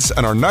tech needs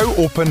and are now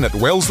open at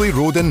Wellesley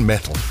Road in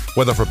Metal.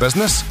 Whether for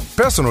business,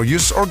 personal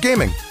use or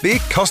gaming, they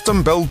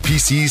custom build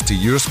PCs to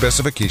your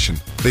specification.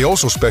 They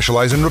also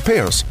specialise in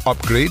repairs,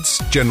 upgrades,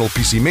 general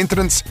PC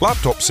maintenance,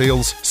 laptop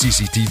sales,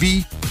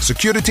 CCTV,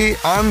 security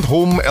and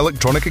home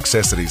electronic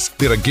accessories.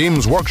 They're a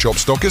games workshop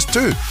stockist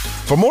too.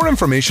 For more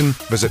information,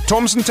 visit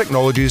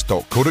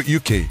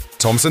thomsontechnologies.co.uk.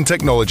 Thomson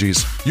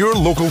Technologies, your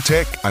local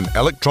tech and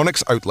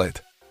electronics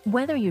outlet.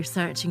 Whether you're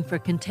searching for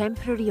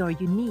contemporary or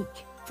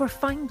unique, for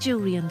fine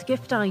jewellery and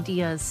gift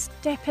ideas,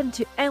 step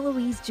into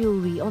Eloise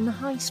Jewellery on the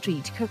High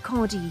Street,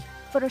 Kirkcaldy,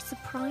 for a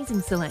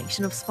surprising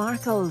selection of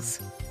sparkles.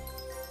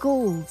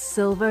 Gold,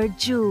 silver,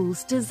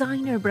 jewels,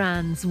 designer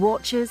brands,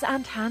 watches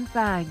and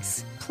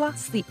handbags,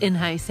 plus the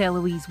in-house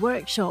Eloise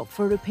workshop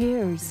for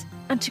repairs,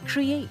 and to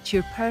create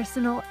your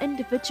personal,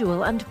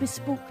 individual and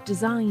bespoke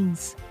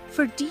designs.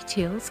 For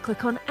details,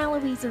 click on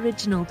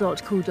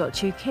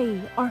eloiseoriginal.co.uk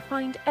or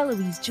find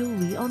Eloise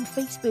Jewellery on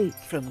Facebook.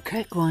 From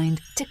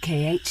Kirkwind to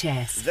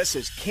KHS. This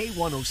is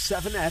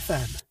K107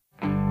 FM.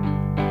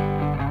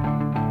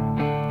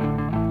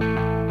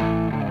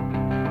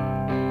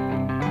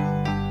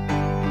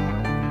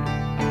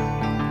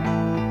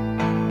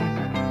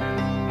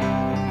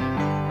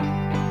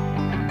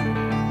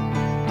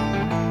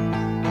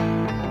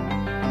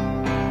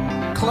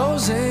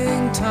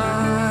 Closing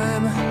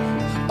time.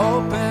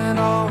 Open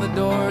all the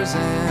doors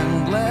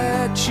and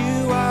let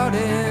you out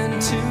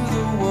into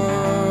the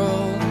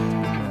world.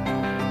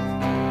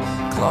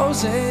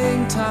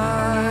 Closing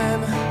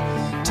time.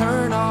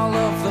 Turn all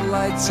of the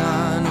lights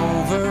on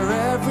over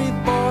every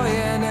boy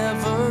and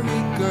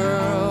every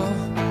girl.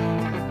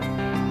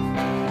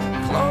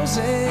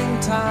 Closing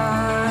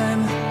time.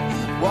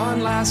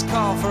 One last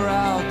call for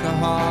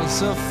alcohol,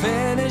 so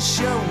finish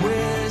your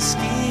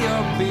whiskey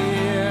or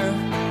beer.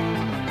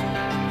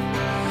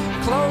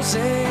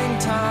 Closing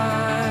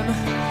time.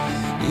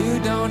 You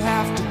don't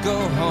have to go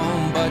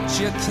home, but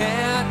you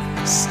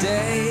can't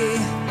stay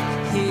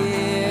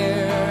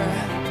here.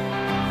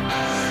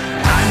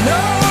 I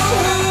know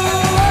who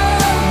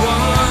I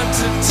want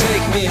to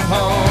take me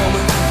home.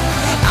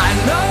 I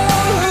know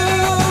who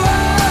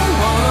I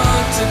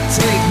want to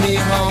take me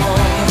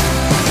home.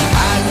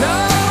 I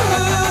know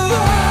who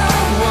I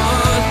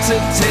want to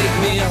take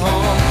me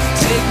home.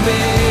 Take me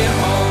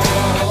home.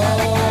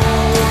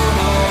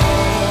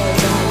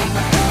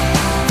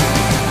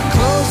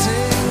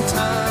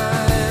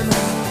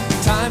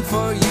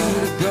 For you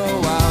to go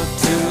out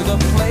to the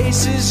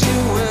places you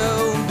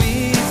will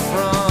be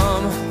from.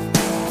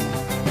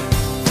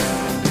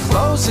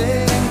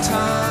 Closing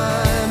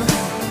time.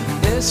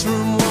 This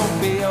room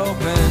won't be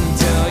open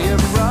till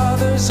your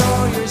brothers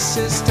or your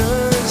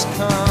sisters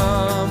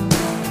come.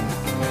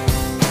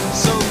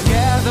 So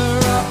gather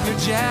up your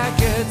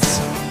jackets,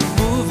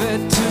 move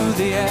it to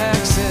the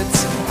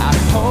exits. I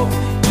hope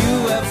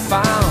you have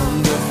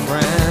found a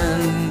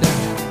friend.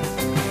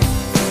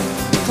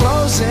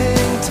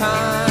 Closing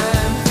time.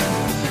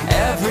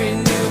 Every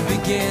new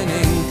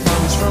beginning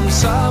comes from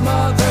some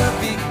other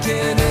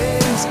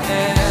beginning's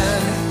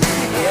end.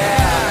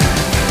 Yeah,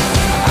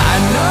 I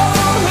know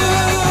who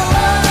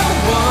I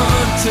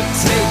want to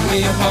take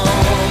me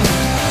home.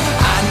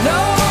 I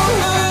know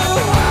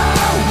who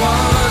I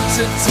want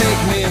to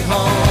take me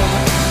home.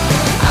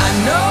 I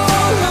know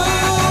who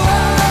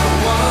I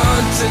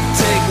want to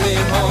take me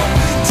home.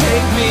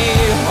 Take me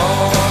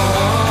home.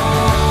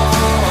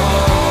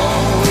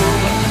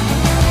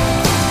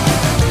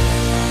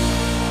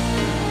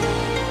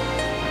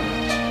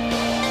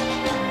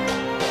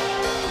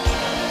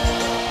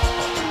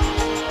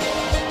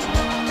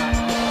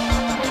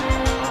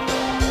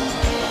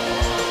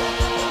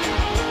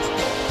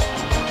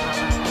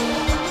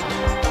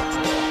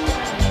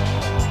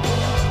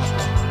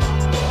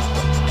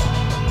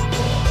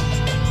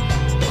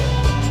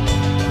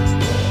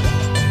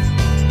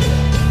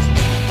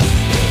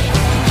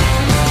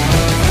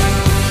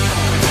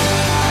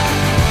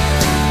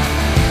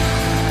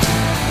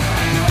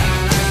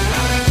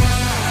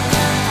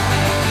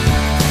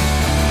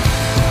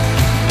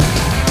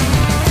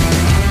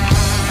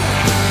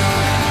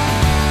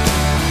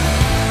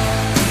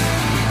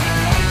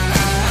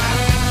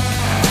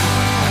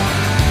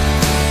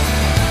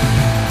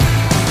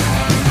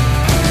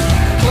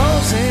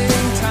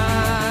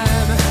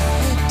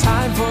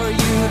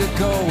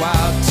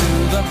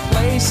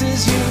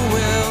 Places you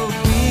will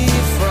be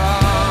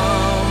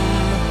from.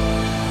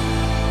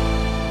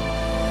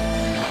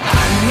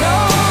 I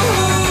know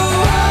who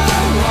I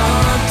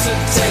want to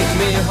take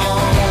me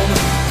home.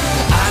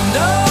 I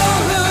know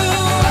who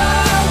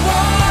I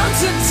want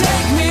to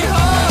take me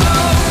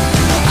home.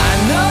 I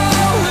know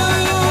who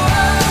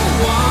I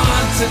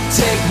want to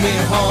take me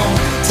home.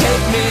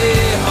 Take me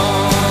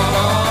home.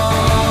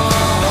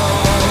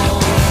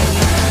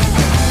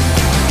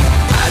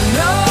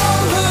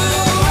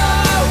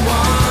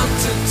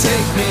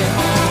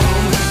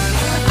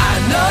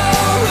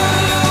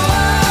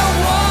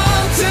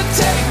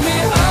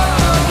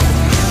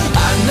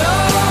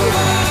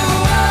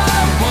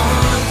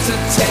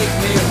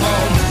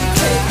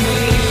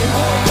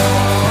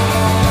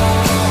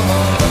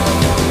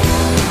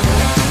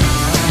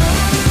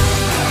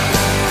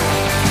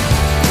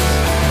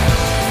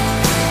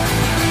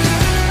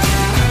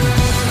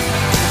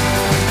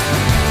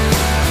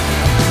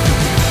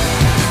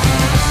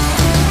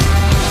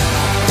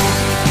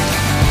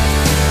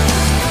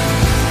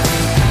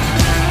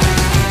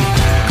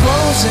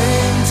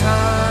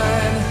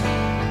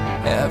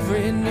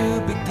 Every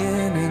new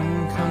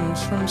beginning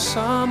comes from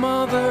some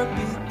other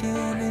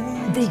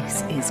beginning.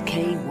 This is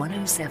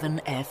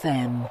K107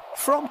 FM.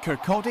 From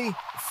Kirkcaldy,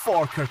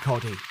 for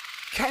Kirkcaldy.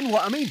 Ken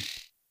what I mean?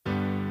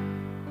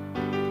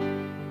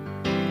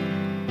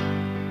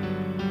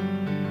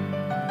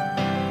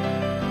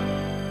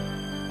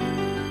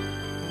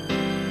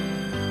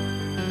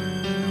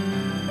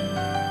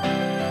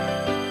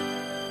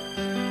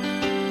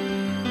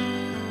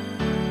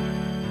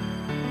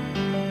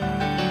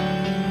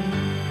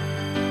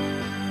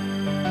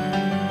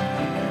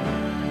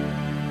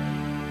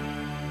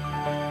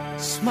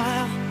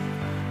 Smile,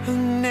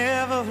 an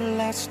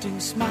everlasting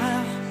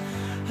smile.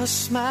 A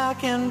smile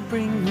can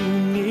bring you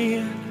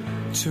near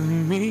to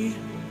me.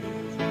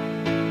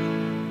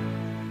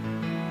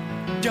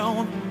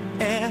 Don't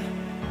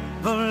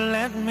ever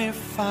let me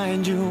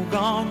find you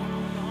gone,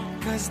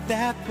 'cause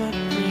that would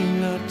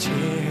bring a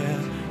tear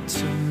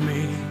to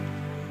me.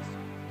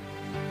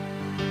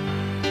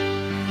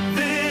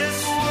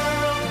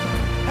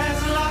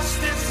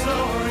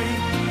 glory.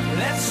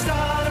 Let's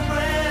start a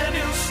brand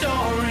new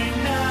story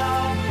now,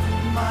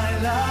 my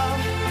love.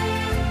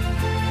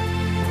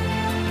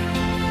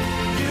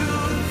 You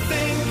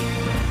think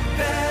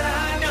that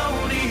I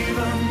don't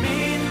even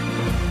mean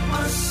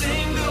a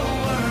single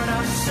word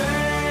I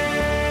say.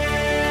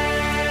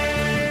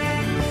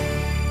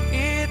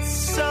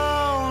 It's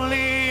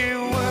only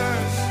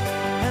words,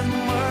 and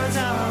words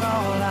are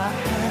all I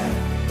had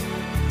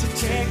to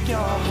take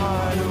your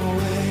heart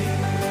away.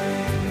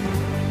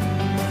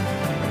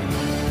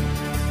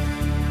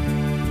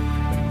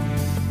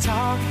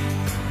 Talk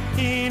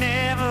in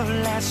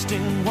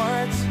everlasting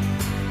words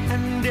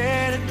and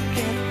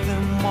dedicate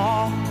them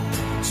all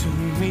to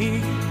me.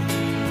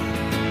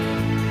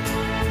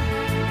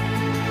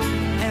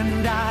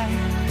 And I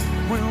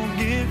will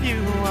give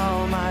you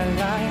all my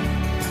life.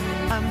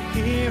 I'm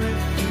here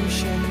if you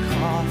should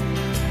call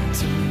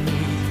to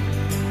me.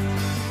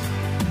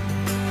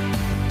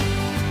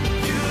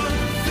 You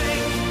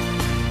think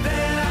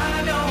that I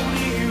don't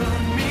even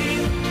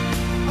mean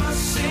a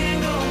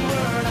single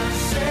word I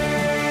say.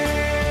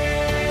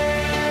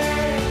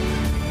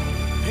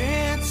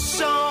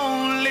 It's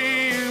only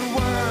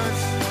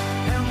words,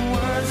 and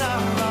words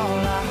are all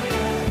I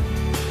have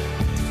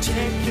to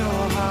take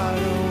your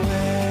heart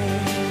away.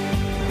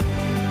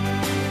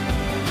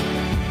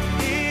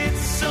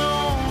 It's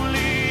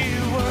only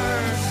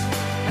words,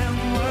 and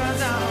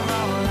words are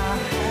all I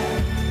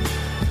have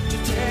to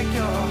take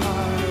your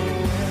heart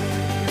away.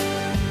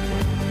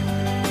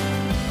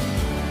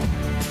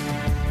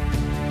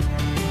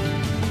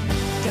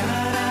 Da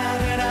da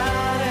da da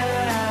da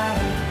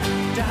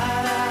da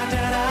da da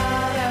da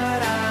da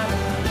da.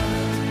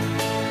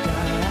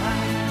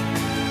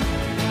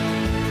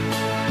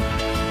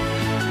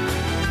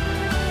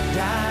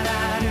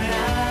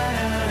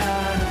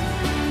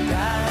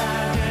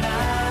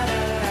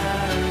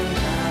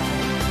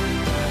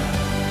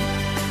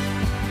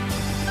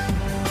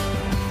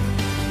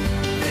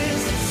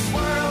 This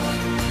world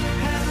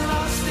has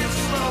lost its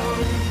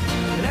glory.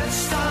 Let's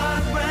start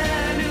a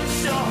brand new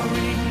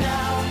story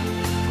now,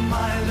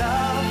 my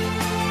love.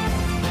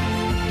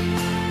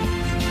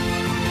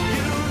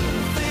 You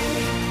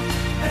think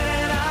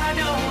that I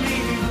don't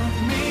even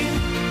mean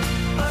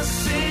a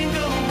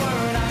single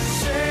word I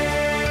say.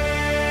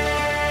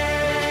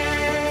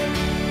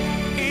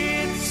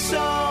 It's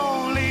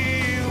only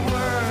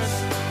words,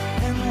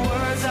 and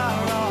words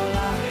are all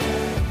I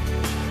have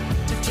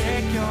to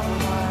take your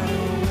heart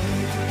away.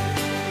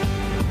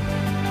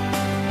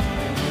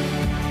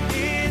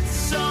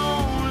 It's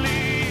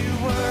only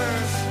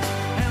words,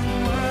 and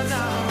words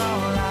are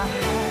all I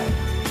have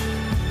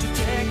to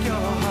take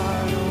your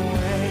heart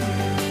away.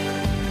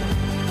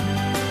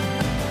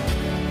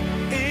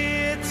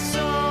 It's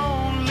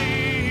only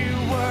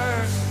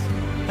words,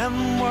 and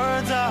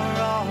words are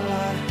all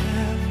I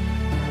have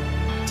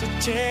to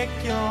take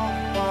your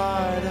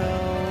heart away.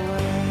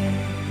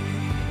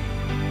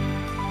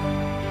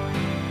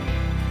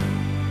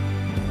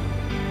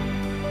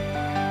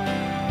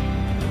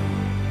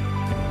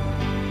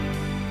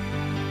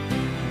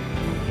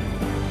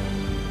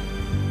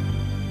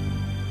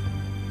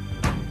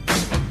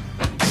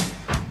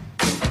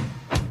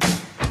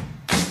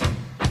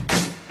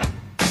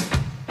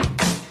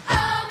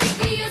 Oh,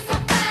 Mickey, you're so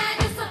fine,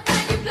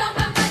 you blow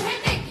my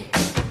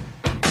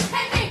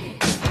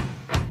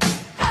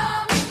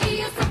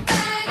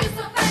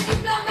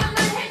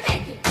mind.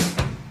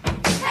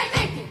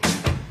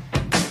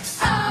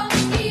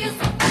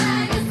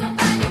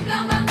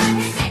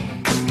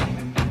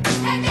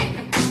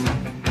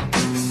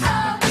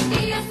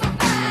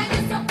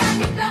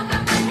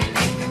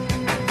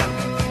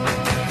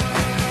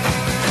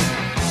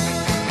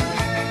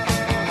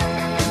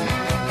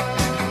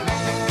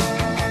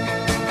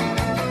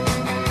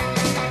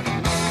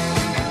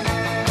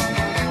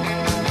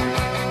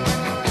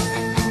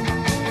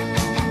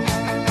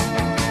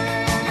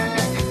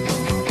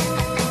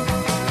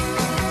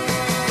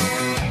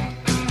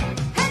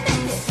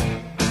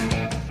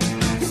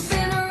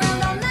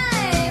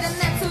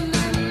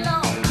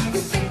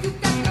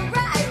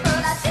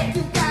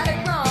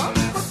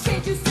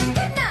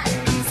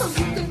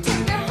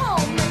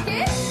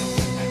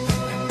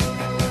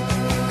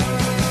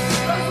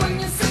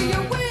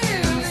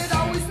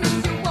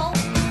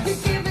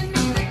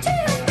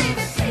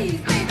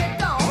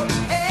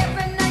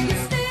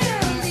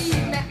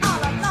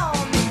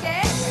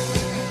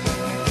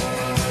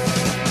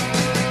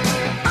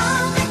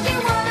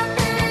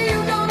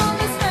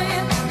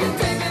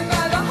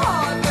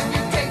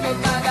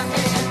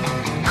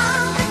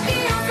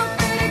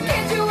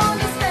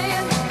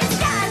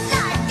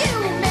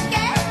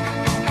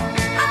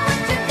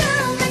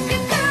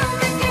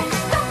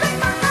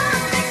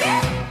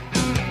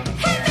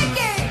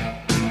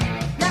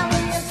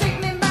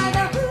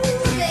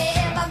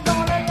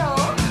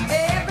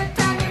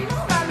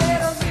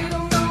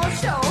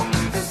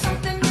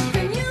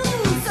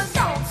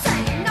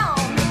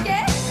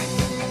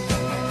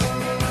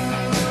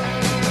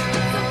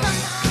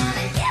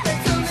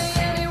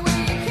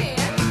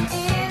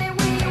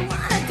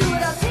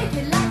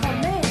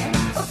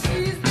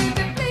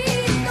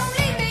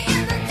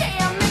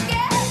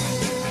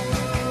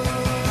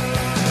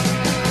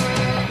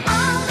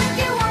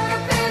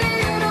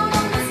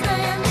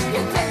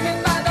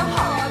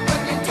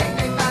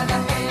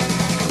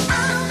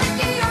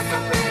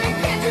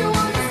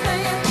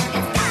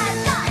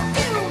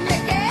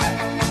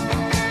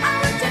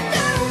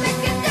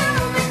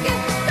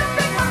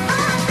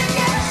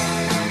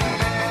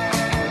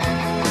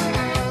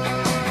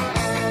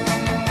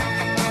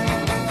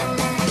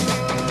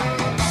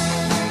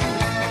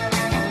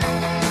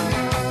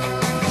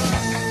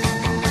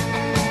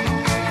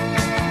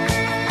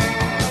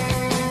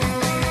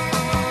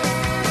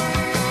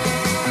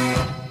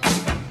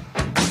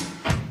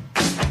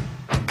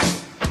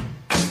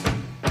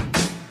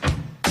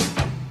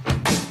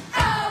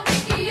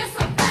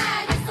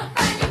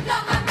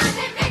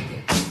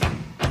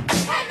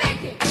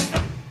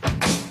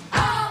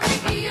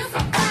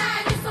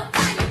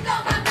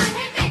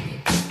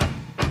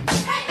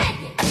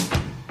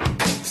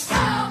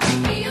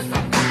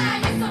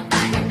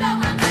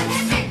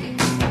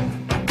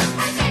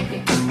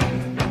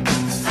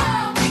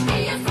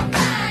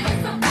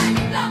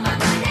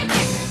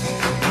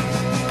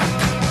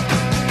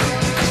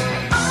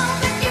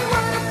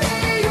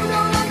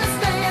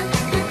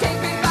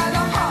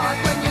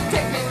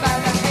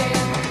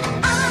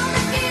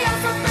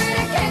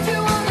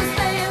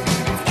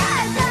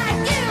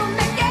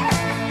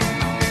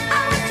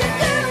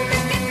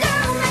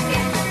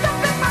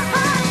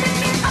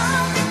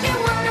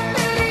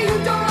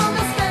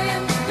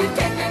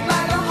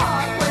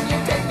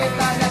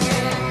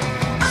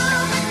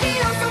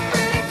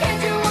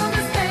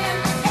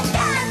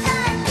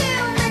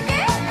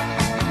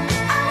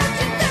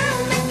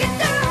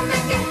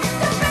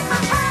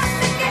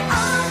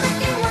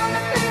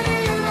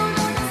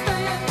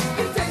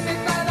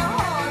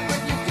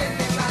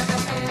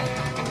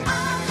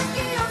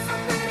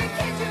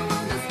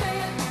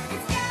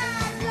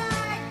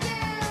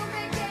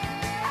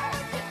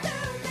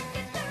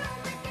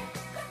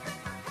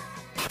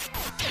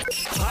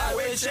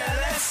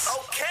 Yes.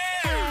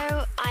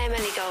 Hello, I am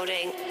Ellie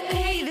Goulding.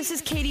 Hey, this is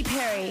Katy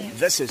Perry.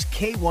 This is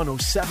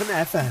K107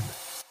 FM.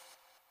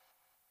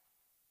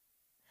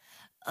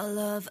 All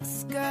of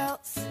us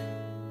girls,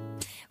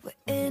 we're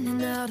in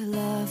and out of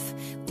love,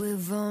 we're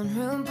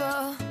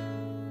vulnerable,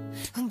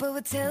 but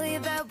we'll tell you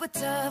that we're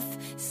tough.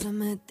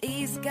 Some of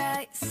these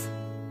guys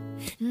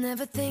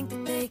never think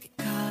that they get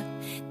caught,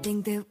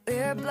 think that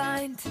we're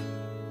blind,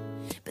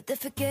 but they're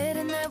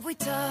forgetting that we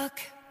talk.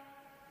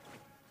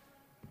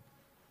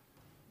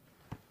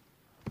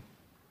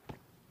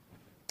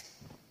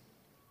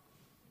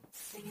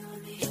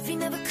 If he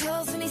never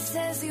calls when he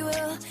says he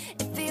will,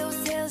 if he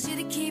always tells you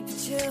to keep it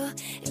chill,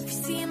 if you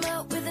see him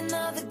out with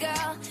another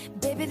girl,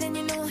 baby, then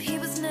you know he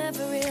was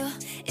never real.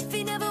 If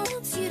he never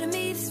wants you to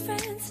meet his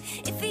friends,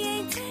 if he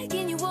ain't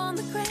tagging you on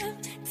the gram,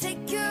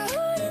 take your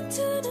heart and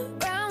turn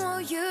around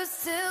while you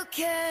still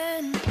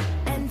can.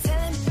 And tell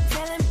him,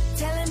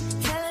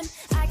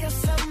 I got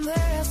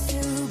somewhere else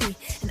to be.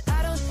 And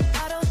I don't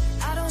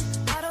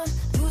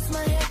lose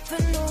my head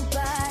for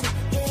nobody.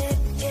 Yeah,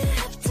 you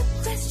have to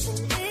question,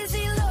 is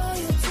he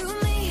loyal to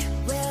me?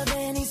 Well,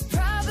 then he's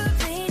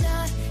probably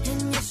not,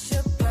 and you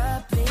should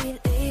probably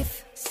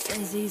leave.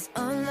 Says he's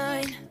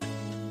online,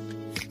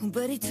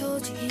 but he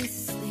told you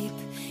he's asleep.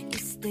 You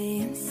stay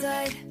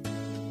inside,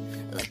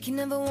 like he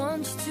never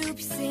wants you to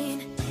be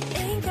seen.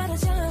 Ain't got a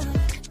job,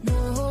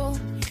 no.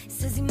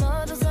 Says he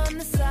models on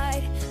the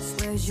side,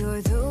 swears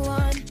you're the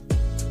one.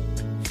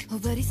 Oh,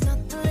 but he's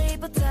not the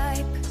label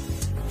type.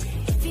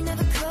 If he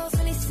never calls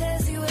when he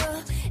says he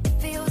will,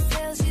 if he always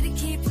tells you to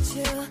keep it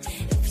chill,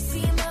 if you see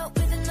him out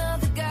with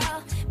another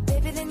girl,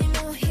 baby, then you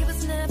know he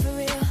was never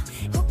real.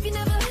 Hope you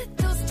never hit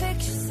those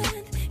pictures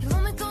sent. He'll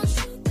only go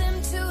shoot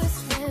them to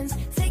his friends.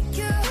 Take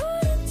your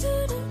heart and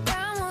turn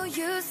around while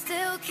you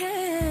still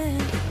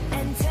can.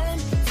 And tell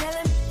him,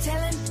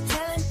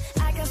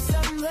 I got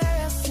somewhere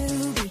else to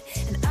be.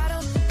 And I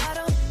don't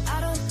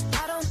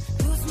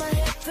lose my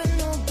head for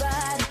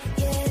nobody.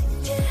 Yeah,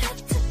 you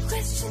have to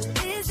question,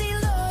 is he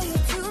loyal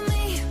to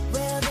me?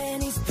 Well,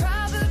 then he's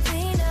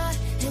probably not,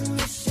 and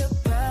you should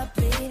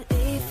probably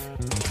leave.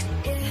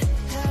 Yeah,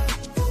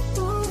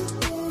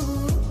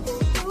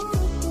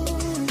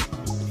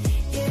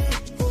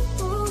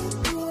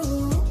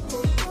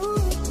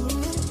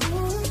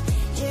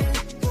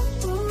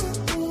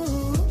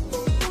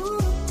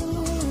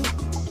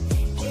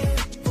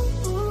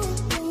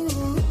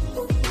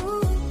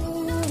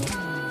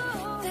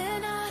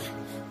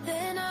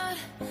 they're not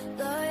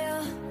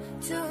loyal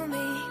to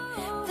me.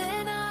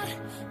 They're not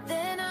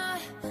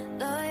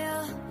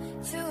loyal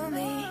to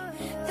me.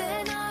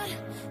 They're not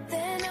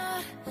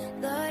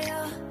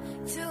loyal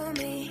to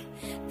me.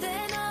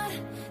 They're not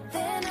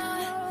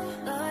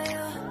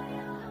loyal.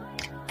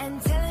 And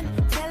tell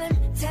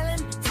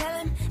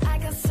him, I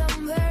got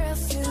somewhere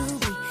else to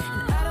be.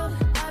 And I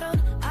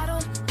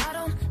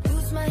don't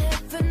lose my head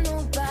for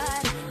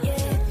nobody.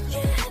 Yeah,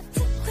 you have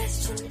to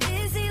question,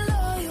 is he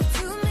loyal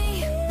to me?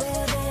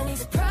 Well, then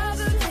he's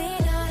probably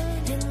not,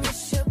 and you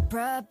should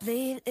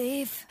probably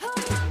leave.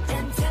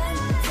 And tell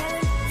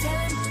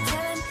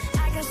him,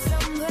 I got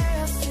somewhere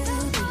else to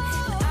be.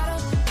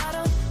 And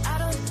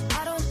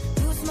I don't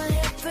lose my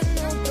head for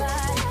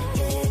nobody.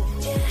 Yeah,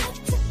 you have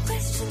to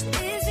question,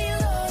 is he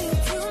loyal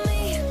to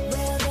me?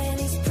 Well, then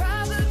he's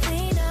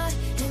probably not,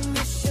 and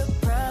you should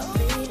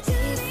probably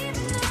leave.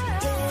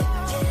 Yeah,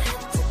 you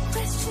have to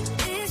question,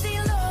 is he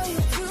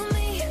loyal to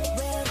me?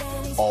 Well,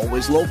 then he's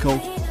Always local,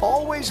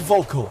 always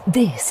vocal.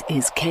 This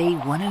is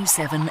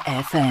K107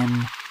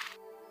 FM.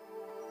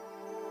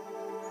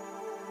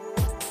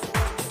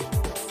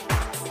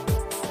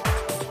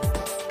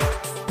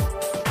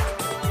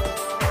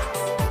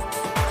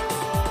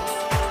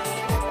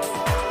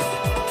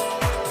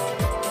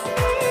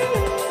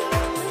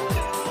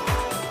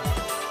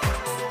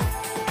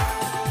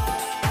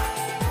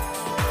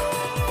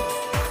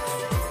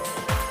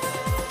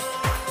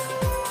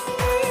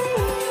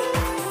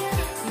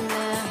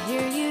 Now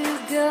here you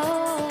go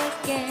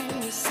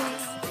again. You say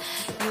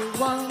you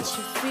want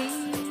your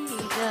freedom.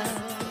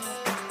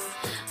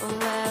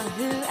 Well,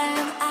 who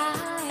am I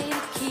to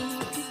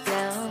keep you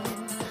down?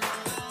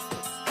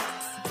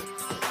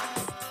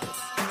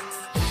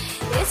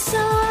 It's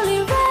only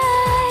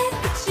right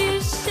that you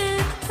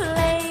should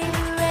play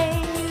the way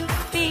you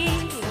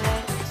feel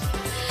it.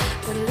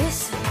 But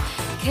listen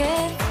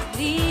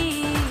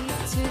carefully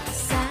to the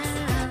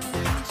sound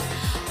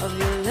of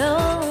your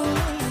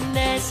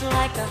loneliness,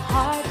 like a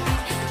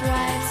heartbeat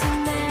drives you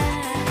mad.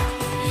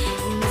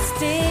 In the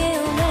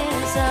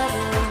stillness of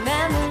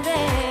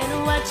remembering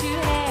what you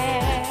had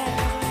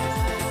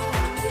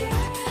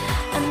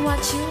and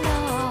what you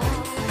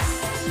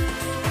lost,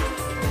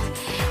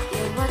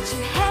 yeah, what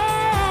you had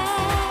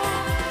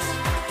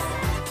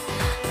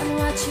and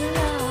what you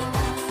lost.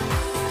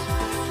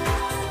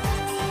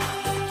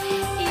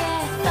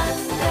 Yeah,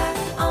 thunder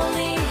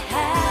only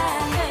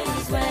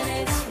happens when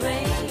it's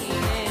raining.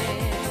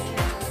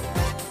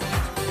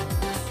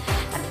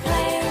 And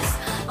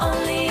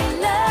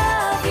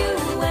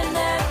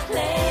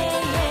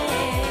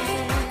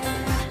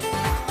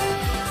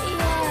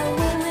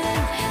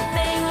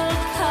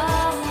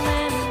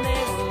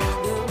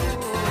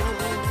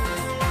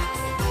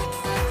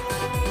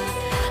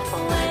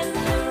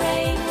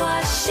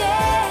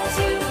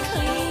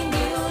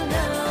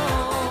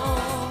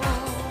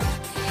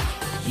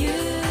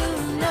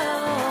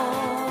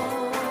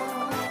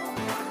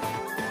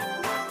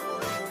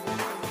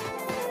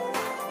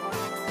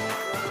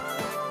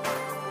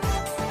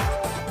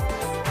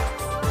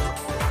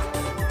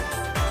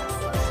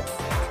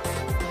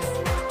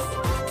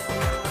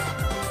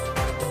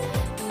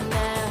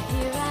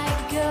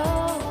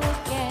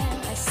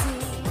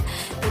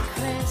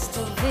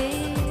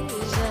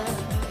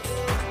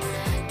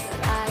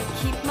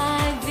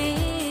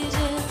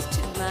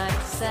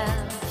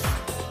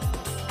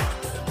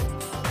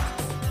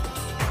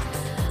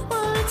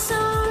It's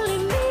only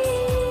me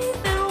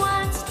that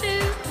wants to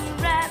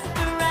wrap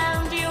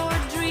around your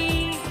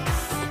dreams.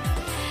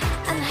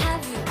 And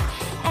have you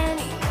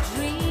any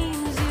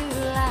dreams you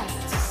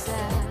like to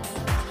sell?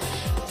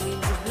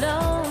 Dreams of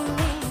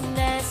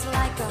loneliness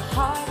like a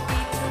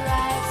heartbeat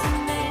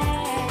rising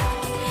there.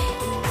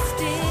 In the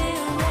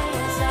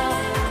stillness of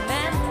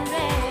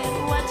remembering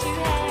what you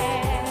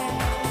had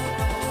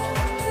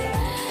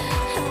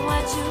and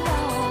what you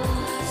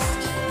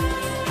lost.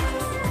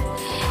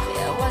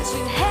 Yeah, what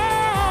you had,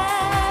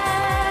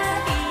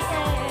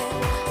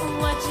 yeah, and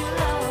what you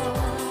lost.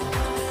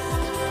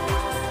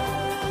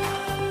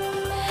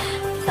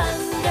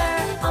 Thunder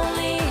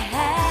only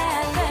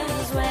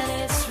happens when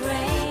it's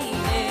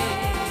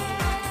raining,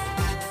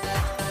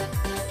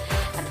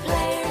 and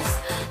players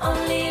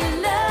only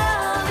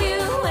love you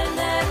when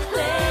they're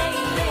playing.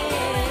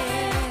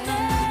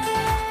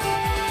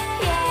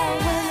 Yeah,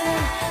 when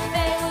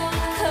they will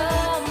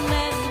come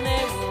and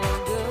they will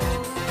go.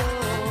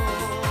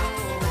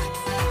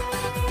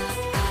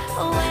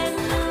 When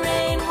the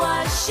rain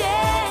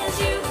washes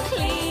you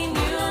clean,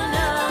 you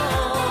know,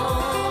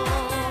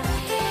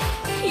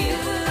 you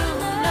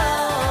know,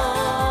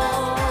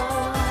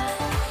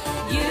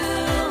 you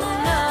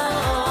know,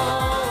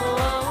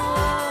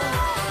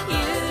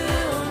 you know,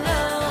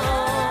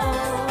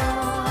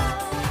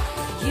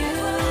 you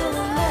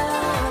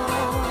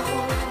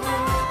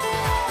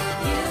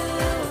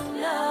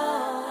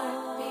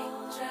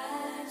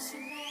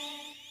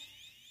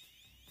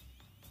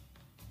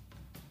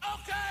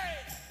Okay,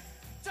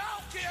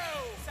 Tokyo,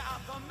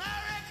 South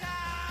America,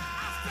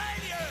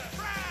 Australia,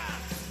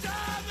 France,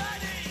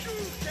 Germany,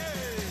 UK,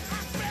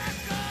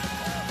 Africa.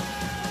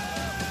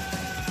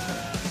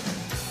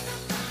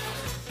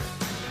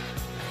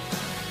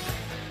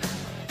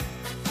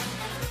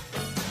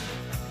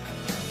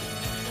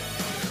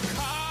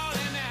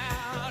 Calling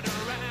out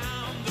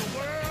around the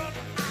world,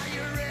 are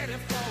you ready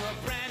for a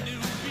brand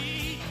new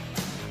beat?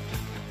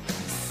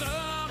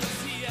 Summer's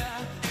here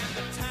and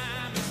the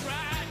time is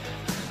right.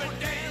 We're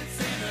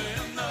dancing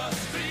in the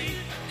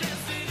street,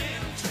 dancing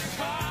in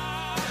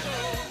Chicago,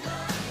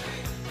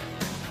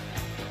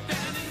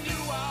 down in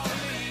New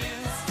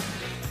Orleans,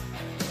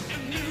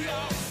 in New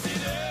York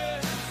City.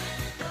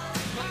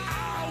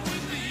 All we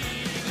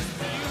need is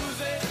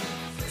music,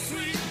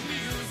 sweet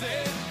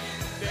music.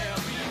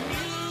 There'll be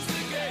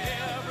music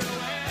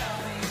everywhere.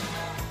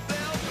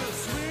 There'll be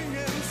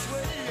swinging,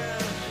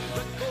 swaying,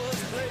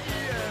 records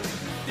playing,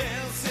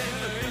 dancing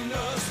in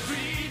the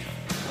street.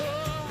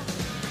 Oh,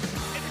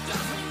 it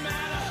doesn't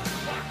matter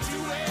what you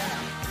wear,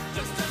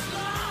 just as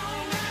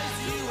long as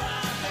you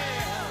are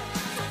there.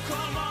 So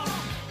come on,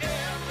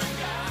 every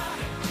guy,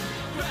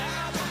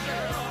 grab a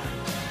girl,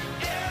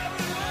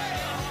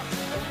 everywhere,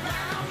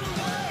 around the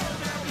world,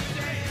 they'll be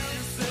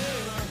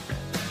dancing,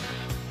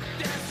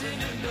 dancing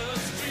in the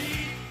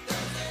street.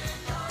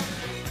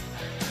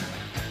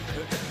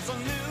 It's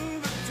an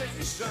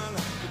invitation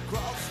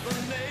across the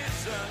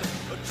nation,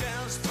 a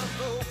chance for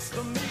folks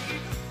to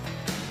meet.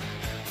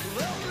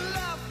 Love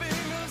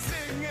laughing and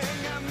singing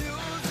and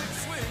music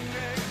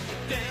swinging,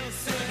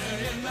 dancing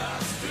in the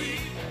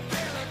street.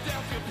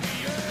 Philadelphia,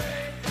 PA,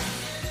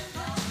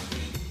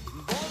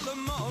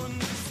 Baltimore,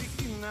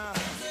 Messina.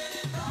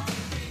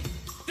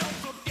 Don't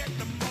forget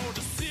the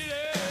Motor City,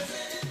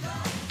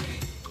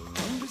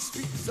 on the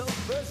streets of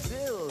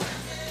Brazil.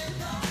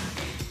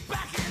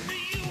 Back in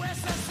the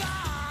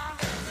USSR,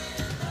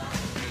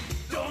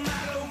 don't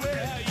matter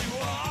where you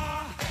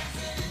are.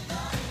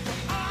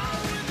 All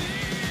we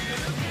need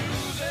is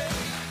music,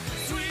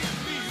 sweet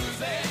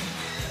music.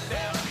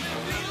 There'll be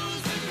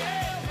music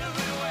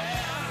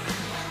everywhere.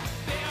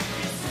 There'll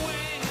be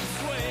swing,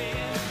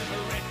 swaying,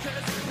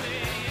 records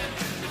playing,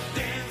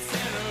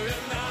 dancing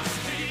in the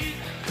street.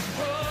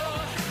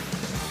 Oh,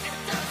 it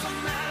doesn't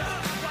matter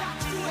what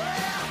you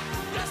wear,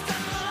 just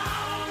as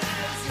long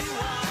as you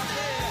are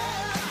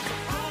there. So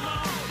come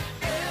on,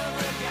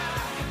 every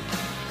guy,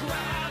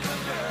 grab a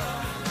girl,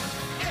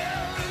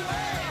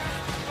 everywhere,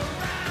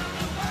 around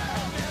the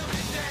world, they'll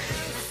be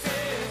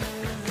dancing,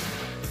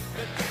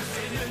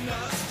 dancing in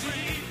the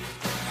street.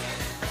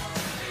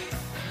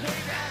 Way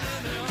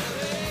down in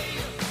LA,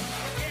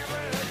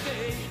 every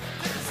day,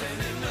 dancing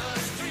in the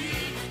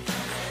street.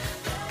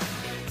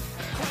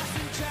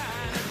 Crossing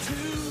China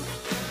too,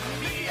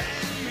 me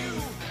and you,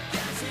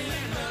 dancing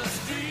in the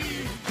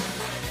street.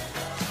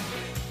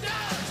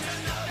 Don't you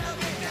know that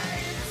we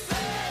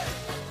dancing?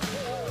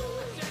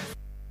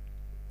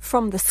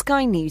 From the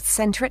Sky News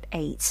Centre at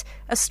 8,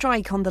 a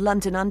strike on the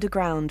London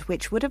Underground,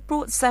 which would have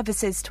brought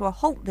services to a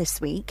halt this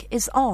week, is on.